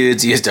 those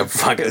dudes used to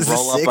fucking was the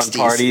roll up on 60s.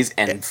 parties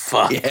and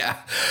fuck. Yeah.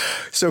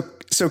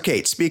 So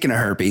Kate, speaking of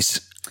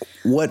herpes,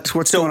 What's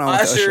So going on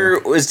with Usher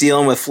Usher? was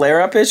dealing with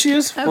flare-up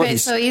issues? Okay,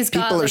 so he's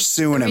got people are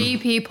suing three him.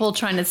 people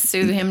trying to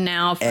sue him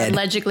now for Ed,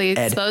 allegedly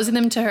exposing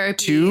them to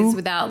herpes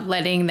without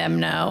letting them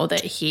know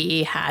that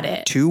he had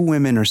it. 2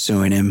 women are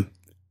suing him,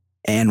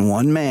 and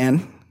 1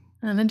 man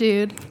And a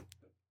dude.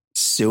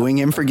 suing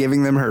him for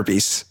giving them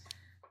herpes.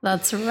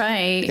 That's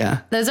right. Yeah.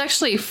 There's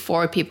actually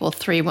 4 people,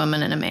 3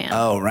 women and a man.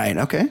 Oh, right.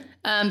 Okay.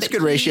 It's a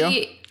good ratio.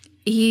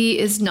 He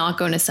is not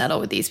going to settle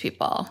with these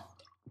people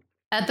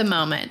at the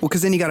moment. Well,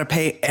 because then you got to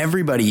pay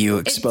everybody you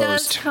It does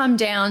exposed. come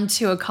down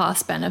to a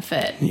cost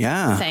benefit thing.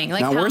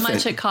 Like not how worth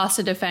much it. it costs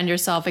to defend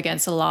yourself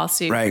against a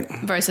lawsuit Right.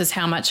 versus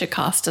how much it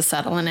costs to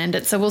settle and end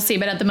it. So we'll see.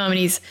 But at the moment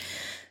he's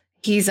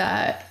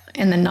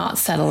in the not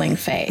settling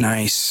phase.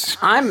 Nice.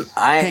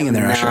 Hang in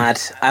there,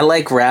 not. I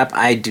like rap.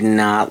 I do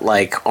not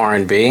like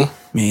R&B.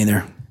 Me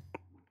either.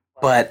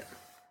 But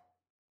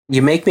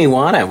You Make Me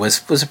Wanna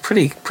was a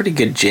pretty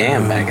good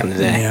jam back in the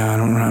day. Yeah,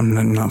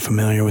 I'm not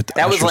familiar with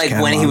That was Usher's like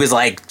when he catalog. was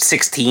like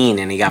 16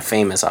 and he got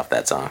famous off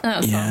that song.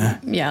 Yeah.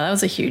 Yeah, that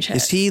was a huge hit.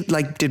 Is he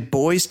like, did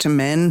Boys to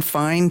Men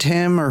find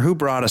him, or who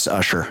brought us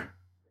Usher?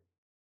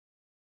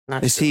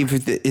 Not Is sure.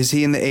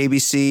 he in the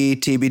ABC,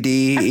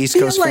 TBD, East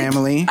feel Coast like-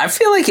 Family? I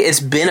feel like it's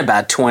been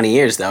about 20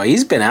 years though.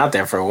 He's been out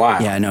there for a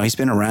while. Yeah, no, he's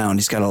been around.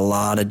 He's got a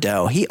lot of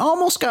dough. He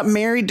almost got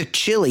married to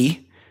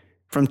Chili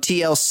from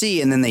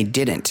TLC, and then they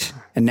didn't.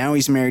 And now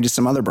he's married to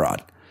some other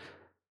broad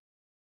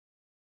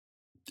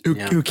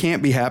who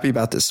can't be happy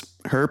about this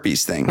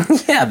herpes thing.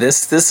 Yeah,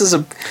 this is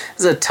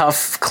a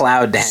tough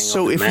cloud to hang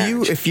So over if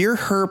marriage. if you're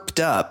herped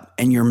up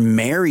and you're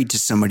married to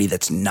somebody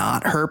that's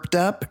not herped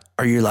up,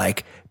 or you're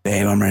like,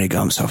 babe, I'm ready to go.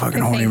 I'm so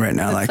fucking horny right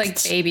now. Looks Like, like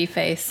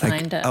Babyface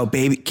signed up. oh,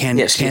 baby, Yeah,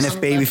 she's- Kenneth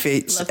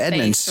Babyface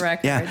Edmonds.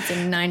 Records Yeah.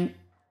 in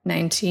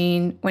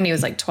 19 when he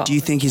was like 12. Do you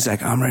think he's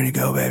like, I'm ready to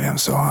go, baby? I'm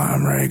so hot.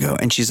 I'm ready to go.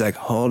 And she's like,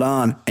 hold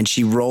on. And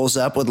she rolls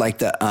up with like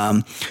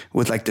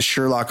the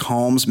Sherlock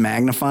Holmes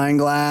magnifying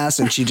glass.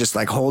 And she just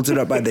like holds it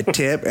up by the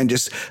tip and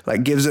just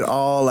like gives it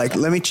all like,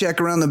 let me check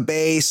around the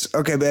base.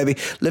 Okay, baby.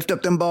 Lift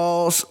up them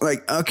balls.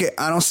 Like, okay,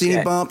 I don't see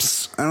any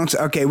bumps.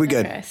 Okay, we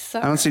good. Okay, so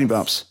I don't see any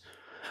bumps.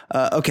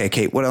 Okay,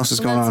 Kate, what else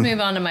is going Let's on? move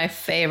on to my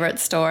favorite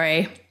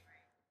story.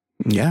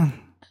 Yeah.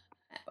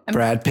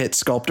 Brad Pitt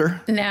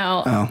sculptor.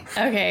 Now,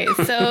 okay,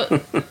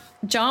 so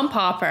John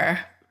Popper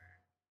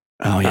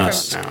Oh,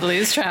 yes. from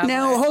Blues Traveler.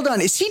 Now, hold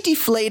on. Is he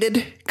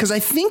deflated? Because I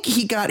think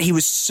he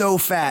was so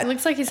fat. It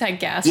looks like he's had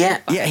gas. Yeah.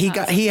 Yeah, he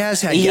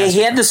has had he gas.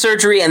 had the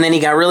surgery and then he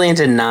got really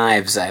into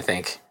knives, I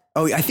think.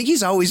 Oh, I think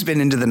he's always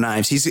been into the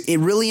knives. He's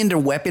really into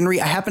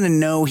weaponry. I happen to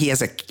know he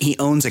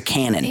owns a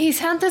cannon. He's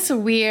had this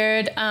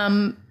weird,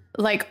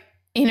 like,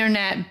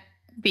 internet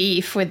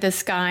beef with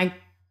this guy,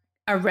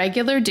 a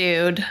regular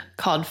dude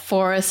called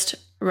Forrest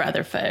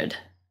Rutherford.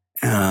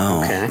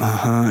 Oh, Okay. Who's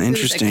a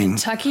interesting.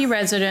 Kentucky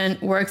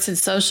resident, works in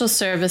social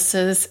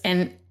services,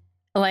 and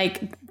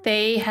like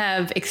they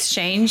have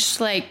exchanged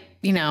like,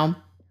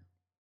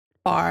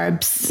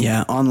 barbs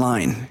Yeah,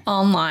 online.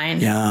 online.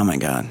 Yeah, oh my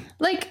God.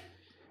 Like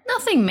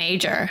nothing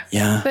major.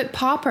 Yeah. But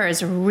Popper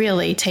is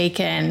really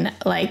taken,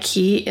 like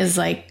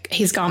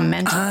he's gone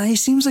mental. He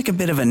seems like a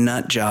bit of a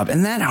nut job.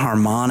 And that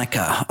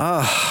harmonica.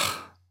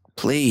 Oh,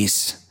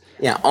 please.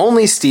 Yeah,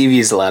 only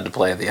Stevie's allowed to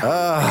play the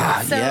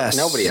So- Yes.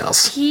 Nobody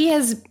else. He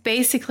has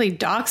basically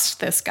doxed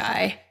this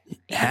guy.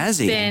 Has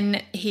he?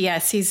 He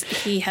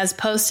has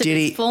posted Did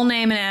he- his full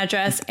name and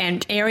address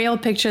and aerial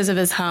pictures of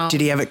his home. Did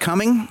he have it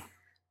coming?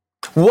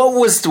 What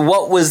was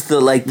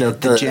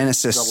the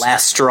Genesis. the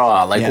last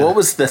straw? Like Yeah. what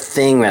was the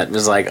thing that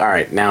was like, all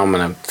right, now I'm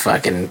gonna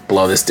fucking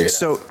blow this dude up?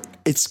 So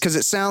it's because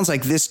it sounds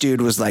like this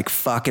dude was like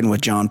fucking with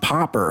John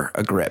Popper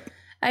a grip.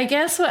 I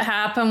guess what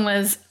happened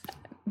was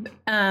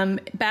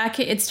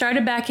it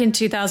started back in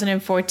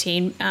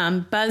 2014.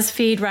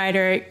 BuzzFeed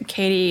writer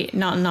Katie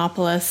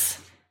Notopoulos,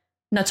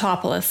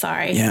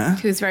 Yeah.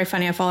 who's very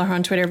funny. I follow her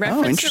on Twitter.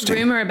 Referenced a interesting.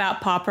 rumor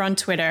about Popper on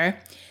Twitter.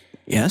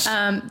 Yes.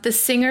 The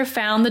singer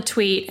found the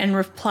tweet and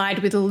replied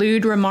with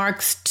lewd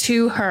remarks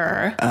to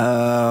her.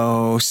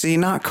 Oh, see,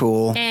 not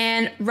cool.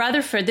 And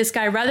this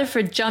guy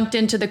Rutherford jumped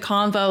into the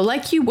convo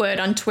like you would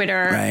on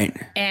Twitter, Right.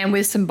 and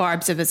with some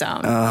barbs of his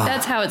own.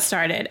 That's how it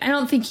started. I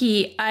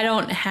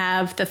don't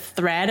have the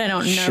thread. I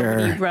don't know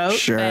what he wrote.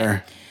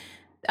 Sure.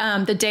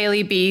 But, the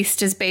Daily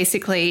Beast is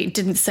basically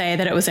didn't say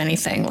that it was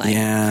anything like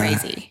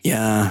crazy.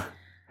 Yeah.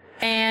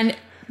 And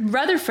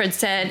Rutherford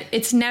said,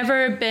 it's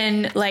never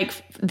been like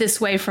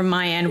this way from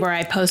my end where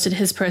I posted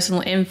his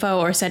personal info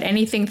or said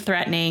anything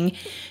threatening.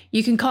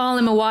 You can call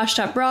him a washed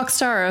up rock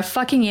star or a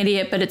fucking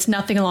idiot, but it's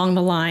nothing along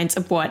the lines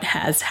of what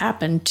has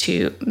happened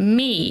to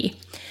me.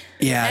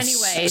 Yeah.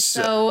 Anyway,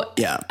 so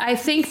yeah. I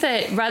think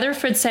that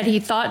Rutherford said he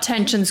thought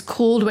tensions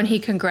cooled when he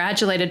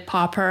congratulated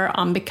Popper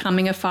on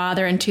becoming a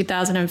father in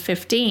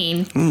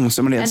 2015.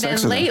 Somebody had And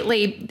sex then with him.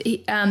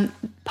 lately,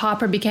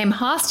 Popper became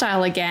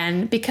hostile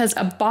again because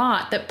a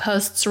bot that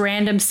posts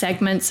random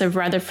segments of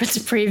Rutherford's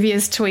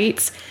previous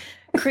tweets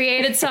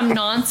created some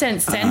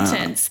nonsense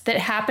sentence that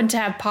happened to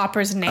have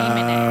Popper's name in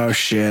it. Oh,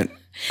 shit.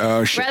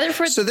 Oh, shit.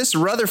 Rutherford- So this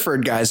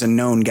Rutherford guy's a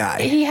known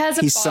guy. He has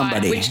a He's bot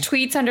somebody. which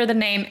tweets under the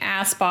name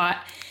AssBot.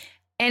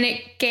 And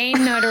it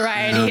gained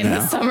notoriety in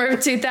the summer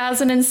of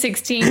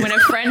 2016 when a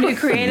friend who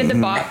created the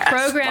bot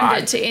programmed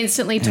it to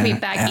instantly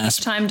tweet back each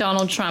time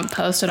Donald Trump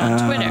posted on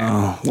Twitter.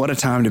 Oh, what a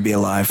time to be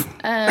alive.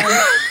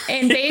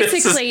 And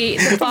basically,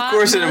 the bot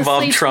mostly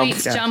involved Trump.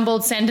 tweets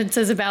jumbled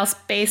sentences about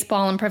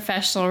baseball and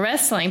professional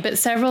wrestling. But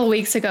several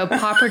weeks ago,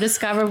 Popper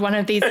discovered one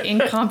of these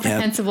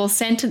incomprehensible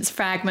sentence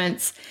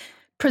fragments.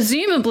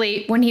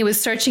 Presumably, when he was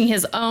searching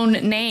his own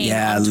name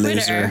on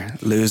Twitter.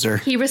 Loser.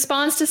 He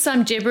responds to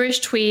some gibberish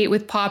tweet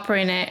with Popper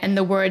in it and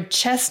the word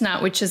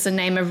chestnut, which is the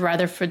name of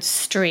Rutherford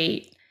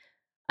Street.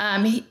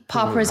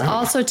 Popper is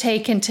also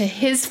taken to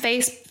his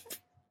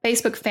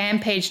Facebook fan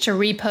page to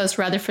repost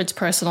Rutherford's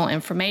personal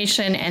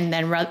information. And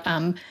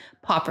then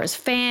Popper's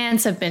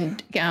fans have been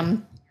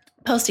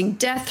posting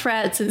death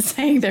threats and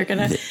saying they're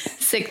going to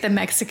sick the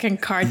Mexican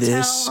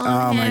cartel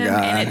on him. My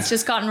God. And it's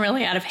just gotten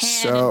really out of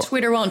hand. And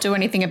Twitter won't do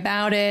anything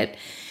about it.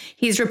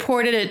 He's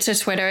reported it to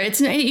Twitter.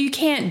 You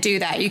can't do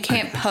that. You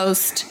can't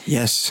post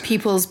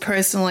people's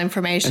personal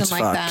information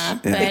like that.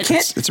 Yeah,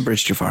 it's a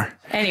bridge too far.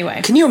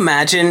 Anyway. Can you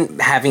imagine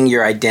having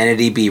your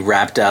identity be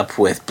wrapped up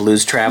with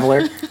Blues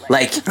Traveler?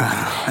 Like this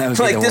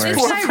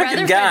poor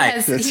fucking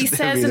guy. He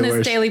says in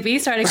this Daily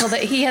Beast article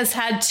that he has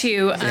had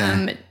to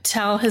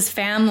tell his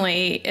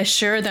family,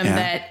 assure them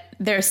that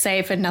they're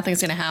safe and nothing's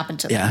going to happen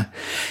to them.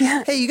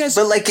 Yeah. Hey, you guys.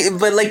 But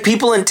like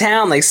people in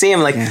town like see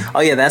him like,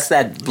 oh yeah, that's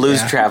that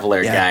Blues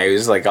Traveler guy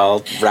who's like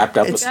all wrapped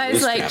up with guys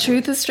Blues like Traveler.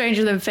 Truth is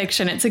stranger than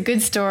fiction. It's a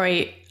good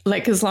story.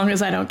 Like as long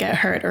as I don't get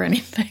hurt or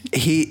anything.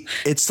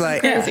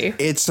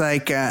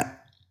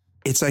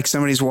 It's like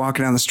somebody's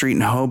walking down the street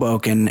in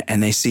Hoboken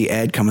and they see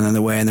Ed coming the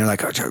other way and they're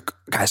like, oh,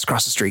 guys,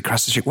 cross the street.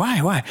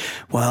 Why?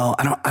 Well,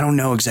 I don't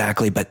know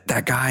exactly, but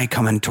that guy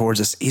coming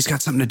towards us, he's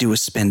got something to do with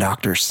spin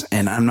doctors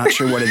and I'm not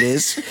sure what it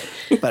is,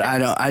 but I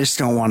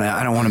don't want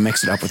to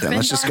mix it up with them.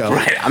 Let's just go.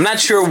 Right. I'm not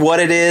sure what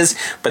it is,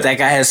 but that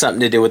guy has something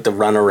to do with the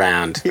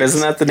runaround.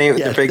 Isn't that the name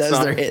of the big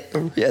song? Their hit.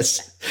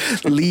 Yes.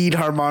 Lead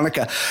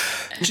harmonica.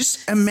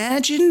 Just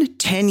imagine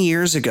 10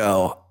 years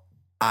ago,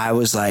 I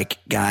was like,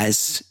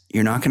 guys,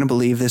 you're not going to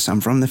believe this.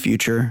 I'm from the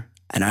future.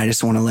 And I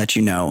just want to let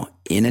you know,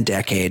 in a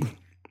decade,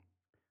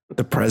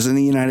 the president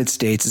of the United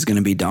States is going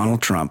to be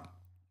Donald Trump.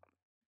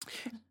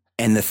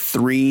 And the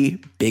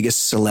 3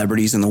 biggest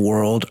celebrities in the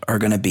world are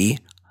going to be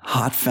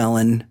Hot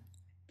Felon,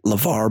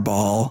 LeVar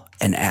Ball,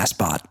 and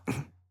Assbot.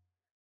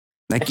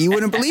 Like, you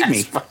wouldn't believe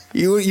me.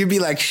 You'd be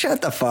like,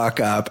 shut the fuck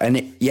up.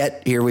 And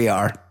yet, here we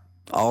are.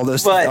 All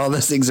those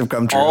things have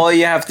come true. All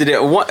you have to do,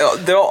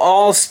 they'll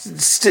all,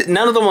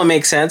 none of them will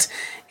make sense,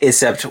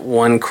 except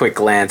one quick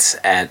glance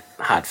at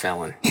Hot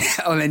Felon.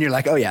 And then you're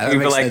like, oh yeah, that you'd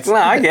makes be like, sense.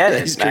 well, I get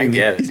it. He's dreamy.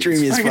 He's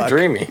dreamy as fuck.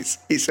 Dreamy.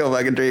 He's so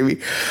fucking dreamy.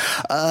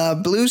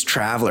 Blues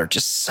Traveler,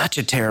 just such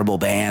a terrible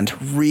band.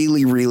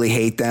 Really, really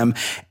hate them.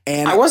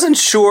 And I wasn't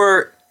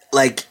sure,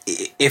 like,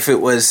 if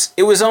it was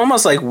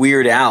almost like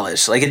Weird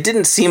Al-ish. Like, it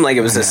didn't seem like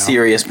it was a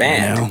serious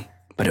band. I know,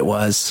 but it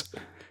was.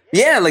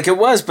 Yeah, like it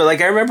was, but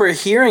like I remember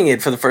hearing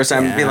it for the first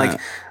time and being like,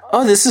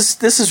 "Oh, this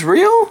is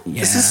real?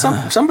 Yeah. This is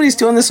somebody's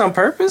doing this on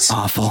purpose?"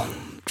 Awful.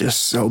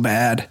 Just so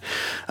bad.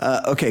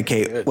 Okay,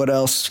 Kate, what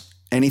else?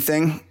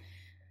 Anything?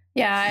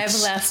 Yeah, I have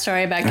a last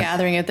story about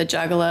Gathering at the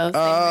Juggalos.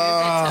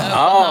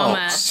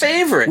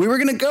 Favorite. We were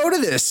going to go to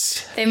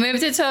this. They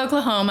moved it to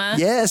Oklahoma.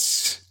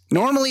 Yes.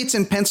 Normally it's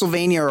in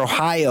Pennsylvania or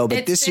Ohio,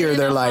 but this year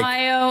they're like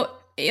Ohio,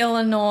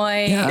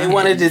 Illinois. Yeah. They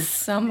wanted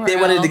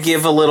to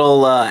give a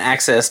little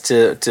access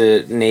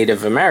to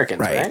Native Americans,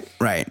 right?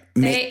 Right.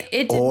 It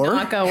did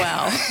not go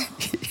well.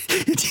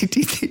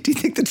 do you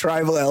think the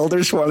tribal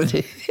elders wanted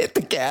to hit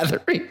the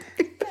gathering?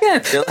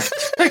 Yeah.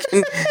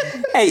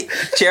 Hey,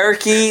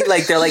 Cherokee,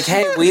 like they're like,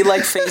 hey, we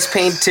like face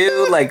paint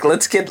too. Like,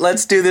 let's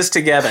do this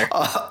together.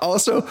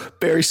 Also,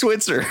 Barry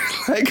Switzer.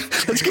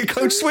 Like, let's get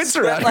Coach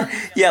Switzer out here.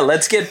 Yeah,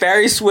 let's get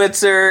Barry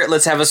Switzer.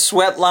 Let's have a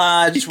sweat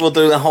lodge. We'll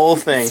do the whole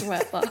thing.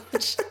 Sweat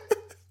lodge.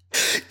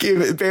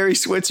 Barry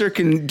Switzer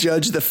can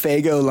judge the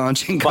Fago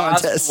launching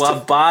contest.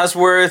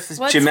 Bosworth,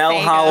 Jamel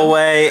Faygo?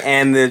 Holloway,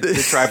 and the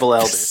tribal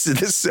elders.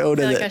 The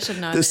soda,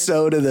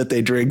 soda that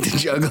they drink. The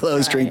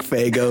Juggalos drink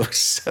Fago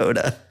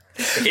soda.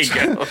 There you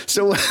go.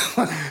 So what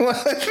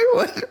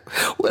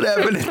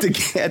happened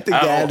at the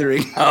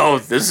gathering? Oh,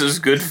 this is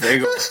good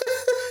Fago.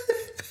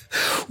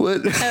 What?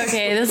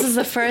 Okay, this is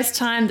the first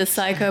time the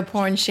psycho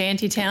porn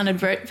shantytown had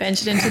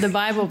ventured into the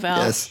Bible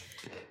Belt. Yes.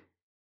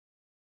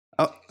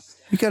 Oh,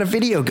 you got a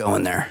video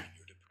going there.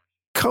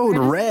 Code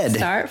Red.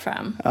 Start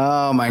from.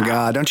 Oh my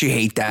God! Don't you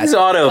hate that? These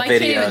auto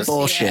videos.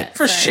 Bullshit.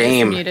 For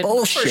shame.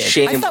 Bullshit. For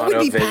shame. I thought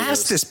we'd be videos.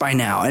 past this by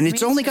now, and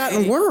it's only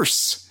gotten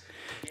worse.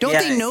 Don't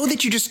they know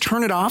that you just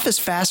turn it off as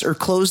fast or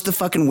close the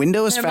fucking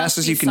window as fast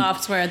as you can?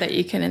 Software that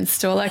you can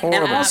install, like an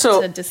And app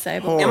also, to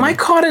disable. am I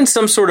caught in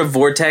some sort of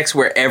vortex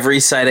where every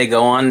site I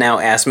go on now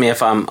asks me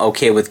if I'm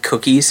okay with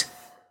cookies?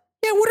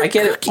 Yeah, what are I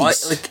get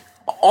cookies? it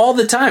all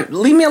the time.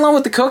 Leave me alone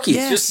with the cookies.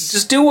 Yes.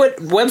 Just do what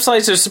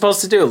websites are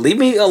supposed to do. Leave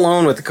me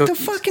alone with the cookies.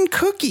 The fucking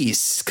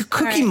cookies.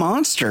 Cookie right.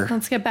 Monster.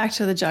 Let's get back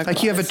to the Juggalos.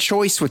 Like you have a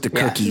choice with the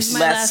cookies.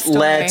 last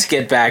Let's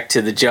story. get back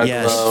to the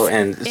Juggalo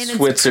and In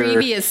Switzer. its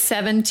previous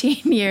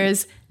 17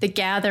 years, The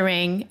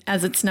gathering,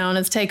 as it's known,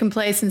 has taken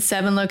place in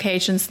 7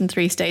 locations in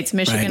 3 states,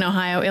 Michigan,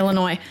 Ohio,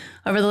 Illinois.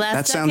 Over the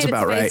last decade,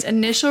 it's faced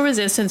initial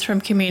resistance from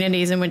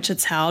communities in which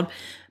it's held,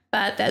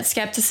 but that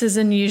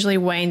skepticism usually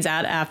wanes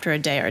out after a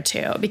day or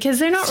two because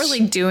they're not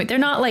really they're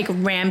not like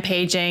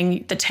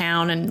rampaging the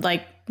town and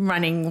like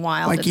running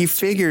wild. Like you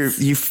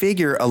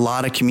figure a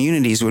lot of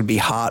communities would be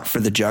hot for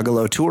the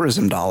Juggalo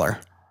tourism dollar.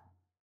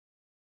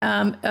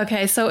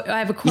 Okay, so I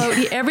have a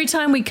quote. Every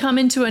time we come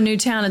into a new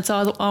town, it's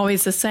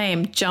always the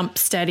same. Jump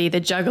Steady, the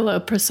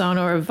Juggalo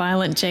persona of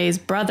Violent J's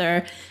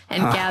brother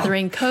and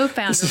gathering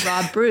co-founder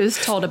Rob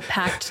Bruce told a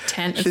packed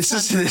tent. This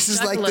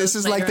is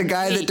like the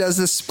guy that does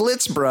the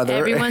Splits brother.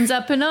 Everyone's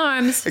up in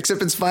arms.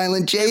 Except it's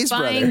Violent J's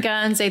brother. Buying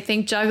guns. They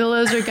think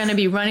Juggalos are going to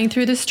be running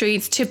through the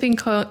streets, tipping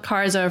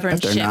cars over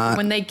and shit.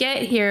 When they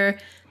get here,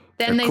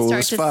 then they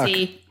start to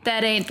see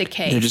that ain't the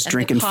case. They're just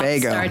drinking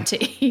Faygo. Start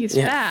to ease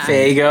back.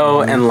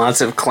 Faygo and lots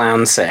of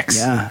clown sex.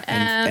 Yeah,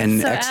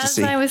 and so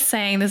ecstasy. As I was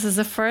saying, this is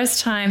the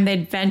first time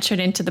they'd ventured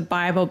into the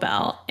Bible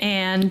Belt.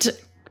 And,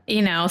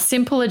 you know,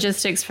 simple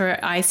logistics for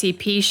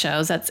ICP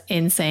shows, that's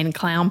Insane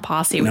Clown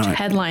Posse, which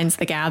headlines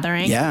the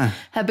gathering,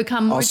 have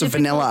become more also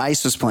difficult. Vanilla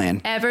Ice was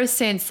playing. Ever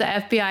since the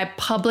FBI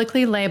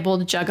publicly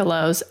labeled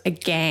Juggalos a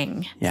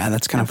gang. Yeah,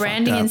 that's kind of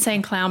branding fucked up.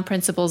 Insane Clown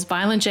principals,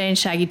 Violent J and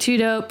Shaggy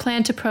Tudo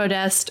plan to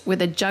protest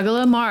with a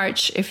Juggalo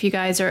march if you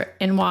guys are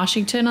in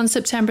Washington on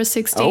September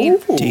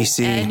 16th.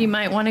 DC. And you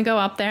might want to go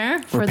up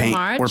there for the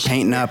march. We're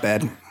painting up,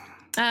 Ed.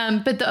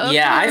 But the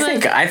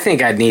I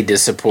think I'd need to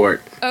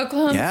support.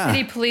 Oklahoma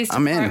City Police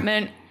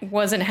Department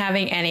wasn't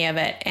having any of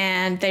it,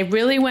 and they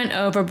really went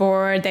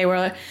overboard. They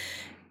were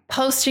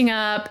posting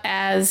up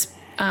as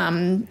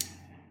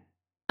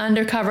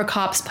undercover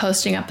cops,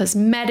 posting up as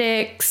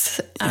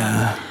medics,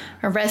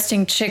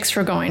 arresting chicks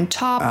for going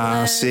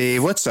topless. See,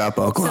 what's up,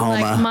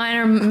 Oklahoma? Like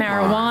minor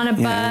marijuana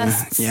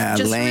busts. Yeah,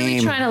 just lame. really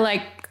trying to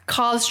like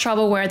cause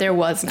trouble where there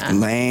was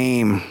none.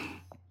 Lame.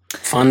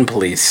 Fun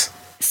police.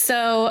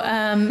 So,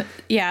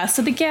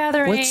 so the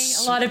gathering,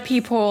 a lot of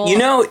people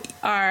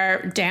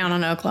are down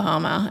on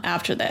Oklahoma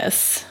after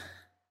this.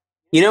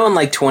 You know, in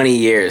like 20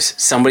 years,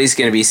 somebody's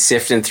going to be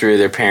sifting through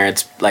their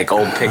parents' like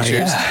old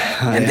pictures.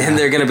 Then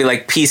they're going to be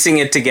like piecing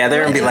it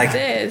together and be like,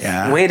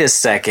 wait a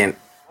second.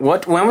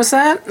 When was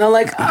that? And they're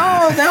like,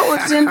 oh, that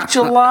was in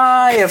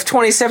July of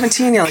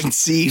 2017. You're like,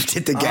 conceived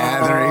at the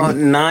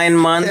gathering. 9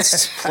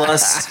 months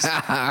plus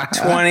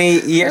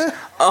 20 years.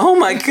 Oh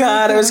my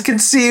God, I was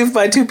conceived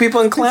by 2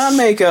 people in clown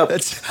makeup.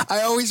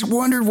 I always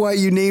wondered why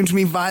you named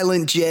me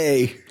Violent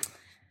J.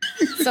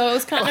 So it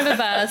was kind of a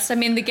bust. I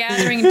mean, the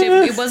gathering,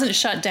 it wasn't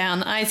shut down.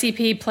 The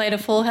ICP played a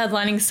full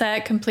headlining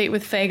set, complete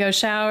with Faygo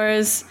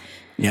showers.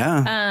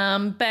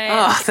 Yeah.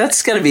 But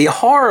that's going to be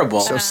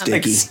horrible. So sticky.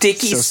 Like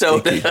sticky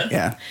soda. Sticky.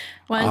 Yeah.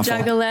 One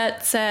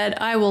Juggalette said,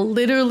 I will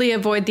literally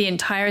avoid the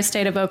entire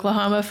state of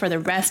Oklahoma for the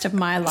rest of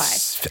my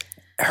life.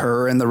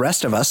 Her and the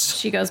rest of us.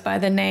 She goes by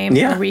the name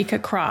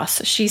Arika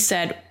Cross. She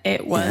said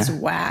it was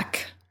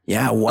whack.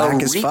 Yeah,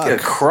 whack as fuck.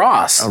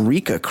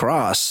 Arika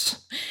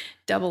Cross.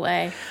 Double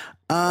A.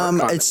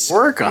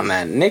 Work on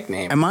that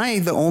nickname. Am I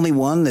the only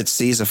one that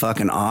sees a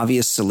fucking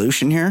obvious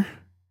solution here?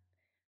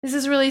 This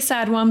is really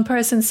sad. One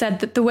person said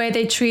that the way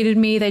they treated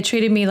me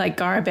like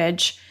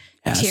garbage.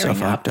 Yeah, tearing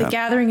so up. The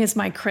gathering is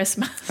my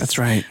Christmas. That's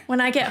right.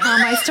 When I get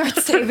home, I start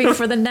saving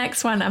for the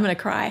next one. I'm going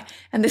to cry.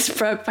 And this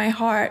broke my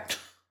heart.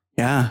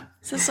 Yeah.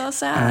 This is so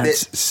sad.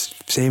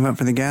 Save up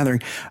for the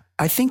gathering.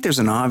 I think there's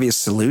an obvious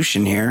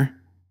solution here.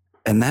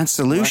 And that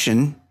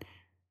solution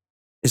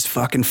is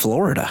fucking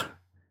Florida.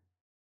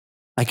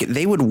 Like,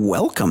 they would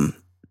welcome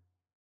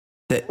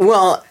that.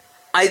 Well,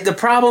 the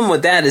problem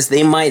with that is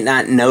they might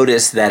not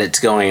notice that it's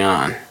going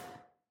on.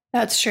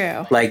 That's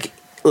true.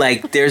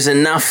 Like there's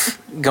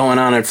enough going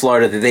on in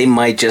Florida that they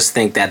might just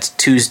think that's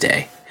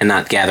Tuesday and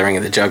not Gathering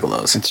of the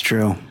Juggalos. That's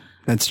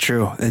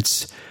true.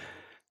 It's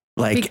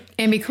like,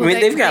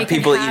 they've got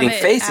people eating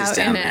faces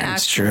down there.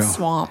 That's true.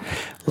 Swamp.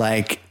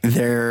 Like,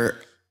 they're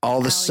all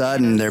of a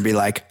sudden they'll be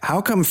like,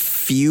 how come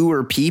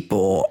fewer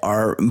people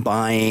are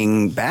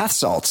buying bath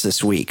salts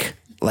this week?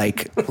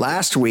 Like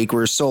last week we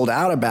were sold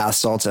out of bath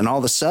salts, and all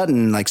of a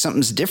sudden, like,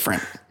 something's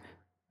different.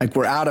 Like,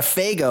 we're out of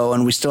Faygo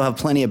and we still have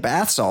plenty of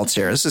bath salts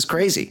here. This is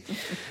crazy.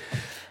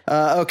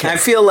 Okay. I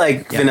feel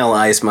like Vanilla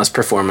Ice must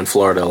perform in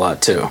Florida a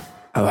lot too.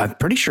 Oh, I'm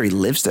pretty sure he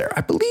lives there.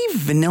 I believe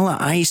Vanilla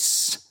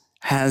Ice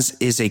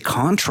is a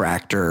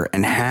contractor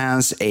and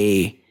has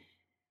a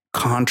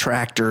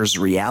contractor's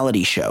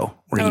reality show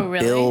where he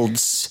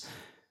builds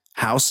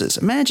houses.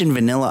 Imagine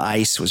Vanilla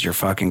Ice was your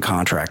fucking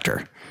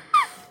contractor.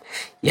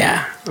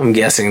 Yeah, I'm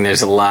guessing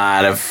there's a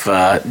lot of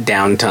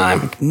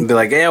downtime. Be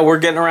like, yeah, we're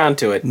getting around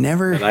to it.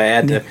 But I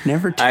had to.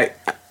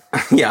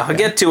 I'll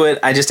get to it.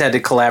 I just had to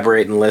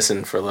collaborate and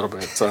listen for a little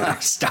bit. So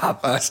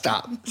Stop.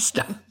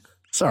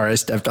 Sorry, I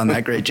stepped on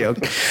that great joke.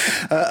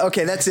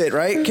 Okay, that's it,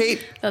 right,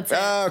 Kate? That's it.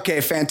 Okay,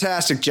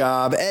 fantastic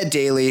job. Ed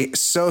Daly,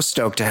 so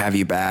stoked to have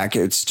you back.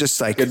 It's just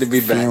like good to be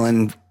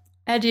back.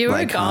 Ed, you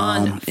were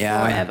gone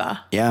forever.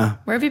 Yeah.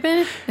 Where have you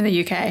been? In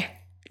the UK.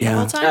 Yeah. The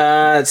whole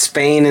time?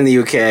 Spain and the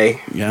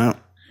UK. Yeah.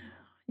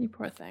 You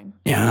poor thing.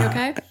 Yeah. You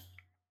okay?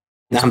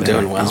 I'm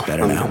doing well. It's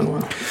better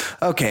now.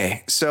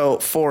 Okay, so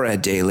for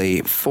Ed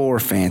Daily,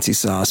 for Fancy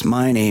Sauce,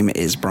 my name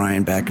is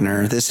Brian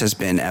Beckner. This has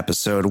been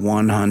episode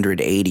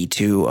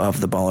 182 of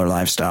the Baller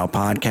Lifestyle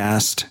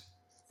Podcast.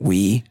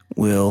 We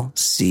will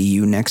see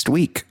you next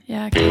week.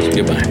 Yeah.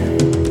 Goodbye.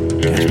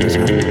 Catch me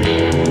soon.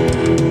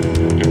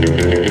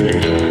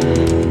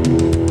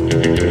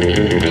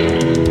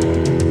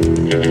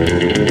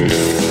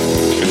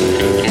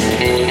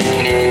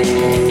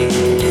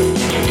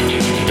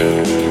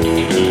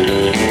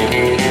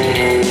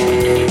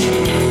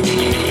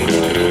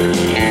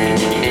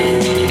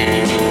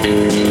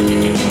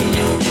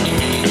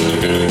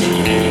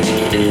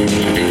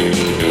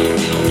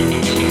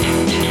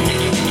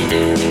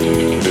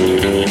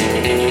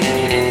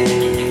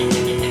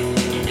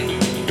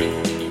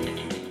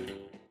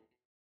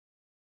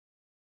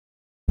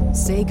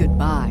 Say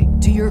goodbye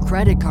to your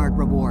credit card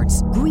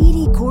rewards.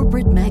 Greedy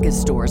corporate mega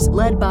stores,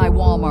 led by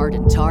Walmart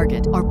and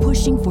Target, are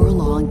pushing for a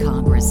law in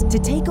Congress to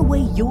take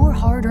away your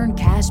hard-earned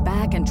cash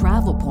back and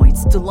travel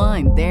points to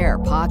line their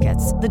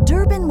pockets. The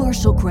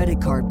Durbin-Marshall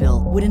credit card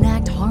bill would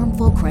enact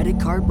harmful credit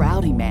card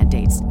routing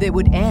mandates that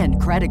would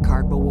end credit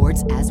card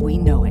rewards as we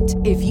know it.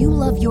 If you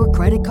love your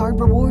credit card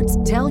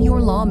rewards, tell your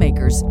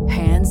lawmakers,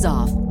 hands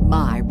off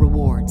my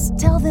rewards.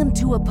 Tell them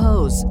to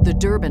oppose the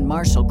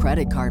Durbin-Marshall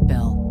credit card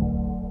bill.